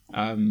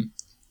 But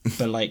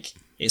like,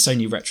 it's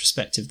only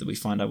retrospective that we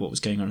find out what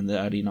was going on in the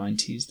early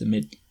 90s, the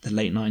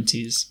late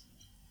 90s.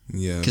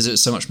 Yeah. Because it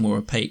was so much more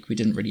opaque. We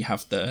didn't really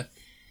have the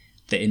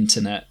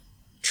internet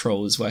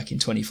trolls working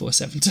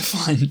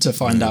 24/7 to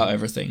find out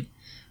everything.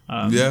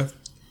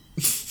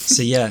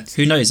 So yeah,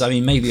 who knows? I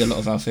mean, maybe a lot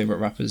of our favourite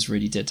rappers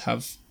really did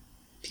have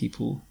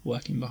people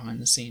working behind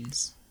the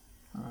scenes.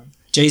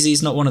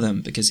 Jay-Z's not one of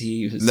them, because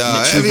he was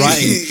literally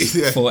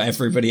writing for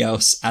everybody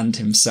else and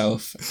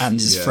himself and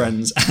his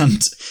friends,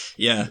 and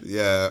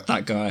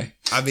that guy.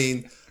 I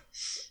mean,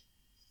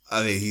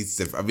 he's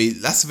different. I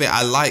mean, that's the thing.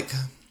 I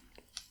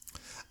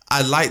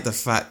like the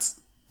fact,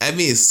 I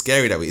mean, it's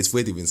scary that way. It's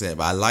weird even saying it,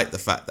 but I like the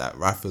fact that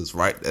rappers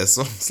write their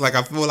songs. Like,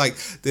 I feel like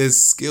there's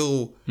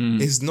skill.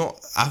 It's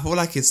not. I feel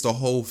like it's the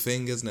whole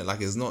thing, isn't it?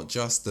 Like, it's not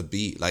just the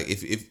beat. Like,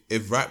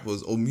 if rap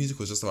was or music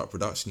was just about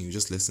production, you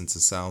just listen to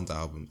sound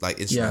albums, like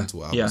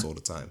instrumental albums all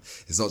the time.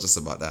 It's not just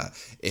about that.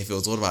 If it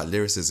was all about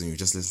lyricism, you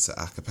just listen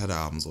to a cappella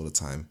albums all the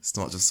time. It's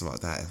not just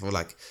about that. I feel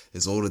like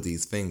it's all of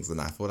these things,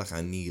 and I feel like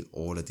I need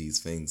all of these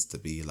things to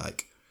be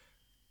like.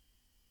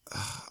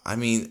 I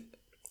mean.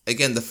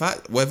 Again, the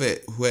fact where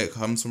it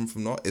comes from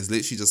not is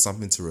literally just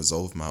something to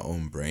resolve my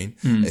own brain.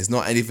 It's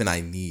not anything I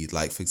need.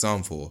 Like, for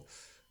example,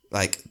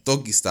 like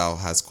Doggy Style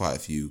has quite a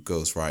few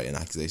ghostwriting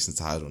accusations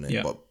tied on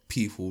it, but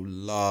people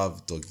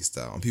love Doggy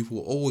Style, and people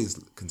will always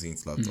continue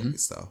to love Doggy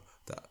Style.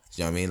 That,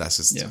 you know what I mean? That's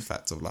just a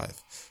fact of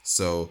life.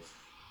 So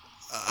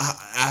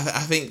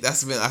I think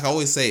that's been, like I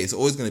always say, it's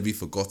always going to be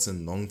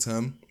forgotten long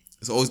term.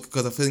 It's always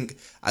because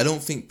I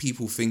don't think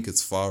people think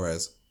as far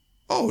as,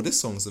 oh, this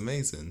song's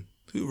amazing.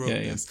 Who wrote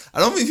this? I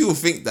don't think people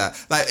think that.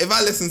 Like, if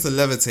I listen to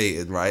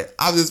Levitated, right,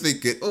 I'm just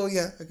thinking, oh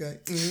yeah, okay.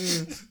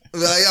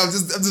 Like, I'm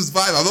just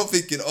vibing. I'm not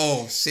thinking,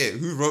 oh shit,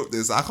 who wrote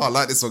this? I can't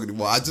like this song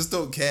anymore. I just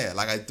don't care.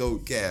 Like, I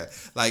don't care.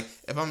 Like,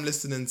 if I'm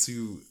listening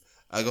to,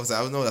 like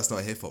I know that's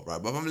not hip hop,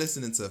 right? But if I'm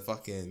listening to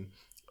fucking,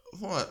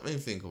 what? Let me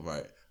think of,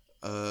 right?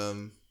 I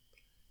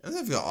don't know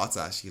if you're artist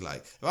actually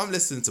like. If I'm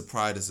listening to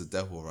Pride as the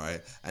Devil,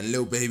 right, and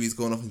Lil Baby's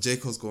going off and J.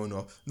 Cole's going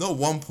off, not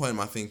one point am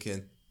I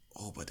thinking,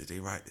 oh, but did they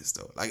write this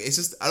though? Like, it's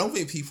just, I don't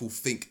think people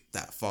think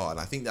that far, and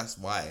I think that's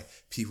why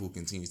people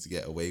continue to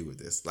get away with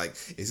this. Like,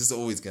 it's just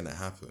always gonna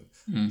happen.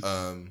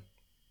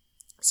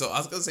 So I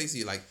was gonna say to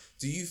you, like,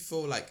 do you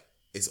feel like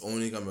it's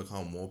only gonna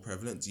become more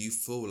prevalent? Do you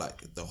feel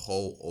like the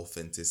whole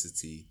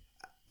authenticity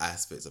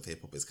aspects of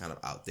hip hop is kind of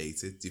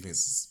outdated? Do you think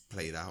it's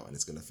played out and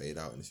it's gonna fade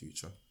out in the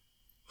future?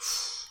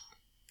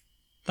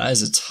 That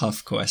is a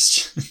tough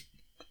question.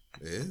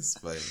 It is,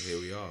 but here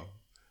we are.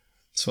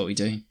 That's what we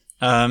do.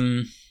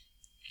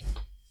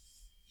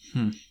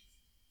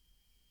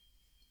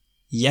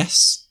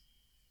 Yes.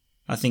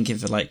 I think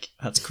if I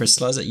had to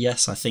crystallize it,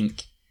 yes, I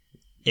think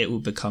it will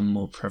become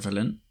more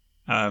prevalent.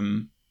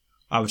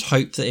 I would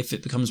hope that if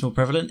it becomes more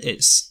prevalent,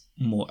 it's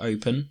more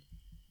open.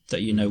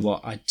 That, you know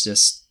what, I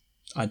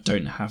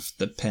don't have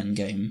the pen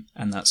game,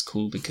 and that's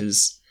cool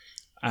because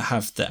I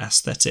have the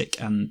aesthetic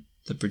and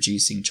the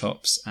producing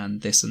chops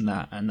and this and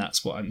that, and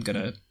that's what I'm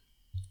gonna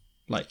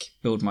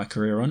build my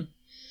career on.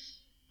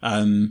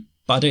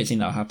 But I don't think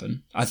that'll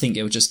happen. I think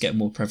it will just get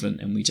more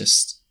prevalent, and we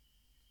just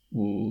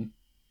will.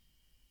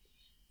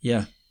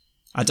 Yeah,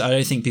 I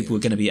don't think people are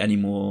going to be any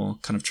more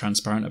kind of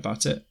transparent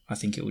about it. I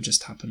think it will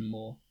just happen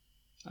more,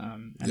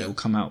 and it will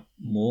come out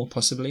more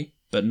possibly,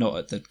 but not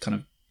at the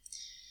kind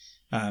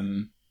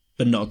of,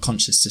 but not a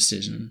conscious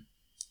decision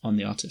on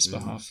the artist's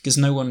behalf, because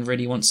no one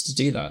really wants to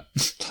do that.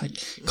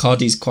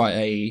 Cardi's quite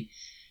a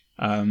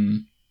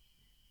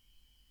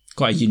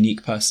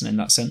unique person in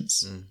that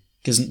sense.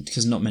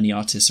 Because not many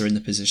artists are in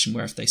the position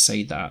where if they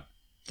say that,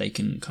 they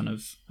can kind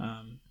of,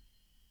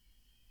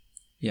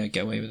 get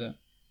away with it.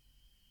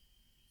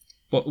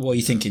 What are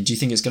you thinking? Do you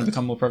think it's going to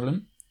become more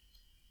prevalent?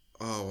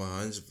 Oh,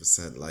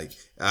 100%. Like,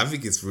 I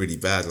think it's really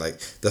bad. Like,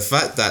 the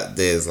fact that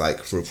there's,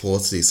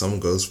 reportedly some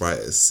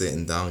ghostwriters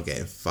sitting down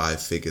getting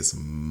 5 figures a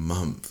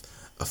month.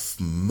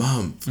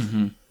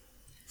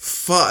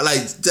 Fuck,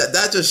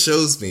 that just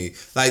shows me,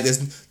 that's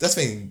the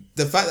thing.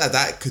 The fact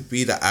that could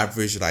be the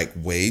average,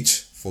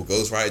 wage for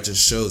ghostwriter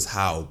just shows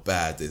how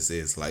bad this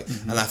is.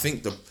 And I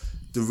think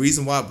the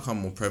reason why it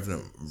become more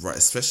prevalent, right,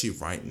 especially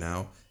right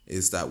now,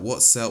 is that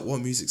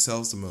what music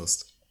sells the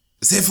most?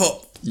 It's hip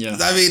hop. Yeah.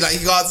 I mean,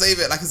 you can't save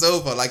it. It's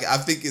over. I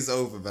think it's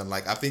over, man.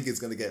 I think it's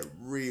gonna get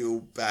real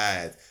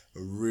bad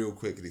real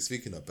quickly.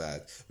 Speaking of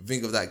bad,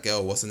 think of that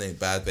girl. What's her name?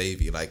 Bad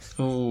Baby. Fucking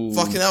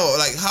hell.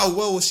 How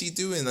well was she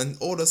doing? And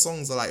all the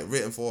songs are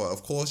written for her.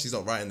 Of course, she's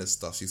not writing this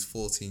stuff. She's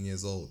 14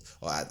 years old,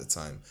 or at the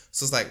time.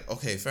 So it's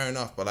okay, fair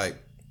enough. But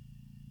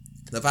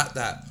the fact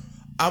that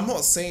I'm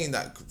not saying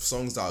that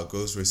songs that are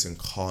ghostwritten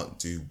can't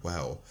do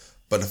well,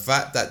 but the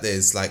fact that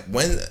there's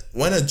when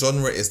a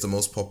genre is the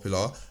most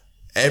popular,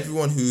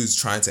 everyone who's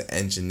trying to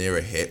engineer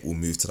a hit will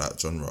move to that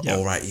genre. Yep.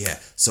 All right, yeah.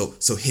 So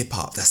hip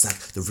hop,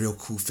 that's the real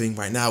cool thing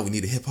right now. We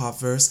need a hip hop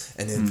verse,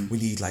 and then we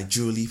need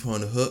Dua Lipa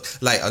on the hook.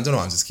 I don't know.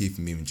 I'm just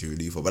keeping memeing Dua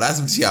Lipa, but that's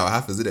how it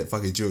happens, isn't it?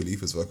 Fucking Dua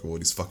Lipa's working with all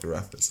these fucking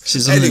rappers.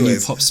 She's on the new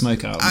Pop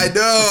Smoke album. I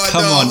know.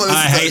 Come on,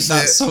 I hate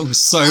that song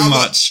so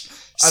much.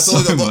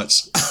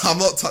 I'm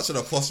not touching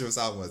a posthumous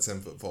album at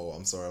 10 foot pole.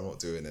 I'm sorry, I'm not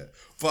doing it.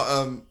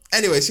 But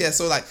anyways, yeah.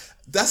 So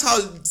that's how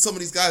some of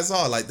these guys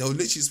are. They'll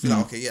literally just be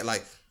okay, yeah.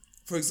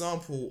 For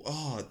example,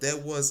 there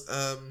was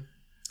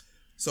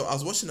so I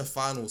was watching the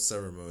final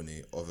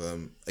ceremony of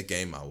a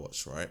game I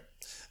watched, right?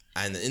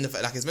 And in the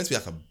fact, it's meant to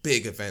be a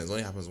big event. It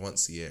only happens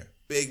once a year.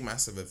 Big,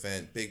 massive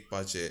event, big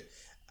budget.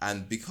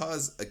 And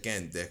because,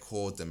 again, their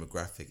core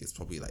demographic is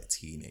probably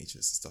teenagers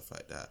and stuff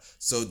like that.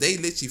 So they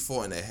literally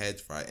thought in their head,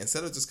 right,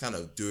 instead of just kind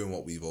of doing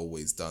what we've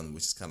always done,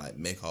 which is kind of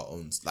make our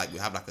own, we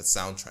have a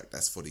soundtrack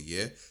that's for the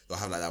year. They'll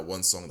have that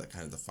one song that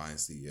kind of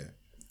defines the year.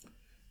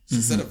 So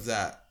instead of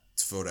that,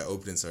 for their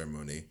opening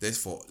ceremony, they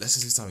thought, let's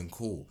just do something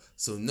cool.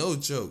 So no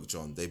joke,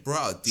 John, they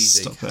brought out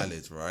DJ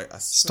Khaled, right? I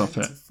swear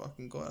to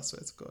fucking God, I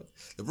swear to God.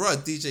 They brought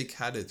out DJ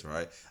Khaled,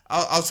 right?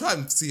 I'll try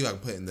and see if I can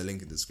put it in the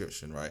link in the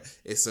description, right?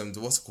 It's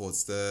what's it called?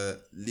 It's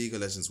the League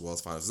of Legends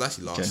World Finals. It's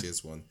actually last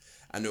year's one.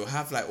 And they'll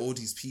have like all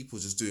these people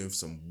just doing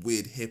some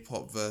weird hip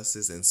hop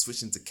verses and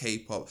switching to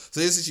K-pop. So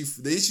they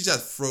usually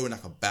just throw in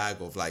like a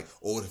bag of like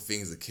all the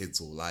things the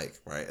kids will like,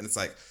 right? And it's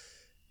like,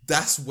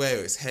 that's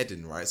where it's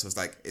heading, right? So it's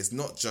like, it's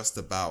not just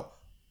about,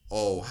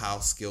 how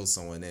skilled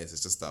someone is.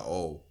 It's just that,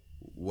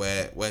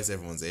 where's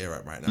everyone's ear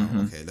at right now? Mm-hmm.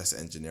 Okay, let's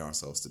engineer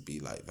ourselves to be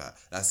like that.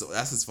 That's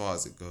as far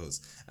as it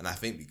goes. And I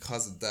think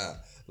because of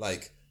that,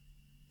 like,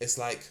 it's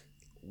like,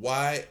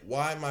 why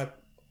am I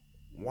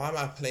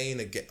playing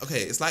again?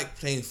 Okay, it's like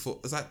playing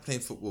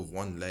football with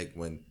one leg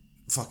when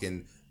it's like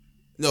playing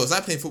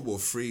football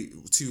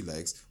with two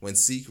legs when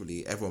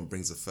secretly everyone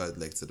brings a third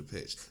leg to the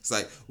pitch. It's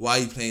like, why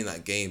are you playing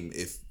that game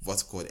if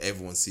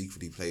everyone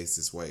secretly plays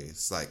this way?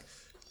 It's like,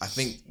 I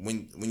think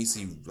when you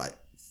see like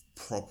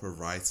proper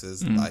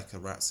writers like a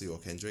Rapsy or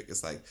Kendrick,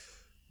 it's like,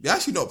 you're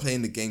actually not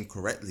playing the game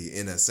correctly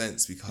in a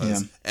sense,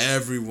 because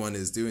everyone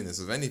is doing this.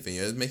 If anything,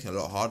 you're making it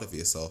a lot harder for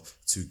yourself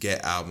to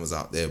get albums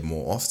out there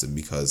more often,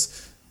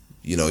 because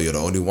you're the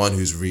only one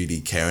who's really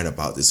caring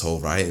about this whole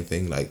writing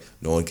thing. Like,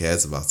 no one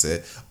cares about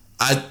it.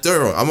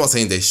 I'm not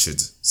saying they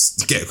should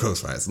get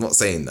ghostwriters. I'm not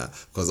saying that,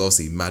 because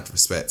obviously mad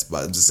respect.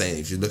 But I'm just saying,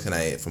 if you're looking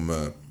at it from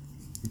a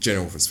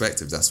general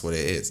perspective, that's what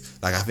it is.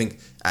 Like, I think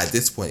at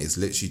this point, it's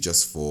literally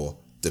just for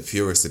the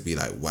purists to be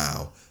like,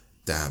 wow,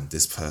 damn,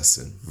 this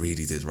person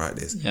really did write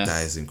this. Yeah.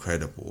 That is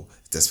incredible.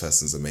 This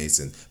person's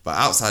amazing. But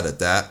outside of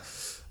that,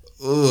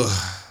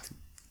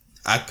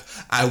 I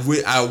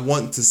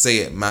want to say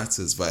it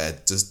matters, but I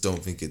just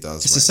don't think it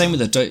does. It's the same with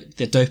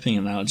the doping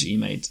analogy you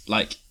made.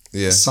 Like,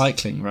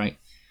 cycling, right?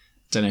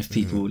 Don't know if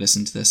people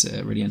listen to this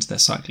are really into their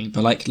cycling,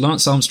 but like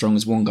Lance Armstrong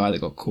was one guy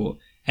that got caught.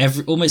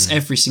 Almost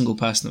every single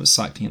person that was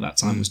cycling at that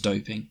time was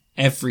doping.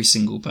 Every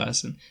single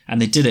person, and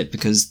they did it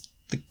because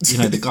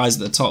the guys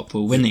at the top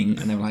were winning,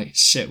 and they were like,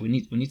 "Shit, we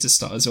need to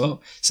start as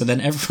well." So then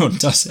everyone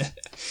does it,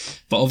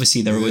 but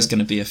obviously there are always going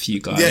to be a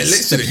few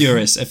guys,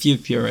 a few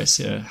purists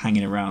who are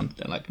hanging around.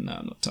 They're like, "No,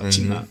 I'm not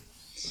touching that."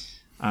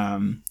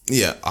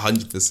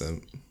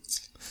 100%.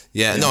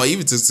 Yeah, no,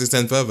 even to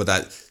extend further,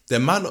 that there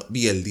might not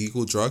be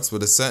illegal drugs, but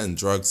there's certain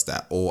drugs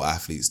that all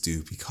athletes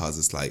do, because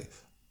it's like,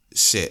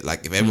 shit,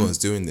 like if everyone's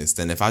doing this,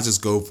 then if I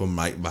just go from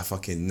like my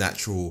fucking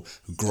natural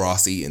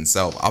grass eating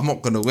self, I'm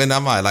not gonna win,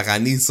 am I? Like, I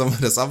need some of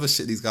this other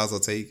shit these guys are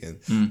taking.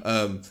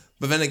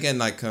 But then again,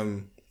 like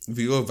if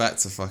we go back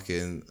to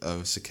fucking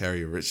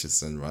Sha'Carri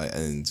Richardson, right?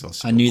 And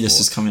Josh, I knew this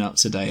was coming up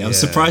today. I was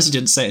surprised you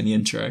didn't say it in the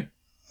intro.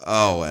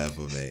 Oh,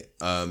 whatever, mate.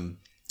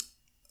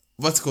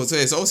 What's it called? So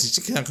it's obviously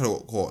she kind of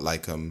got caught,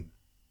 like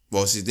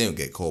well, she didn't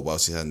get caught while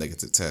she had a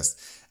negative test.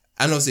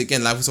 And obviously,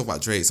 again, like we talk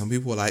about Drake, some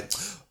people were like,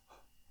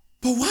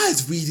 but why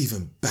is weed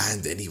even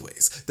banned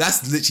anyways?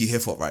 That's literally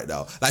hip hop right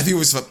now. Like, people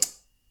just like,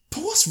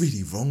 but what's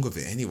really wrong with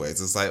it anyways?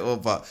 It's like,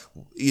 but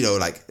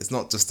like, it's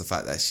not just the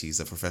fact that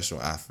she's a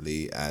professional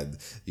athlete, and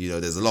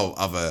there's a lot of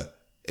other.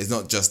 It's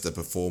not just the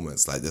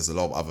performance. Like, there's a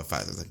lot of other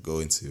factors that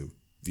go into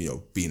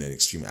being an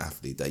extreme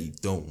athlete, that you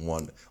don't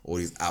want all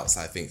these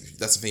outside things.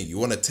 That's the thing. You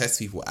want to test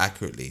people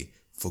accurately,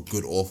 for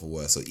good or for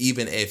worse. So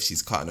even if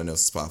she's cutting her nose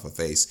to spite her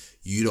face,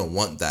 you don't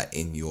want that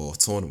in your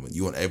tournament.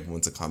 You want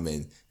everyone to come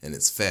in and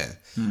it's fair.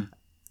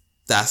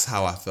 That's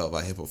how I felt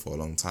about hip hop for a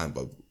long time.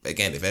 But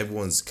again, if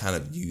everyone's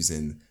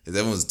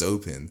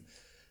doping,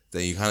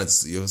 then you're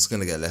just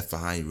gonna get left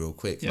behind real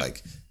quick. Yeah.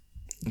 Like, do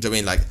you know what I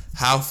mean? Like,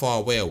 how far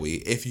away are we?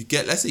 If you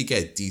get, let's say you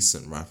get a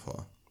decent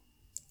rapper,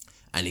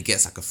 and he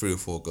gets like a 3 or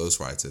 4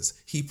 ghostwriters,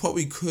 he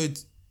probably could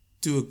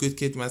do a good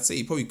Kid Mad City.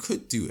 He probably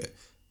could do it.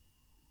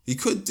 He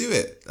could do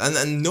it,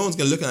 and no one's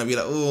gonna look at it and be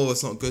like, "Oh,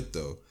 it's not good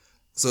though."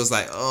 So it's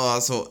like,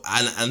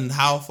 and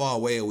how far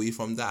away are we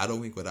from that? I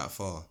don't think we're that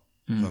far.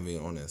 If I'm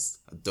being honest,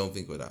 I don't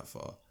think we're that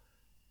far.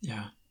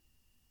 Yeah,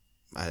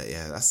 that's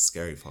the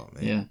scary part,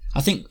 man. Yeah,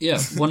 I think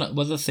one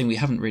other thing we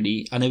haven't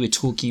really. I know we're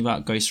talking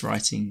about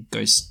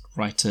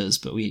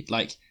ghostwriters, but we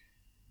like,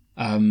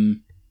 I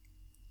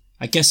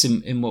guess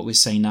in what we're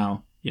saying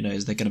now,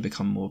 is they're going to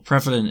become more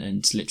prevalent,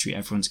 and literally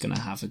everyone's going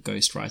to have a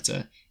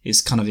ghostwriter.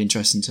 It's kind of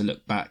interesting to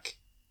look back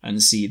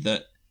and see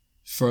that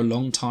for a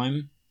long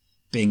time,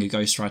 being a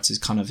ghostwriter is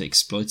kind of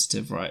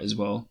exploitative, right, as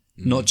well.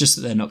 Not just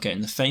that they're not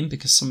getting the fame,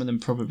 because some of them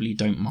probably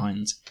don't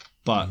mind,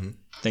 but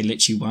they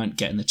literally weren't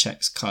getting the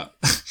checks cut,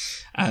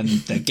 and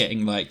they're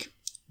getting like,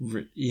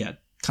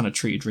 kind of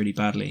treated really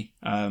badly.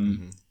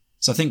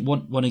 So I think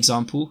one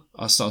example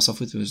I'll start us off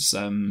with was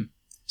so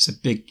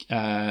Big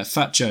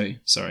Fat Joe.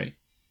 Sorry,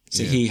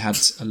 so he had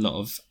a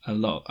lot.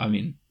 I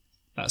mean,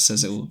 that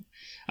says it all.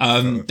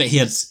 But he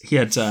had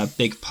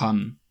Big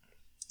Pun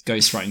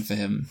ghostwriting for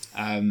him.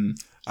 I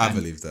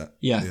believe that.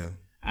 Yeah.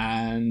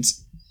 And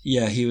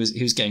he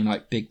was getting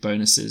like big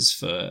bonuses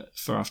for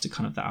after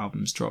kind of the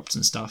albums dropped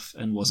and stuff,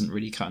 and wasn't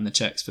really cutting the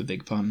checks for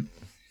Big Pun.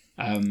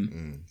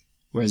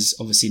 Whereas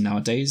obviously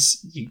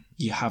nowadays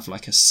you have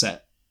like a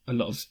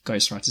lot of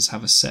ghostwriters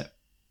have a set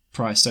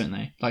price, don't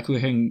they? Like we were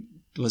hearing,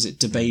 was it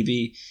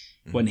DaBaby,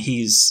 when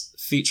he's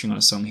featuring on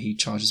a song, he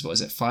charges, what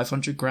is it,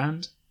 500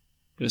 grand?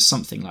 It was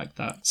something like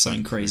that,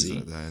 something crazy.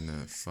 Like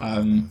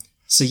that,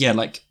 so yeah,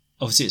 like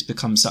obviously it's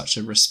become such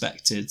a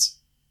respected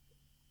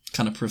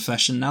kind of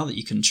profession now that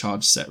you can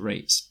charge set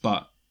rates.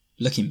 But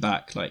looking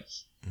back, like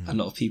a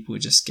lot of people were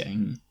just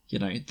getting, you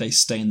know, they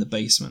stay in the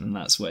basement and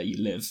that's where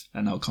you live,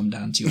 and I'll come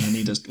down to you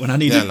when I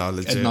need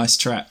a nice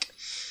track,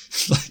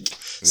 like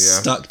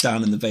stuck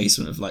down in the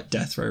basement of like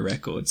Death Row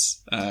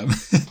Records.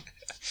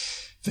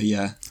 But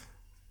yeah,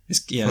 it's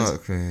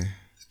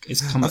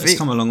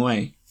come a long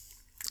way.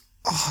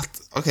 Oh,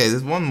 okay,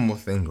 there's one more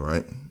thing,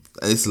 right? And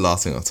this is the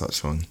last thing I'll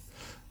touch on.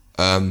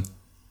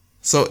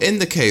 So in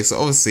the case,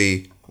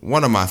 obviously,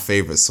 one of my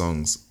favourite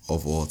songs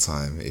of all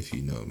time, if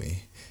you know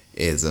me,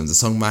 is the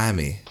song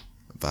Miami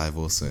by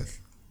Will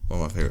Smith.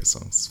 One of my favourite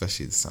songs,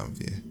 especially this time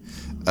of year.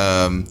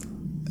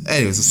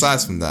 Anyways,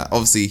 aside from that,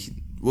 obviously,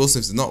 Will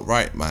Smith did not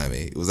write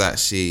Miami. It was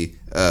actually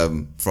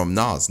from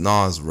Nas.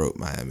 Nas wrote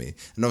Miami.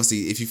 And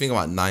obviously, if you think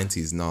about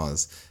 90s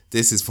Nas,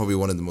 this is probably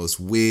one of the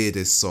most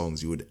weirdest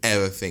songs you would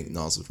ever think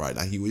Nas would write.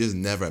 Like, he would just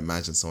never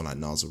imagine someone like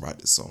Nas would write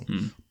this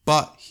song.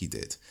 But he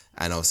did.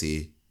 And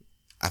obviously,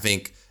 I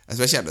think,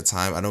 especially at the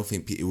time, I don't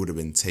think it would have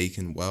been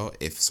taken well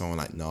if someone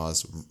like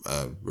Nas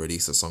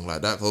released a song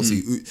like that. But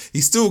obviously,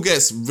 he still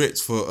gets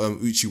ripped for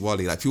Uchi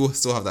Wally. Like, people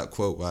still have that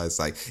quote where it's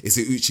like, is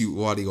it Uchi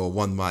Wally or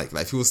one mic?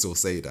 Like, people still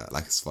say that.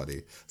 Like, it's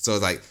funny. So,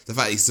 like, the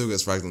fact he still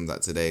gets ragged on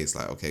that today is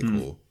like, okay,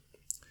 cool.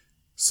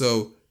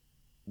 So,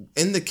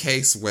 in the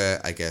case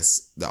where I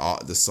guess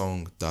the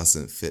song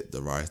doesn't fit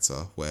the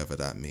writer, whatever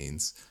that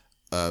means,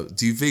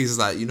 do you think it's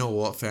like, you know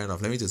what, fair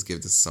enough, let me just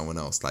give this to someone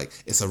else? Like,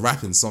 it's a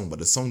rapping song, but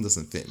the song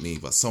doesn't fit me,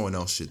 but someone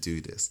else should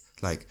do this.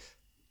 Like,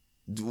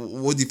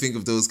 what do you think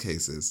of those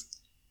cases?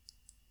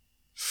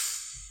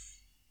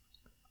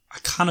 I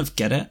kind of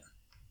get it.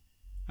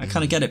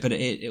 But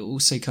it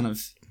also kind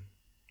of,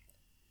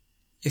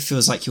 it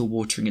feels like you're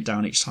watering it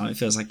down each time. It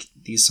feels like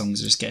these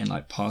songs are just getting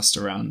like passed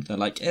around. They're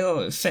like, oh,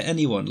 it fit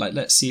anyone. Like,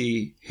 let's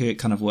see who it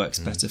kind of works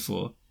better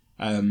for.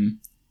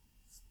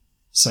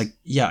 So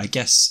yeah, I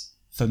guess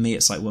for me,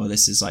 it's like, well,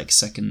 this is like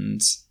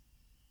second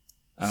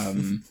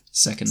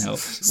help.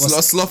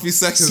 Sloppy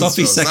seconds.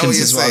 Sloppy seconds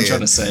is what I'm trying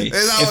to say.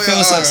 It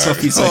feels like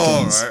sloppy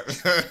seconds.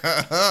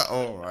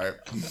 All right.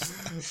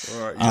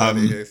 You had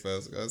it here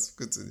first, guys.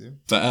 Continue.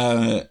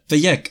 But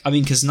yeah, I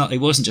mean, because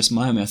it wasn't just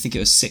Miami. I think it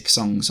was 6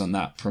 songs on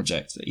that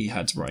project that he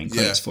had writing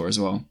credits for as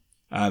well.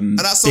 And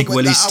that song Big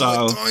Willie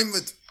style.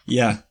 Diamond.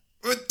 Yeah.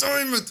 With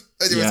Diamond.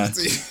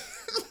 Anyways,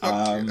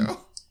 continue.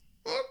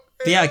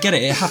 But yeah, I get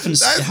it. It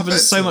happens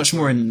so much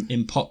more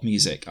in pop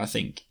music, I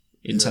think.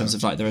 In terms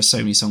of like, there are so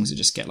many songs that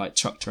just get like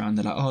chucked around.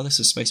 They're like, oh, this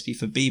was supposed to be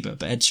for Bieber,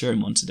 but Ed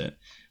Sheeran wanted it.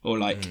 Or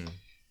like,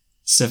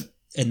 so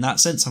in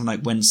that sense, I'm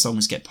like, when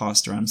songs get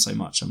passed around so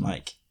much, I'm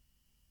like,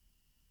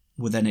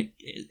 well, then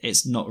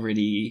it's not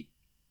really,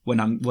 when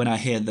I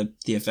hear the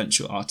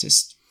eventual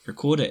artist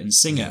record it and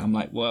sing it, I'm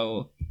like,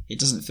 well, it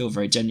doesn't feel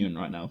very genuine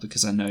right now,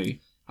 because I know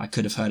I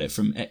could have heard it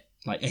from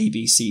like A,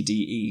 B, C, D,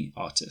 E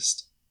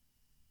artist.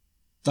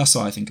 That's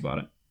how I think about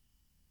it.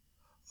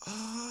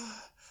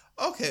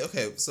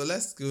 Okay. So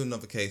let's do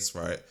another case,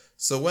 right?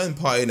 So when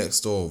Party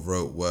Next Door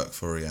wrote work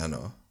for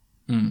Rihanna,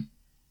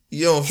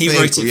 you don't think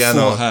wrote it Rihanna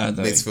for her,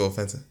 though. makes feel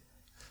offensive?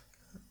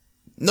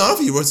 No, I don't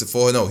think he wrote it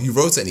for her. No, he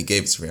wrote it and he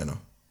gave it to Rihanna.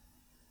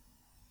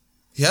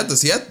 He had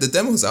the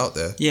demos out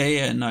there.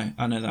 Yeah, no,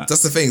 I know that.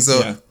 That's the thing.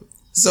 So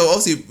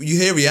obviously you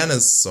hear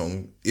Rihanna's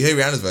song, you hear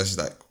Rihanna's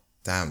version, like,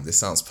 damn, this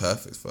sounds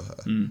perfect for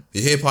her.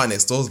 You hear Party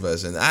Next Door's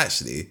version,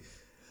 actually,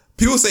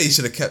 people say he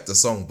should have kept the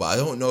song, but I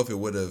don't know if it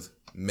would have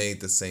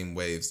made the same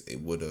waves it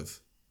would have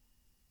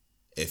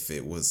if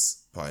it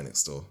was Party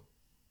Next Door.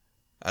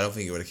 I don't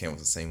think it would have came out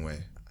the same way.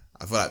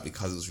 I feel like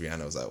because it was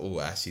Rihanna, I was like, oh,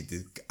 I actually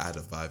did add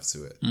a vibe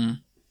to it.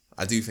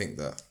 I do think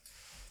that.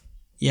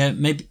 Yeah,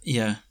 maybe.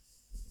 Yeah,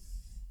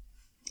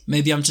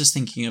 maybe I'm just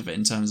thinking of it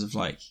in terms of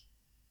like,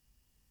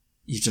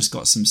 you've just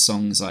got some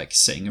songs like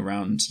sitting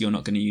around, you're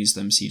not going to use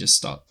them, so you just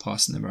start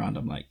passing them around.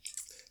 I'm like,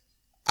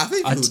 I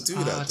think people do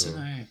that. I don't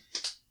know.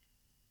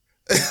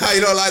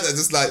 You don't like that?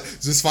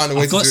 Just find a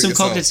way to do it yourself. I've got some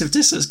cognitive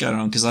dissonance going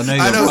on, because I know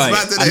you're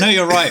right. I know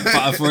you're right, but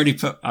I've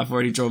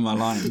already drawn my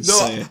lines. No,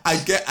 so. I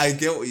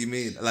get what you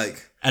mean.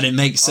 Like, and it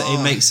makes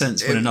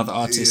sense when another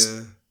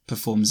artist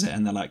performs it,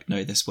 and they're like,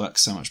 no, this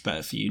works so much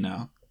better for you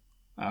now.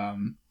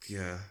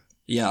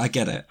 Yeah, I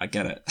get it. I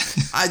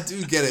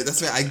do get it.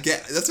 That's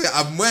why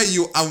I'm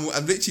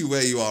literally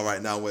where you are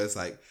right now, where it's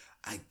like,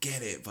 I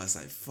get it, but it's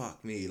like,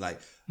 fuck me. Like,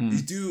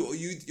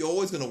 you're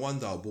always gonna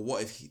wonder, but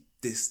what if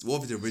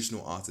the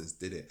original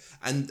artist did it?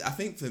 And I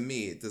think for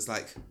me, there's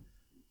like,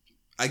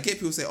 I get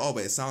people say, oh,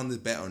 but it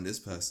sounded better on this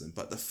person,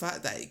 but the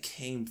fact that it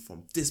came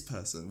from this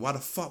person, why the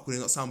fuck would it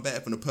not sound better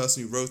from the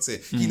person who wrote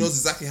it? He knows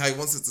exactly how he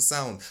wants it to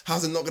sound.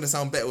 How's it not going to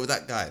sound better with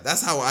that guy?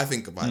 That's how I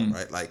think about it,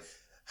 right? Like,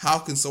 how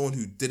can someone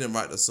who didn't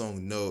write the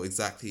song know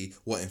exactly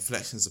what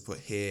inflections to put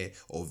here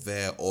or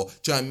there? Or,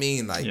 do you know what I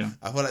mean? Like,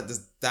 I feel like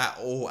that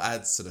all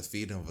adds to the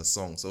feeling of a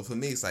song. So for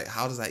me, it's like,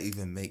 how does that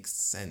even make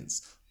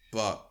sense?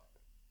 But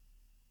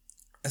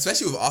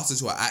especially with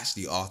artists who are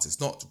actually artists,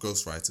 not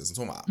ghostwriters. I'm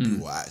talking about people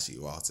who are actually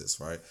artists,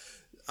 right?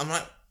 I'm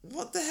like,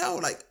 what the hell?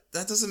 Like,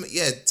 that doesn't,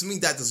 to me,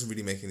 that doesn't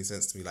really make any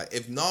sense to me. Like,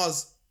 if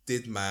Nas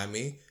did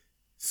Miami,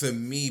 for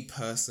me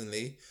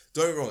personally,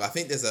 don't get me wrong, I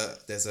think there's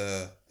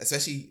a,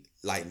 especially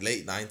like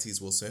late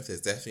 90s Will Smith,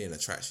 there's definitely an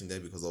attraction there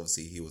because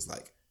obviously he was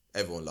like,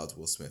 everyone loved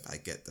Will Smith, I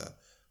get that.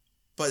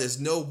 But there's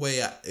no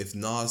way if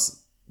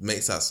Nas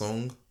makes that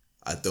song,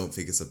 I don't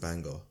think it's a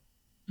banger.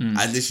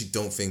 I literally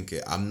don't think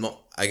it. I'm not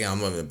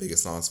even the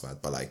biggest Nas fan,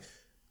 but like,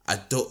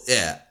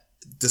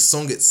 the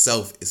song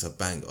itself is a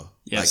banger.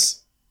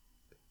 Yes.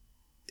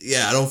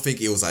 Like, I don't think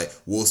it was like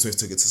Will Smith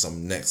took it to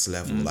some next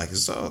level. Like,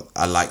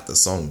 I like the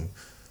song.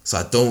 So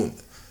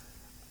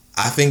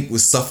I think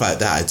with stuff like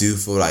that, I do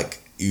feel like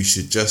you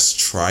should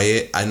just try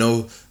it. I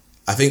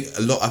think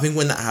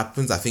when that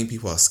happens, I think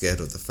people are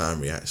scared of the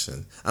fan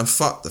reaction. And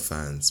fuck the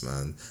fans,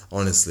 man.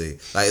 Honestly.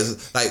 Like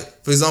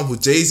for example,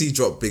 Jay-Z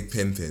dropped Big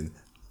Pimpin'.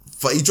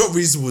 But he dropped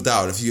Reasonable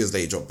Doubt, and a few years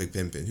later he dropped Big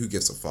Pimpin'. Who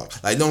gives a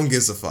fuck? Like, no one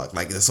gives a fuck.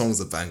 Like, the song's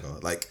a banger.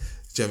 Like,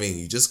 do you know what I mean?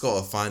 You just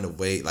gotta find a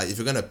way. Like, if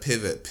you're gonna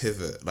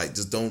pivot. Like,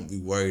 just don't be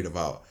worried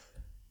about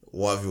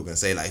what people are gonna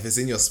say. Like, if it's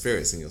in your spirit,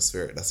 it's in your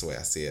spirit. That's the way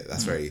I see it.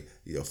 That's very,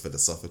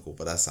 philosophical,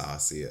 but that's how I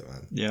see it,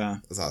 man. Yeah.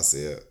 That's how I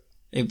see it.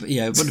 It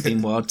would have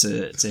been wild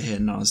to hear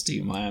Nas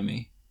do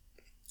Miami.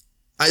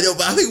 I know,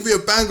 but I think it would be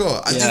a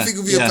banger. I do think it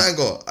would be a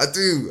banger. I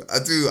do.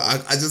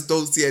 I just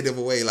don't see any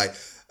other way. Like,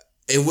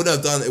 it would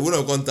have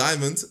gone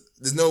diamond.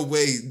 There's no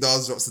way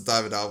Nas drops a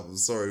diamond album,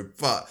 sorry.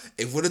 But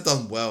it would have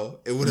done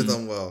well. It would have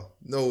done well.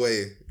 No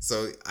way.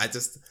 So I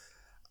just,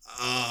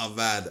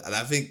 man. And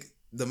I think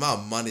the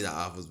amount of money that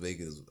album's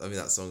making,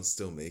 that song's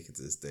still making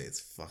to this day, it's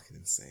fucking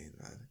insane,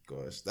 man.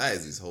 Gosh, that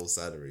is his whole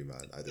salary,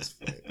 man, at this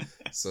point.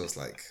 So it's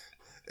like,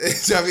 do you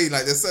know what I mean?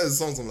 Like, there's certain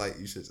songs I'm like,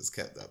 you should have just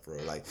kept that, bro.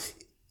 Like,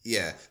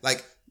 yeah.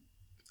 Like,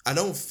 I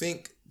don't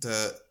think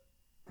the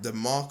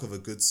mark of a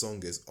good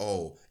song is,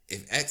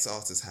 if X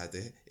artist had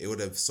it, it would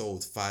have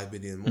sold 5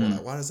 million more.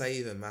 Like, why does that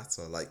even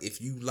matter? Like, if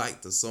you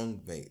like the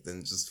song, mate, then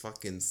just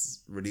fucking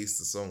release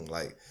the song.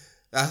 Like,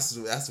 that's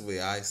the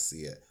way I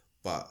see it.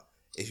 But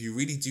if you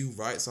really do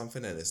write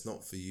something and it's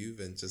not for you,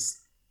 then just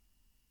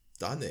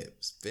done it,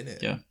 spin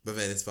it. Yeah. But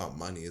then it's about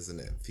money, isn't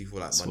it? People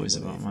like money. It's always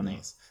about money.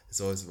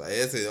 It's always about.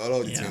 A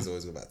lot of these things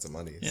always go back to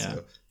money. Yeah.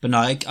 So. But no,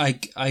 I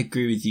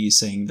agree with you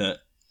saying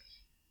that.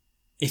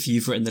 If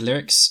you've written the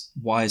lyrics,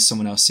 why is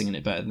someone else singing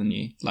it better than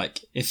you?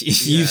 Like, if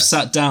you've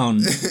sat down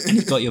and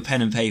you've got your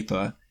pen and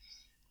paper,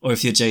 or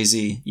if you're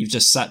Jay-Z, you've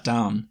just sat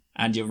down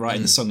and you're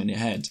writing the song in your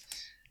head,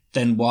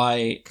 then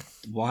why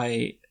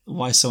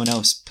someone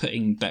else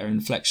putting better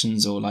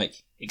inflections or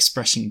like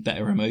expressing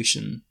better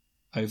emotion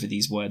over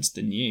these words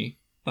than you?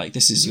 Like,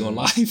 this is your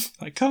life.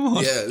 Like, come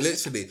on. Yeah,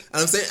 literally. And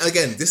I'm saying,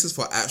 again, this is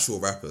for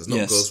actual rappers,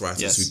 not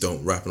ghostwriters who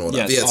don't rap and all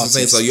that. Yeah, so I'm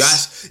saying, for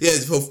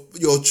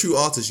your true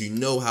artist, you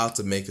know how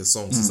to make a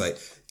song. So it's like,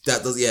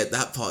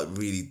 that part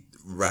really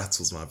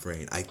rattles my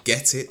brain. I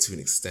get it to an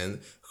extent,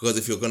 because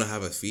if you're going to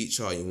have a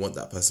feature and you want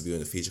that person to be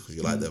on the feature because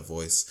you like their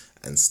voice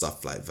and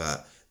stuff like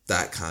that,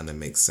 that kind of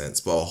makes sense.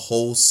 But a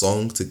whole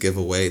song to give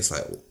away, it's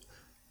like,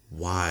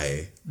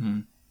 why?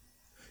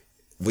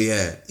 But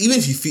yeah, even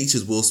if you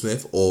featured Will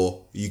Smith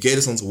or you gave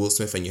the song to Will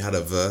Smith and you had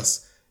a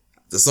verse,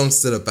 the song's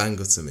still a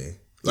banger to me.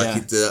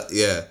 Like,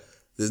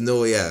 there's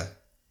no way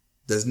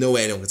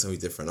anyone can tell me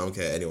different. I don't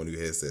care anyone who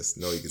hears this.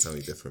 No, you can tell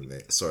me different,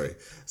 mate. Sorry.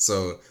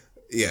 So,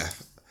 yeah.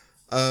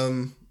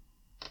 I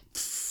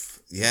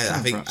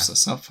think wraps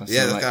us up.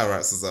 That kind of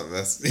wraps us up.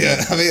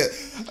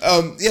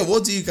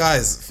 What do you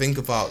guys think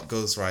about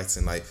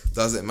ghostwriting? Like,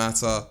 does it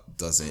matter?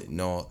 Does it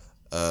not?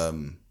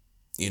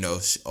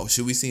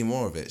 Should we see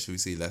more of it? Should we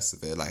see less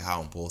of it? Like,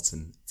 how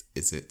important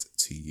is it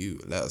to you?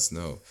 Let us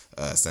know.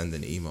 Send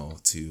an email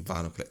to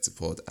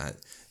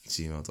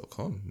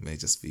vinylcollectivepod@gmail.com. It may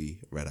just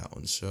be read out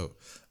on the show.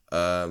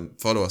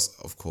 Follow us,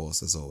 of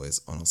course, as always,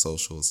 on our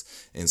socials.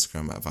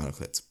 Instagram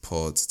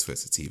 @vinylcollectivepod,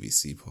 Twitter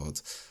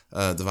TVCpod,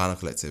 the Vinyl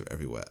Collective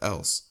everywhere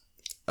else.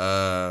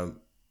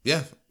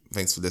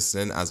 Thanks for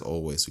listening. As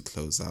always, we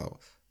close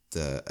out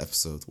the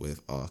episode with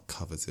our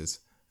coveted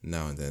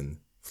Now and Then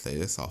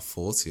playlist, our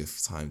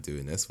 40th time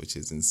doing this, which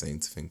is insane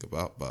to think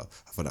about, but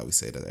I feel like we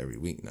say that every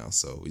week now,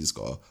 so we just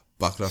gotta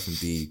buckle up and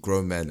be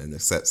grown men and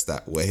accept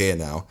that we're here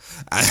now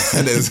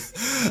and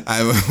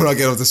we're not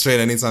getting off the train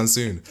anytime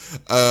soon.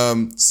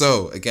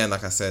 So again,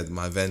 like I said,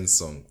 my Ven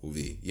song will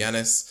be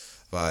Yanis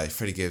by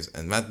Freddie Gibbs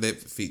and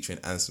Madlib featuring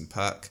Anderson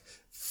 .Paak.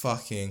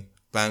 Fucking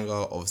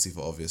banger, obviously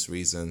for obvious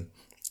reason.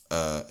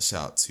 Shout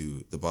out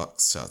to the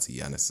Bucks, shout out to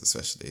Yanis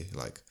especially,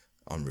 like,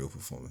 unreal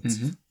performance.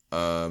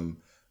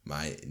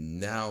 My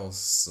Now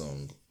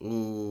song.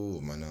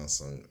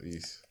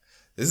 Eesh.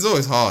 This is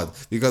always hard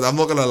because I'm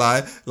not gonna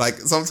lie. Like,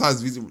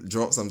 sometimes music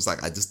drops, I'm just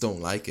like, I just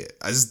don't like it.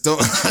 I just don't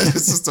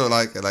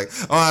like it. Like,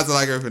 I don't have to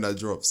like everything that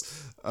drops.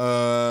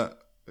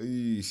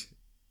 Eesh.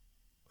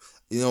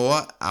 You know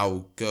what?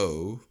 I'll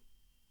go.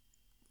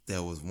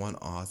 There was one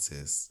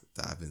artist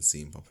that I've been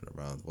seeing popping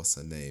around. What's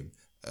her name?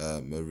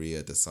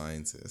 Maria the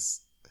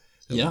Scientist.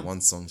 There was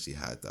one song she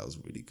had that was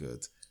really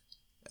good.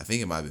 I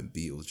think it might have been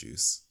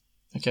Beetlejuice.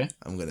 Okay.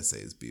 I'm gonna say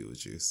it's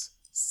Beetlejuice.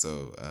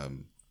 So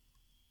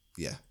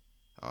yeah,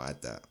 I'll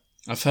add that.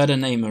 I've heard her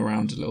name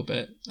around a little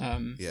bit. Yeah,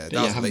 but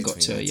that was haven't late got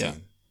to it yet.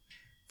 2019.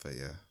 But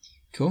yeah.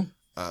 Cool.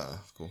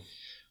 Cool.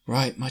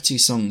 Right, my 2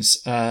 songs.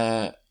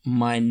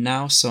 My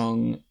Now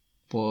song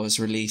was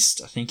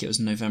released, I think it was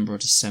November or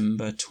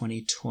December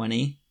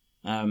 2020.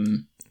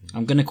 I'm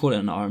going to call it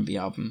an R&B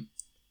album,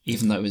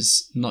 even though it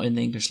was not in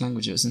the English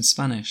language, it was in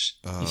Spanish.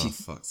 Oh,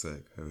 fuck's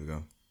sake. Here we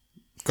go.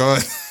 Go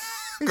on.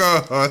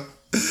 Go on.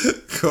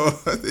 Go on.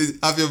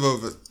 Have your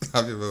moment.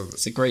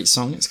 It's a great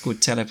song. It's called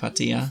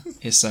Telepatia.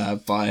 It's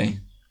by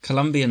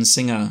Colombian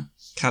singer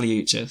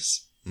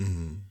Caliuchis.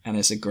 And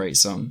it's a great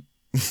song.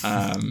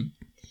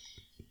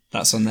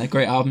 That's on there.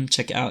 Great album.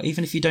 Check it out.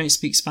 Even if you don't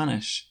speak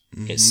Spanish,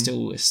 it's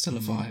still a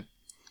vibe.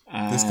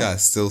 This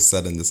guy's still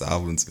selling this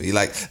album to me.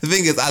 Like, the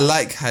thing is, I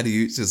like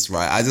Hadiuchis,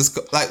 right? I just,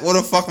 like, what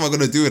the fuck am I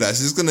going to do with that?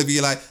 She's going to be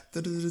like, or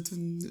I'm going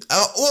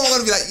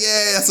to be like,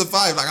 yeah, that's a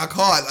vibe. Like, I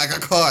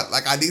can't.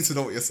 Like, I need to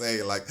know what you're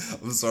saying. Like,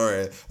 I'm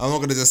sorry. I'm not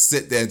going to just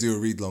sit there and do a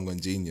read long on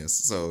Genius.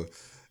 So,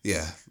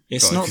 yeah.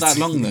 It's not that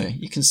long, though.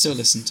 You can still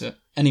listen to it.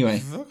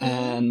 Anyway,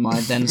 and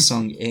my then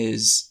song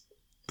is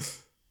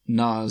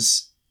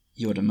Nas,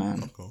 You're the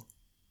Man.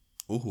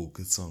 Oh,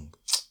 good song.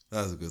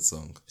 That was a good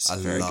song. I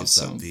love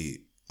that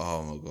beat.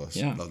 Oh my gosh,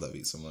 I love that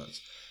beat so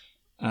much.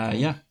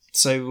 Yeah,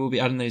 so we'll be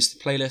adding those to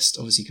the playlist.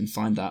 Obviously, you can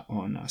find that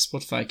on our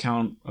Spotify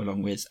account,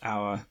 along with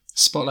our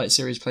Spotlight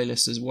Series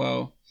playlist as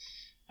well.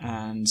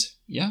 And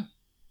yeah,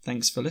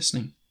 thanks for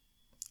listening.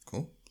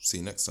 Cool. See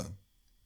you next time.